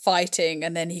fighting,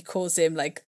 and then he calls him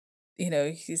like,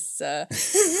 he's a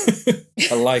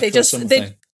like or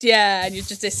something. And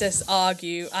they just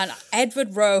argue. And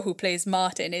Edward Rowe, who plays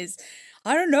Martin, is,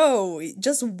 I don't know,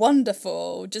 just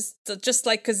wonderful. Just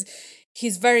like, because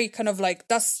he's very kind of like,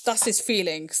 that's his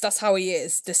feelings. That's how he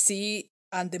is. The sea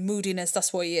and the moodiness,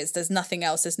 that's what he is. There's nothing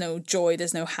else. There's no joy.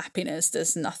 There's no happiness.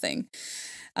 There's nothing.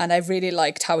 And I really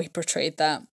liked how he portrayed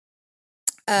that.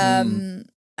 But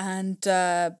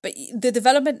the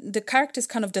development, the characters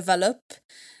kind of develop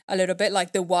a little bit.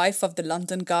 Like the wife of the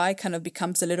London guy kind of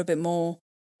becomes a little bit more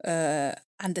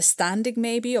understanding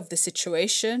maybe of the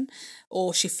situation,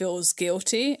 or she feels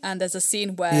guilty. And there's a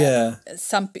scene where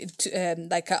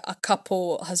like a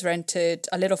couple has rented,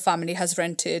 a little family has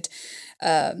rented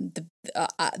the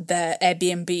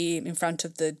Airbnb in front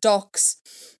of the docks,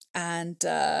 and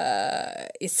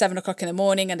it's 7 o'clock in the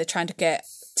morning, and they're trying to get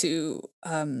to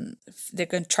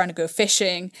trying to go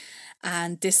fishing,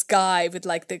 and this guy with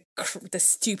like the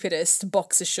stupidest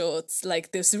boxer shorts,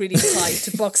 like this really tight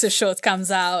boxer shorts,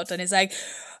 comes out and is like,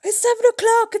 it's 7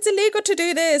 o'clock, it's illegal to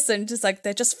do this, and just like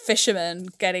they're just fishermen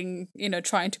getting,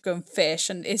 trying to go and fish,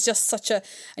 and it's just and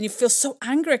you feel so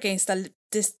angry against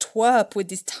this twerp with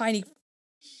these tiny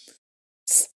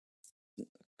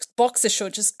boxer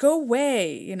shorts. Just go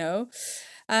away,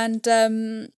 and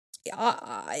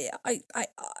I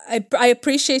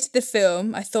appreciated the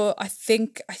film. I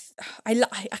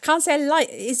can't say I like.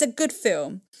 It's a good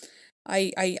film.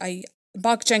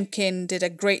 Mark Jenkins did a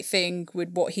great thing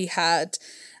with what he had,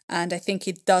 and I think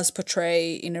it does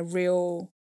portray in a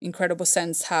real incredible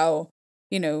sense how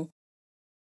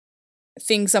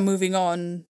things are moving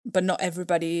on, but not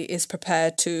everybody is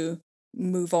prepared to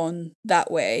move on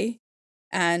that way,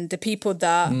 and the people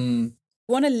that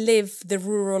want to live the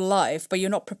rural life, but you're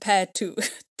not prepared to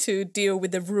deal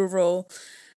with the rural.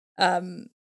 You're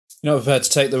not prepared to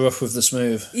take the rough with the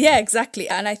smooth. Yeah, exactly.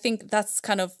 And I think that's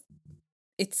kind of,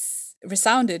 it's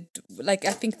resounded. Like,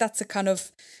 I think that's a kind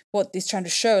of what it's trying to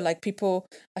show. Like, people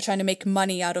are trying to make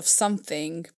money out of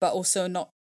something, but also not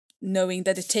knowing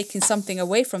that they're taking something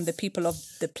away from the people of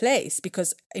the place,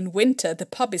 because in winter the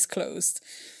pub is closed.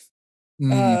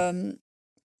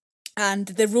 and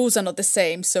the rules are not the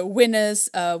same. So winner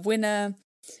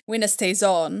stays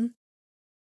on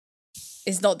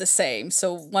is not the same.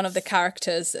 So one of the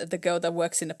characters, the girl that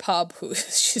works in the pub, who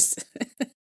she's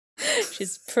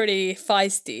pretty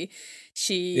feisty.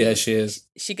 She is.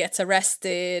 She gets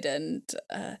arrested, and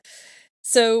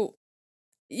so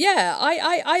yeah,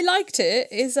 I liked it.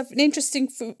 It's an interesting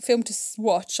film to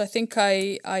watch. I think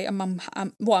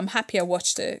I'm happy I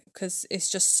watched it because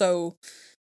it's just so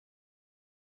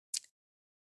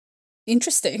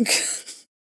interesting.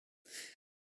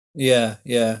 Yeah.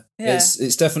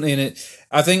 It's definitely in it.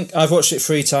 I think I've watched it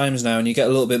 3 times now, and you get a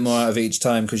little bit more out of each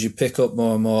time because you pick up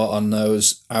more and more on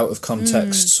those out of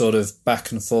context sort of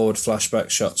back and forward flashback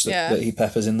shots that he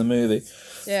peppers in the movie.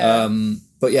 Yeah.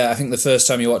 But yeah, I think the first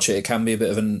time you watch it, it can be a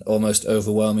bit of an almost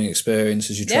overwhelming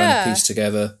experience as you're trying to piece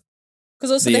together.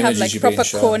 Because also they have like proper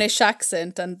Cornish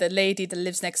accent, and the lady that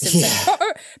lives next to him saying,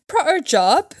 proper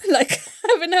job. Like, I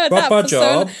haven't heard proper that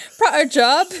job. Proper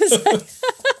job.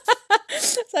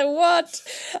 It's like what?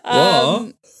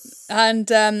 And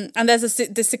there's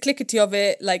the cyclicity of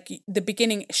it, like the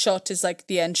beginning shot is like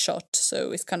the end shot.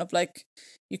 So it's kind of like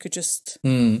you could just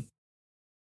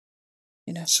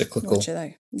cyclical. Watch it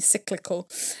out. Cyclical.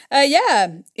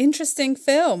 Yeah, interesting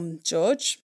film,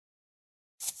 George.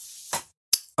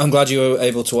 I'm glad you were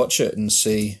able to watch it and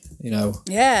see, why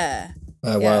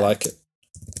I like it.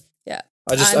 Yeah.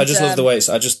 I just love the way it's.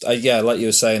 Like you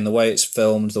were saying, the way it's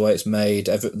filmed, the way it's made,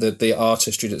 the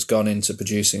artistry that's gone into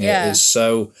producing it is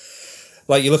so.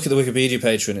 Like, you look at the Wikipedia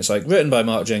page for it, and it's like written by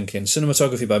Mark Jenkin,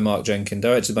 cinematography by Mark Jenkin,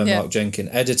 directed by Mark Jenkin,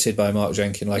 edited by Mark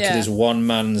Jenkin. Like, it is one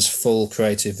man's full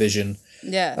creative vision.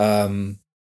 Yeah.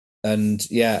 And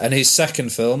his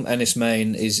second film, Ennis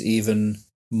Main, is even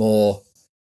more.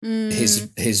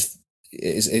 His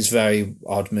very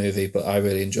odd movie, but I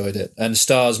really enjoyed it. And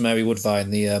stars Mary Woodvine,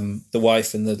 the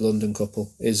wife in the London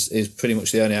couple, is pretty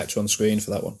much the only actor on screen for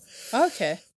that one.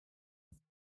 Okay.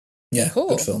 Yeah, cool.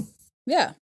 Good film.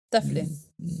 Yeah, definitely.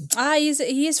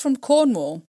 He is from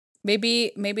Cornwall.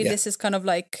 Maybe this is kind of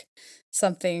like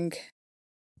something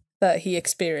that he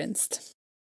experienced.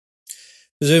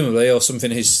 Presumably, or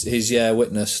something he's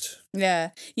witnessed.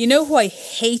 Yeah. You know who I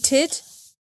hated?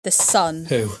 The son.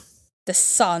 Who? The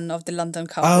son of the London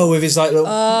couple. Oh, with his like little...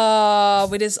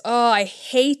 I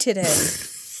hated him.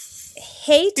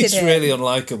 He's really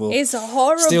unlikable. It's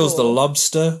horrible. Steals the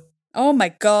lobster. Oh my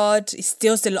God. He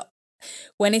steals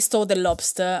when he stole the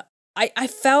lobster, I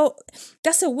felt...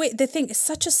 That's the thing, it's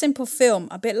such a simple film,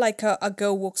 a bit like a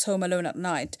girl walks home alone at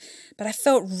night. But I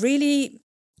felt really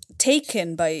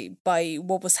taken by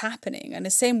what was happening. And the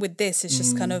same with this, it's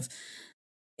just kind of...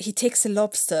 He takes a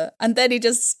lobster and then he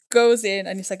just goes in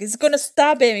and he's like, he's going to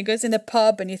stab him. He goes in the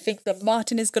pub and you think that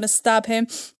Martin is going to stab him.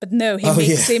 But no, he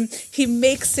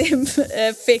makes him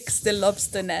fix the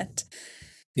lobster net.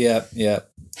 Yeah. And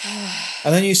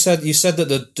then you said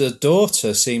that the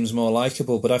daughter seems more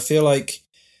likable, but I feel like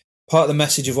part of the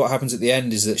message of what happens at the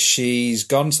end is that she's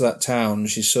gone to that town.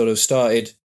 She's sort of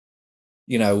started,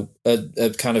 a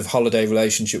kind of holiday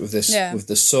relationship with with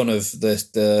the son of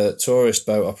the tourist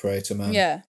boat operator man.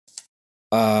 Yeah.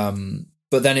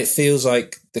 But then it feels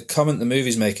like the comment the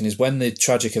movie's making is when the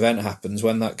tragic event happens,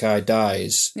 when that guy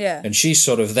dies, and she's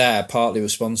sort of there, partly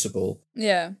responsible.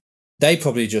 Yeah. They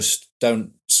probably just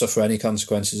don't suffer any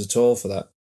consequences at all for that.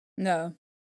 No.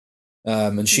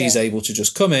 And she's able to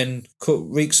just come in,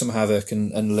 wreak some havoc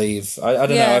and leave. I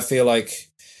don't know. I feel like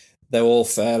they're all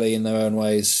fairly in their own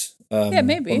ways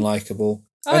maybe unlikable.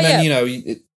 And then,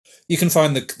 you can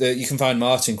find you can find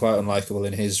Martin quite unlikable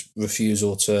in his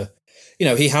refusal to...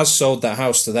 he has sold that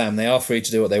house to them. They are free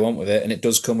to do what they want with it, and it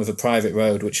does come with a private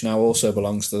road, which now also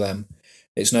belongs to them.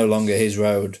 It's no longer his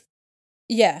road.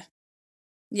 Yeah.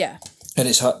 And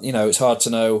it's hard to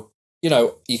know.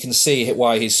 You can see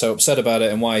why he's so upset about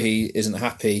it and why he isn't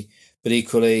happy, but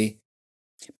equally,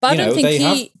 but I don't think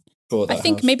have bought that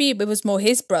house. Maybe it was more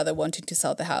his brother wanting to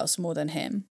sell the house more than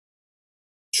him.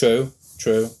 True,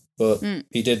 but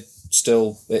he did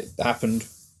still. It happened.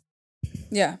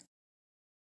 Yeah.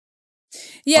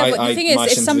 Yeah, but the thing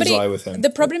is, if somebody,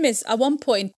 the problem is, at one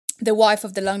point, the wife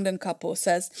of the London couple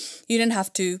says, "You didn't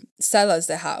have to sell us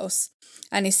the house,"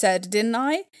 and he said, "Didn't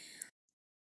I?"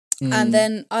 And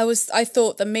then I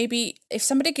thought that maybe if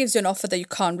somebody gives you an offer that you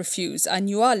can't refuse, and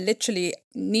you are literally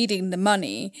needing the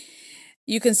money,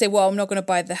 you can say, "Well, I'm not going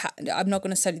to I'm not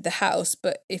going to sell you the house."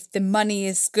 But if the money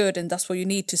is good and that's what you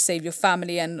need to save your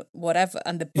family and whatever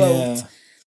and the boat,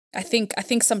 I think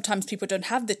sometimes people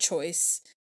don't have the choice.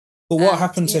 But what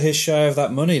happened to his share of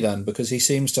that money then? Because he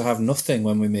seems to have nothing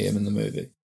when we meet him in the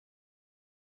movie.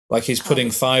 Like he's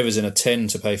putting fivers in a tin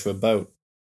to pay for a boat.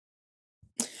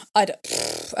 I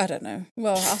don't know.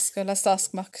 Well, let's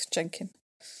ask Mark Jenkin.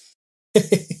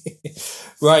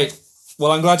 Right.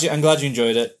 Well, I'm glad you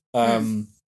enjoyed it.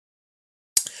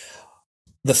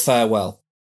 The Farewell.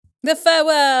 The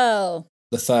Farewell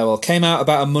Came out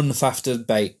about a month after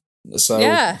Bait. So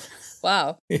yeah.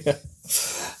 Wow. Yeah.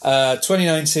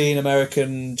 2019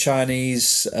 American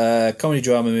Chinese comedy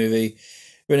drama movie,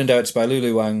 written and directed by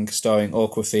Lulu Wang, starring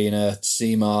Awkwafina,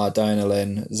 Zima, Diana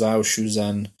Lin, Zhao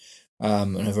Shuzhen,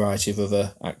 and a variety of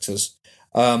other actors.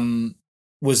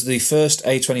 Was the first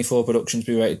A24 production to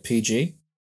be rated PG.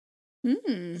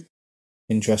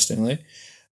 Interestingly.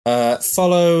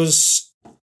 Follows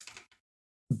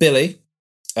Billy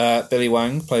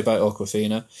Wang, played by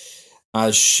Awkwafina,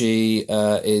 as she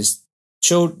is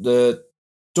the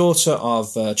daughter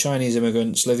of Chinese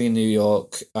immigrants living in New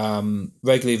York,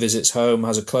 regularly visits home,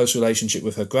 has a close relationship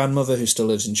with her grandmother who still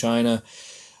lives in China.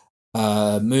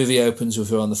 Movie opens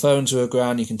with her on the phone to her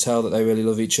gran. You can tell that they really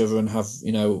love each other and have,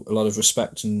 a lot of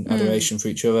respect and adoration for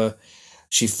each other.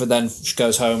 She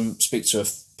goes home, speaks to her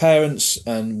parents,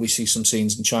 and we see some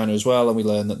scenes in China as well, and we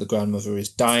learn that the grandmother is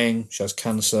dying. She has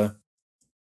cancer.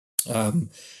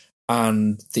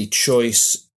 And the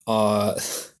choice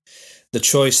that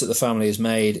the family has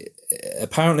made,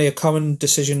 apparently a common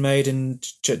decision made in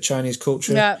Chinese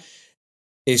culture,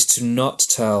 is to not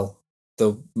tell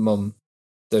the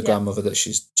grandmother that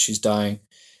she's dying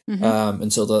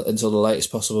until the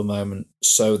latest possible moment,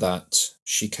 so that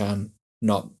she can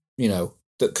not,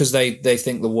 because they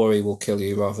think the worry will kill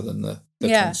you rather than the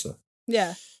cancer.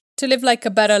 Yeah, to live like a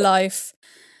better life.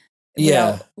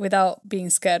 Without being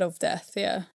scared of death.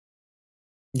 Yeah.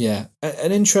 Yeah,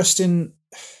 an interesting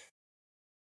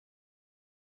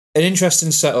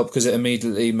setup, because it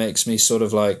immediately makes me sort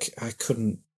of like, I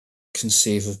couldn't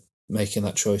conceive of making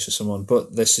that choice for someone,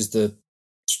 but this is the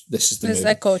It's movie.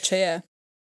 their culture, yeah.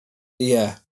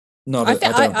 Yeah. No, I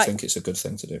don't think it's a good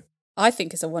thing to do. I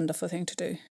think it's a wonderful thing to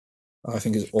do. I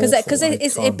think it's awful. Because I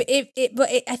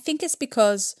think it's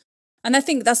because, and I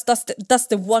think that's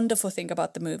the wonderful thing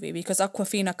about the movie, because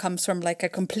Awkwafina comes from like a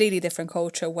completely different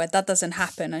culture where that doesn't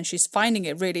happen, and she's finding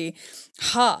it really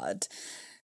hard.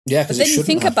 Yeah, but then you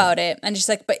think about it, and she's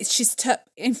like, but she's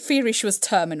in theory she was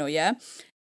terminal, yeah.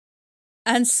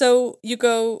 And so you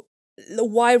go,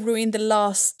 why ruin the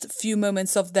last few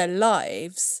moments of their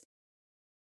lives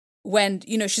when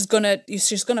she's gonna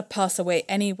pass away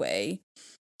anyway,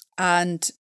 and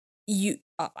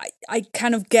I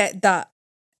kind of get that.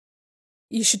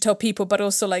 You should tell people, but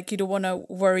also like you don't want to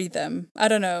worry them. I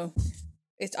don't know.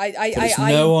 It's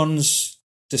no one's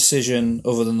decision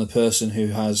other than the person who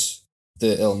has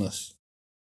the illness.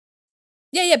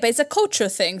 Yeah, but it's a culture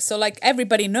thing. So like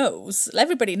everybody knows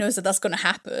that that's going to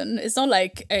happen. It's not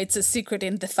like it's a secret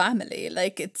in the family.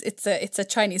 Like it's a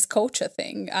Chinese culture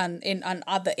thing, and in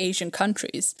other Asian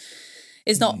countries,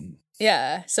 it's not.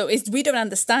 Yeah, so we don't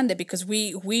understand it because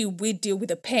we deal with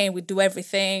the pain, we do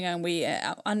everything, and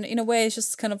and in a way it's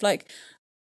just kind of like,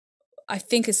 I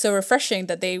think it's so refreshing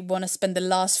that they want to spend the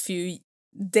last few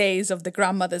days of the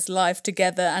grandmother's life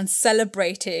together and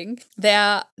celebrating.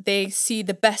 They see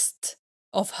the best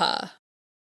of her.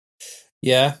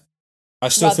 Yeah, I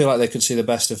still feel like they could see the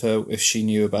best of her if she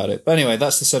knew about it. But anyway,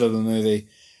 that's the setup of the movie.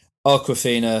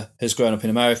 Awkwafina has grown up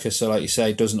in America, so like you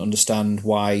say, doesn't understand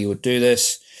why you would do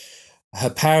this. Her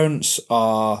parents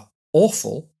are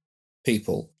awful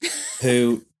people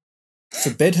who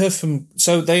forbid her from.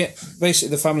 So they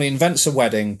basically, the family invents a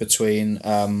wedding between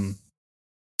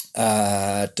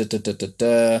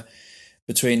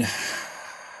between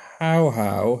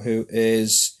Hao, who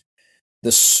is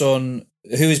the son,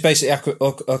 who is basically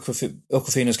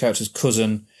Awkwafina's character's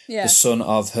cousin, the son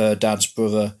of her dad's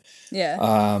brother.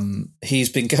 Yeah. He's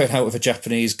been going out with a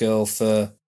Japanese girl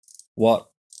for what?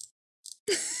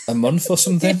 A month or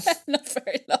something? Yeah, not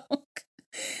very long.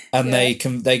 And they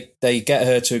get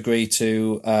her to agree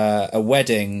to a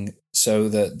wedding so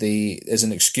that there's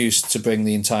an excuse to bring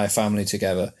the entire family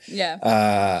together.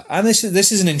 Yeah. And this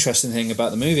is an interesting thing about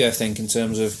the movie, I think, in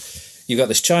terms of you've got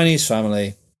this Chinese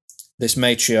family, this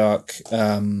matriarch,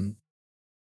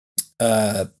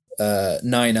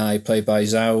 Nai, played by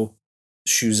Zhao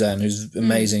Shuzhen, who's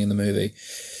amazing in the movie.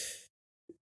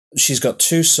 She's got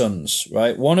two sons,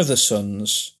 right? One of the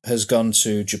sons has gone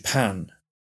to Japan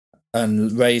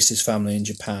and raised his family in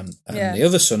Japan. And the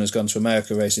other son has gone to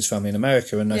America, raised his family in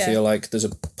America. And I feel like there's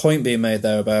a point being made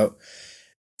there about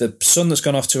the son that's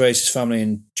gone off to raise his family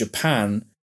in Japan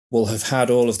will have had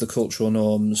all of the cultural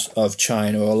norms of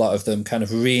China, or a lot of them kind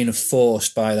of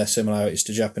reinforced by their similarities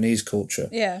to Japanese culture.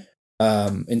 Yeah.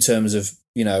 In terms of,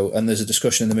 and there's a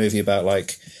discussion in the movie about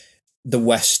like, the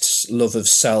West's love of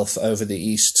self over the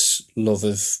East's love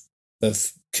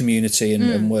of community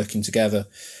and working together.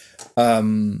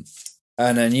 And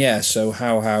then so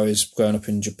Hao is grown up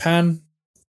in Japan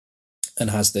and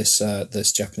has this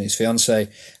Japanese fiance,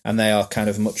 and they are kind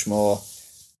of much more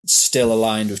still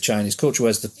aligned with Chinese culture,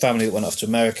 whereas the family that went off to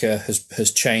America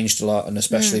has changed a lot, and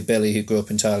especially Billy, who grew up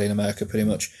entirely in America pretty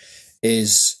much,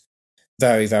 is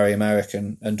very, very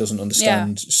American and doesn't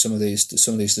understand some of these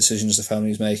decisions the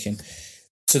family is making,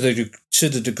 to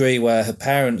the degree where her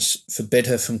parents forbid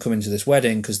her from coming to this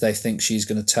wedding because they think she's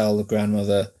going to tell the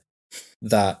grandmother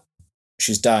that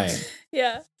she's dying.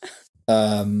 Yeah.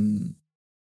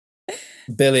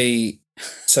 Billy,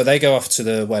 so they go off to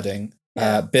the wedding.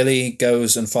 Billy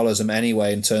goes and follows them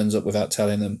anyway and turns up without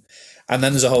telling them. And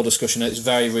then there's a whole discussion. It's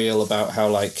very real about how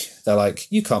they're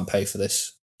like, you can't pay for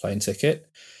this plane ticket.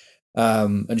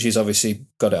 And she's obviously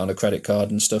got it on a credit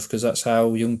card and stuff because that's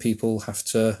how young people have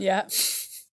to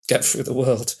get through the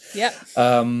world. Yeah.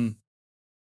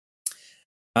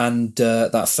 And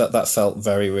that felt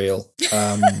very real.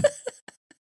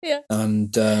 Yeah.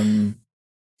 And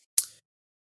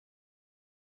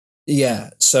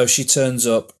so she turns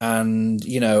up, and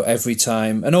every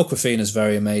time, and Awkwafina's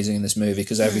very amazing in this movie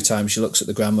because every time she looks at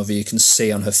the grandmother, you can see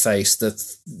on her face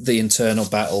the internal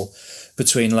battle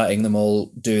between letting them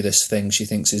all do this thing she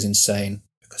thinks is insane,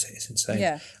 because it is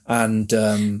insane, and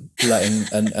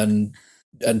letting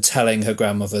and telling her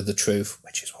grandmother the truth,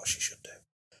 which is what she should do.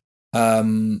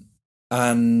 And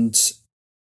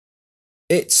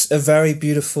it's a very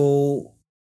beautiful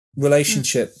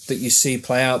relationship that you see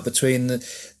play out between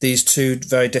these two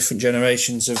very different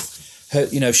generations of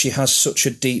her. She has such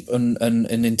a deep and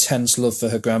intense love for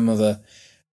her grandmother,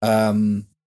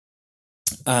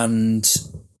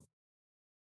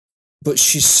 but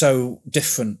she's so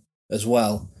different as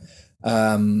well,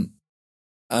 and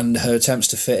her attempts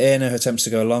to fit in, her attempts to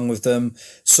go along with them.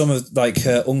 Some of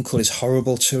her uncle is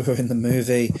horrible to her in the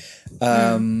movie.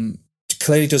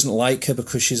 Clearly doesn't like her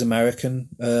because she's American,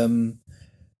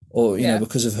 or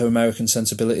because of her American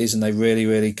sensibilities, and they really,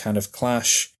 really kind of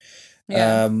clash.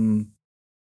 But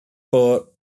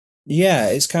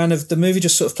it's kind of, the movie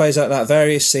just sort of plays out that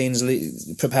various scenes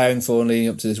preparing for and leading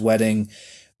up to this wedding,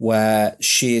 where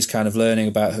she is kind of learning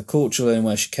about her culture and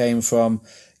where she came from,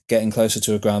 getting closer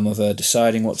to her grandmother,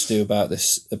 deciding what to do about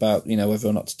this, about whether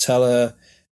or not to tell her,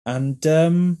 and I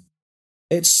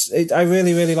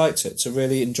really, really liked it. It's a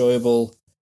really enjoyable,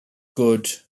 good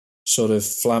sort of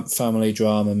family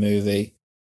drama movie.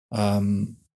 I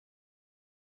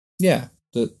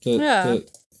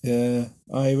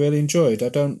really enjoyed. I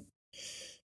don't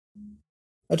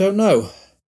know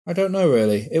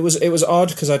really. It was odd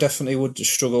because I definitely would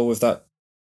struggle with that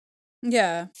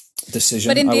decision.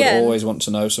 But in I the would end, always want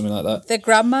to know something like that. The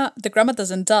grandma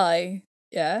doesn't die.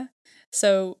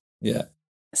 So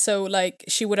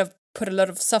she would have put a lot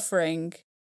of suffering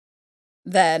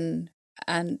then,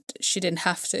 and she didn't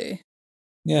have to.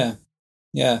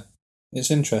 It's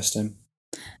interesting.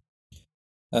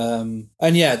 And I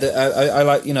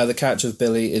like, the character of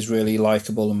Billy is really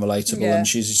likable and relatable, and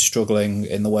she's struggling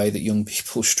in the way that young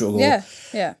people struggle.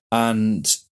 And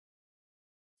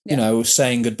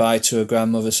saying goodbye to her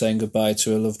grandmother, saying goodbye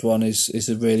to a loved one is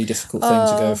a really difficult thing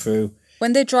to go through.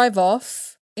 When they drive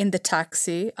off in the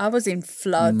taxi, I was in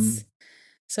floods.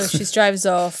 So she drives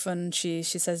off and she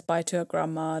says bye to her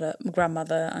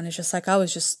grandmother, and it's just like, I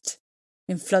was just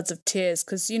in floods of tears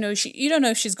because you don't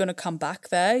know if she's going to come back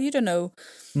there. You don't know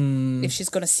if she's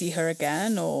going to see her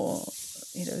again, or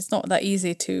it's not that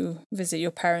easy to visit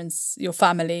your parents, your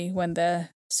family, when they're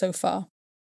so far.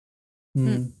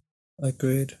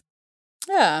 Agreed.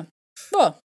 Yeah.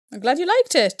 Well, I'm glad you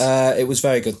liked it. It was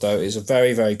very good though. It's a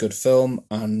very, very good film,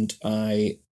 and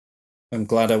I am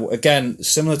glad again,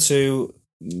 similar to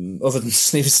other than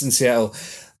Sleepless in Seattle,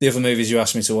 the other movies you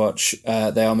asked me to watch,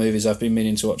 they are movies I've been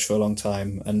meaning to watch for a long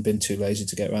time and been too lazy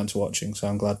to get around to watching, so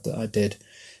I'm glad that I did.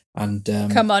 And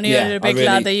come on, you're a bit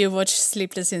glad that you watched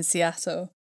Sleepless in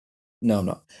Seattle. No, I'm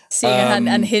not. Seeing an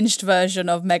unhinged version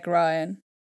of Meg Ryan.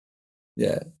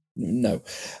 Yeah, no.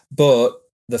 But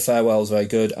The Farewell is very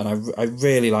good, and I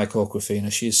really like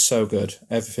Awkwafina. She is so good.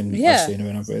 Everything I've seen her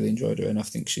in, I've really enjoyed her, and I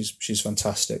think she's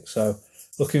fantastic. So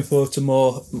looking forward to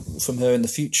more from her in the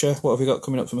future. What have we got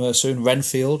coming up from her soon?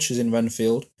 Renfield. She's in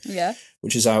Renfield. Yeah.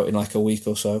 Which is out in like a week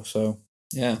or so. So,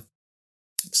 yeah.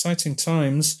 Exciting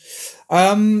times.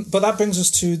 But that brings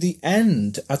us to the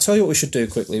end. I'll tell you what we should do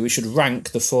quickly. We should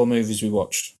rank the 4 movies we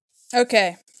watched.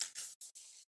 Okay.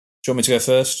 Do you want me to go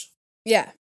first?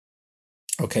 Yeah.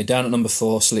 Okay, down at number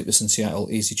 4, Sleepless in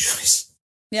Seattle. Easy choice.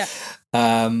 Yeah.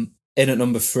 In at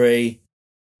number 3,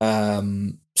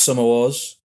 Summer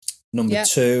Wars. Number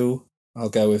 2, I'll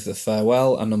go with The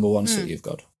Farewell, and number 1, City of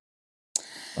God.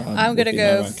 I'm going to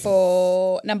go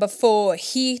for number 4,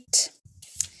 Heat.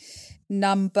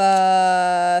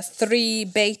 Number 3,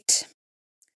 Bait.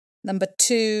 Number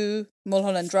 2,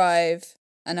 Mulholland Drive.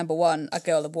 And number 1, A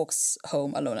Girl That Walks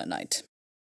Home Alone at Night.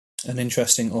 An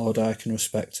interesting order. I can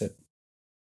respect it.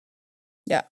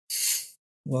 Yeah.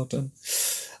 Well done.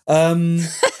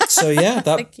 So yeah,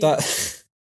 that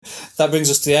brings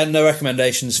us to the end. No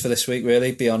recommendations for this week,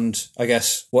 really, beyond, I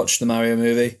guess, watch the Mario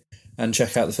movie and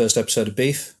check out the first episode of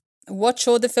Beef. Watch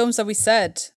all the films that we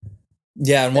said.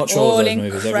 Yeah, and watch all of those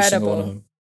movies, every single one of them.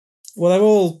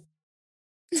 Well,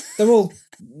 they're all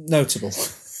notable.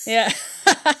 Yeah.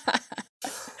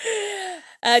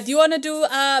 Do you want to do,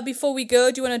 before we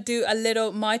go, do you want to do a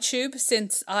little MyTube,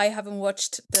 since I haven't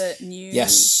watched the new...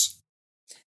 Yes.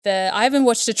 I haven't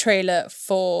watched the trailer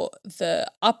for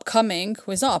the upcoming,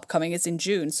 well, it's not upcoming, it's in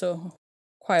June, so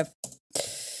quite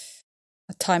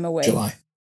a time away.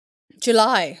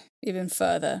 July, even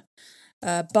further.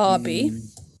 Barbie.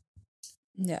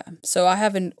 Yeah, so I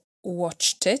haven't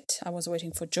watched it. I was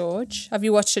waiting for George. Have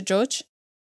you watched it, George?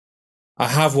 I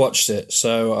have watched it,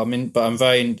 so but I'm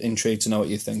very intrigued to know what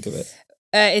you think of it.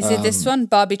 Is it this one,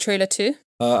 Barbie trailer 2?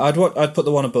 I'd put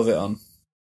the one above it on.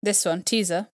 This one,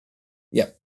 teaser.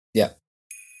 Yep. Yeah.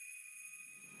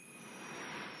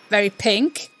 Very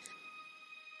pink.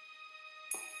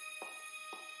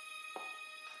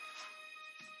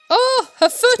 Oh, her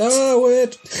foot. Oh,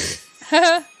 weird.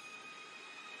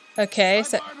 Okay,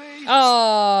 so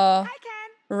oh,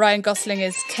 Ryan Gosling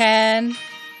is Ken. Hi,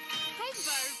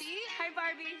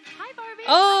 Barbie. Hi, Barbie.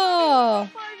 Oh,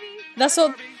 Hi, Barbie. that's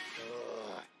all.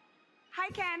 Hi,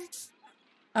 Ken.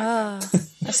 Ah,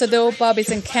 so they're all Barbies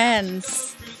and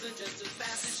Kens.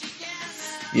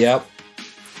 Yep.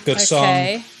 Good song.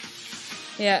 Okay.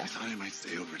 Yeah. I thought I might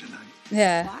stay over tonight.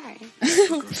 Yeah. Why?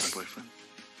 Go with my boyfriend.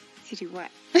 To do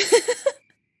what?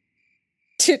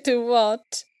 To do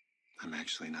what? I'm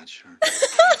actually not sure.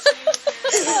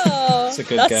 Oh, It's a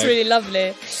good that's gag. really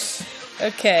lovely.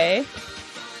 Okay.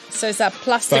 So it's that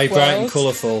plastic Very bright and world.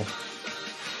 colourful.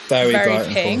 Very Very bright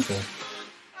pink. and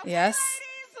colourful. Yes.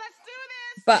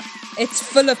 But it's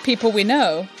full of people we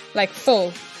know. Like,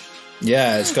 full.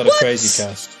 Yeah, it's got a What? crazy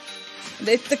cast.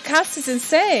 The cast is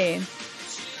insane.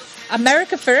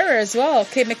 America Ferrera as well.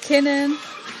 Kate McKinnon.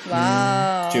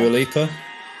 Wow. Dua Lipa.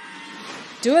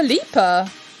 Dua Lipa.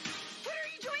 What are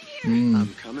you doing here?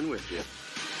 I'm coming with you.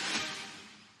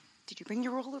 Did you bring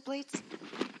your rollerblades?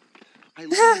 I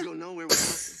literally don't know where we're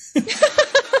going.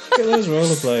 Look at those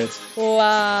rollerblades.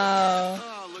 Wow.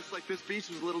 Oh, looks like this beach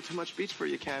was a little too much beach for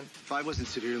you, Ken. If I wasn't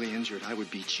severely injured, I would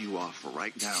beat you off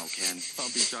right now, Ken. I'll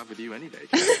beach off with you any day,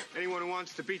 Ken. Anyone who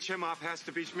wants to beach him off has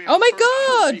to beach me Oh off my first.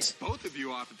 I'll God. beat both of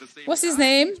you off at the same What's his time.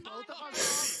 name?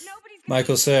 Nobody's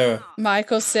Michael Cera.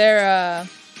 Michael Cera.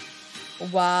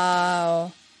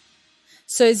 Wow.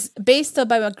 So it's based on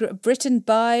written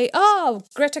by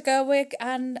Greta Gerwig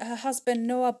and her husband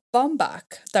Noah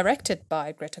Baumbach, directed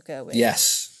by Greta Gerwig.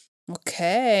 Yes.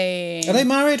 Okay. Are they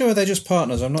married or are they just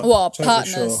partners? I'm not totally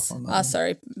partners. sure. on that one.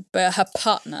 Sorry, but her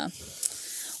partner.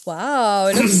 Wow,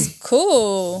 it looks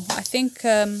cool. I think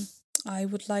I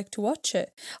would like to watch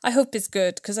it. I hope it's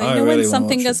good because I I know really when wanna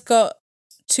something watch has it. got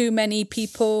too many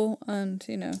people and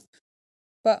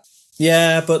but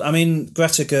Yeah, but I mean,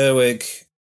 Greta Gerwig,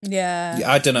 yeah.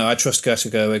 I don't know. I trust Greta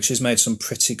Gerwig. She's made some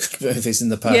pretty good movies in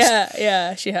the past.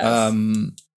 Yeah, she has.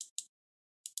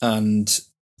 And,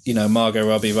 Margot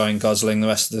Robbie, Ryan Gosling, the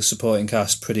rest of the supporting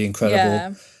cast, pretty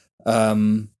incredible. Yeah.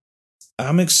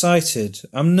 I'm excited.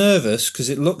 I'm nervous because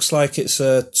it looks like it's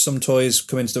some toys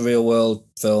come into the real world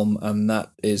film, and that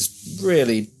is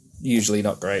really usually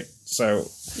not great. So,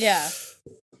 Yeah.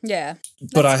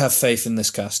 but I have faith in this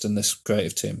cast and this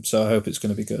creative team, so I hope it's going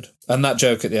to be good. And that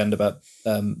joke at the end about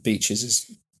beaches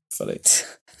is funny.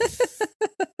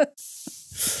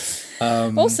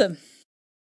 Awesome.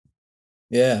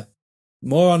 Yeah.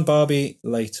 More on Barbie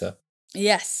later.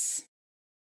 Yes.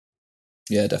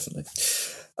 Yeah, definitely.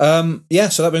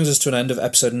 So that brings us to an end of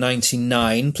episode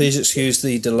 99. Please excuse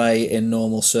the delay in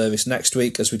normal service next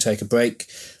week as we take a break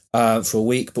for a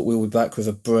week, but we'll be back with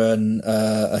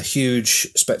a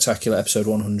huge, spectacular episode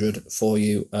 100 for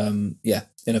you, in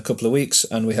a couple of weeks,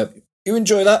 and we hope you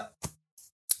enjoy that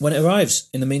when it arrives.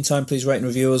 In the meantime, please rate and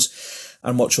review us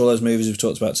and watch all those movies we've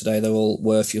talked about today. They're all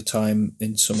worth your time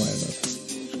in some way or another.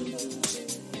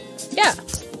 Yeah.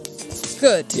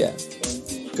 Good. Yeah,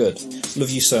 good. Love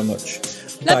you so much.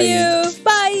 Love Bye. you.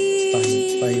 Bye. Bye.